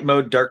 like light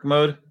mode, dark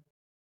mode?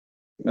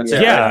 That's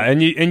it. Yeah,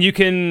 and you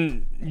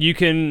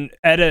can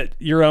edit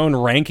your own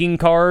ranking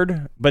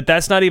card, but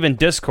that's not even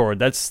Discord.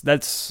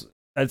 That's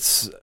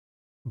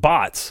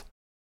bots.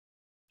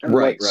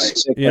 Right.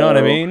 You know what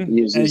I mean?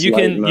 And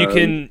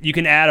you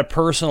can add a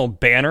personal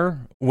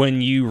banner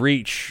when you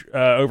reach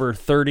over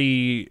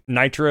 30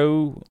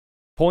 nitro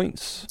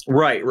points.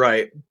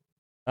 Right.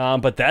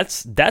 But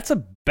that's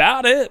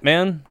about it,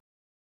 man.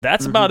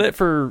 That's about it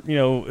for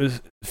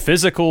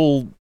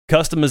physical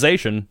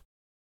customization.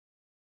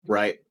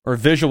 Right. Or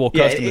visual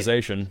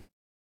customization.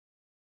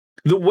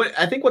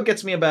 I think what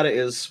gets me about it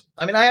is,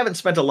 I mean, I haven't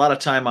spent a lot of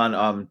time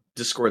on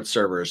Discord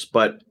servers,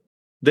 but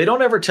they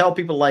don't ever tell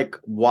people like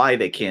why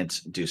they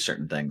can't do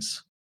certain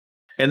things.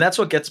 And that's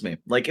what gets me.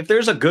 Like, if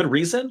there's a good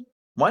reason,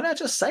 why not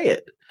just say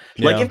it?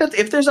 Yeah. Like,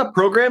 if there's a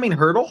programming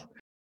hurdle,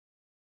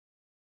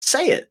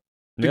 say it.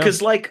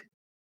 Because like,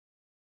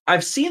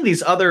 I've seen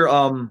these other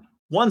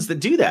ones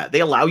that do that.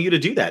 They allow you to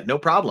do that. No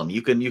problem.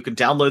 You can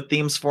download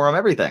themes for them,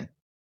 everything.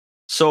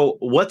 So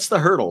what's the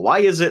hurdle?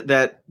 Why is it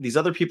that these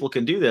other people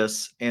can do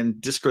this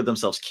and Discord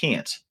themselves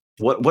can't?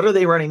 What are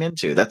they running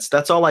into?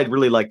 That's all I'd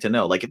really like to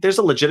know. Like, if there's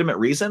a legitimate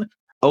reason,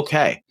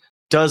 okay.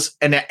 Does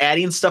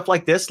adding stuff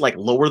like this like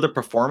lower the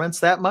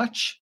performance that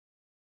much?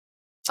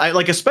 I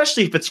like,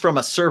 especially if it's from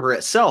a server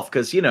itself,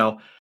 because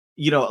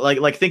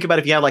like think about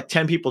if you have like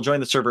 10 people join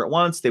the server at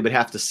once, they would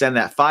have to send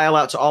that file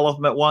out to all of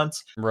them at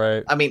once.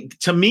 Right. I mean,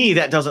 to me,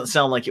 that doesn't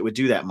sound like it would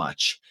do that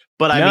much.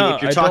 But I mean,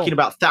 if you're talking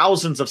about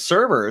thousands of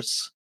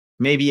servers,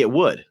 maybe it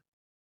would.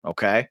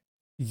 Okay.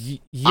 I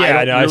see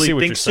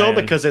what you're saying.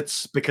 because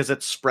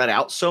it's spread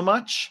out so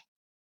much.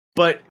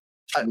 But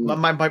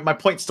my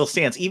point still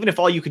stands. Even if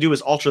all you could do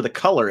is alter the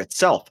color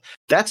itself,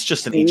 that's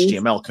just an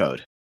HTML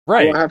code.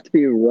 Right. We'll have to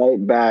be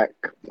right back.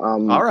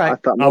 All right.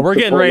 We're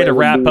getting ready to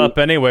wrap up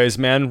anyways,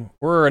 man.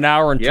 We're an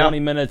hour and 20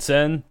 minutes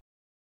in.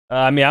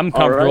 I mean, I'm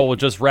comfortable with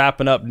just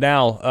wrapping up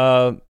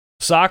now.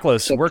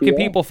 Sockless, where can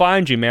people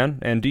find you, man?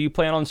 And do you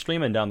plan on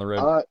streaming down the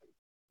road?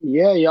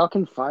 Yeah, y'all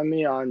can find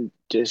me on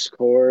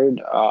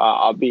Discord.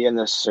 I'll be in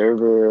the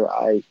server.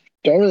 I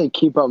don't really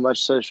keep up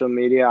much social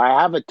media.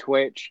 I have a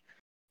Twitch,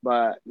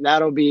 but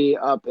that'll be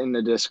up in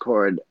the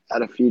Discord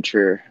at a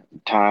future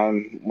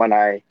time when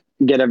I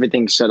get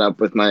everything set up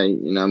with my,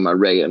 my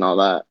rig and all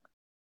that.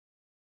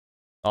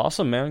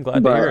 Awesome, man.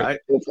 Glad to hear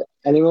it. If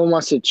anyone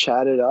wants to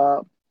chat it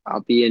up,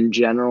 I'll be in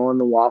general in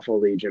the Waffle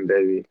Legion,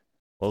 baby.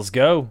 Let's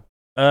go.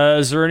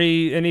 Is there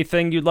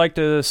anything you'd like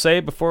to say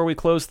before we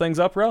close things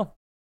up, Rel?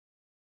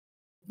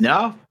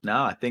 No.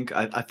 I think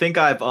I've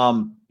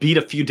beat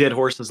a few dead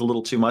horses a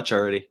little too much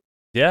already.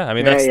 Yeah, I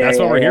mean that's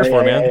what we're here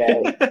for,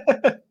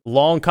 man.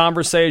 Long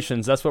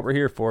conversations. That's what we're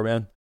here for,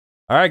 man.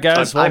 All right,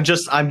 guys. I'm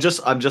just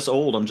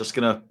old. I'm just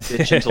gonna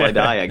bitch until I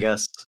die, I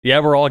guess. Yeah,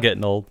 we're all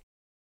getting old.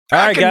 All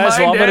right, guys.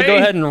 Well, I'm gonna go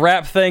ahead and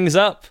wrap things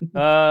up.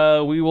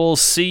 We will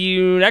see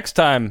you next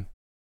time.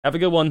 Have a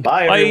good one.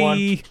 Bye.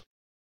 Everyone.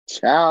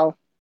 Ciao.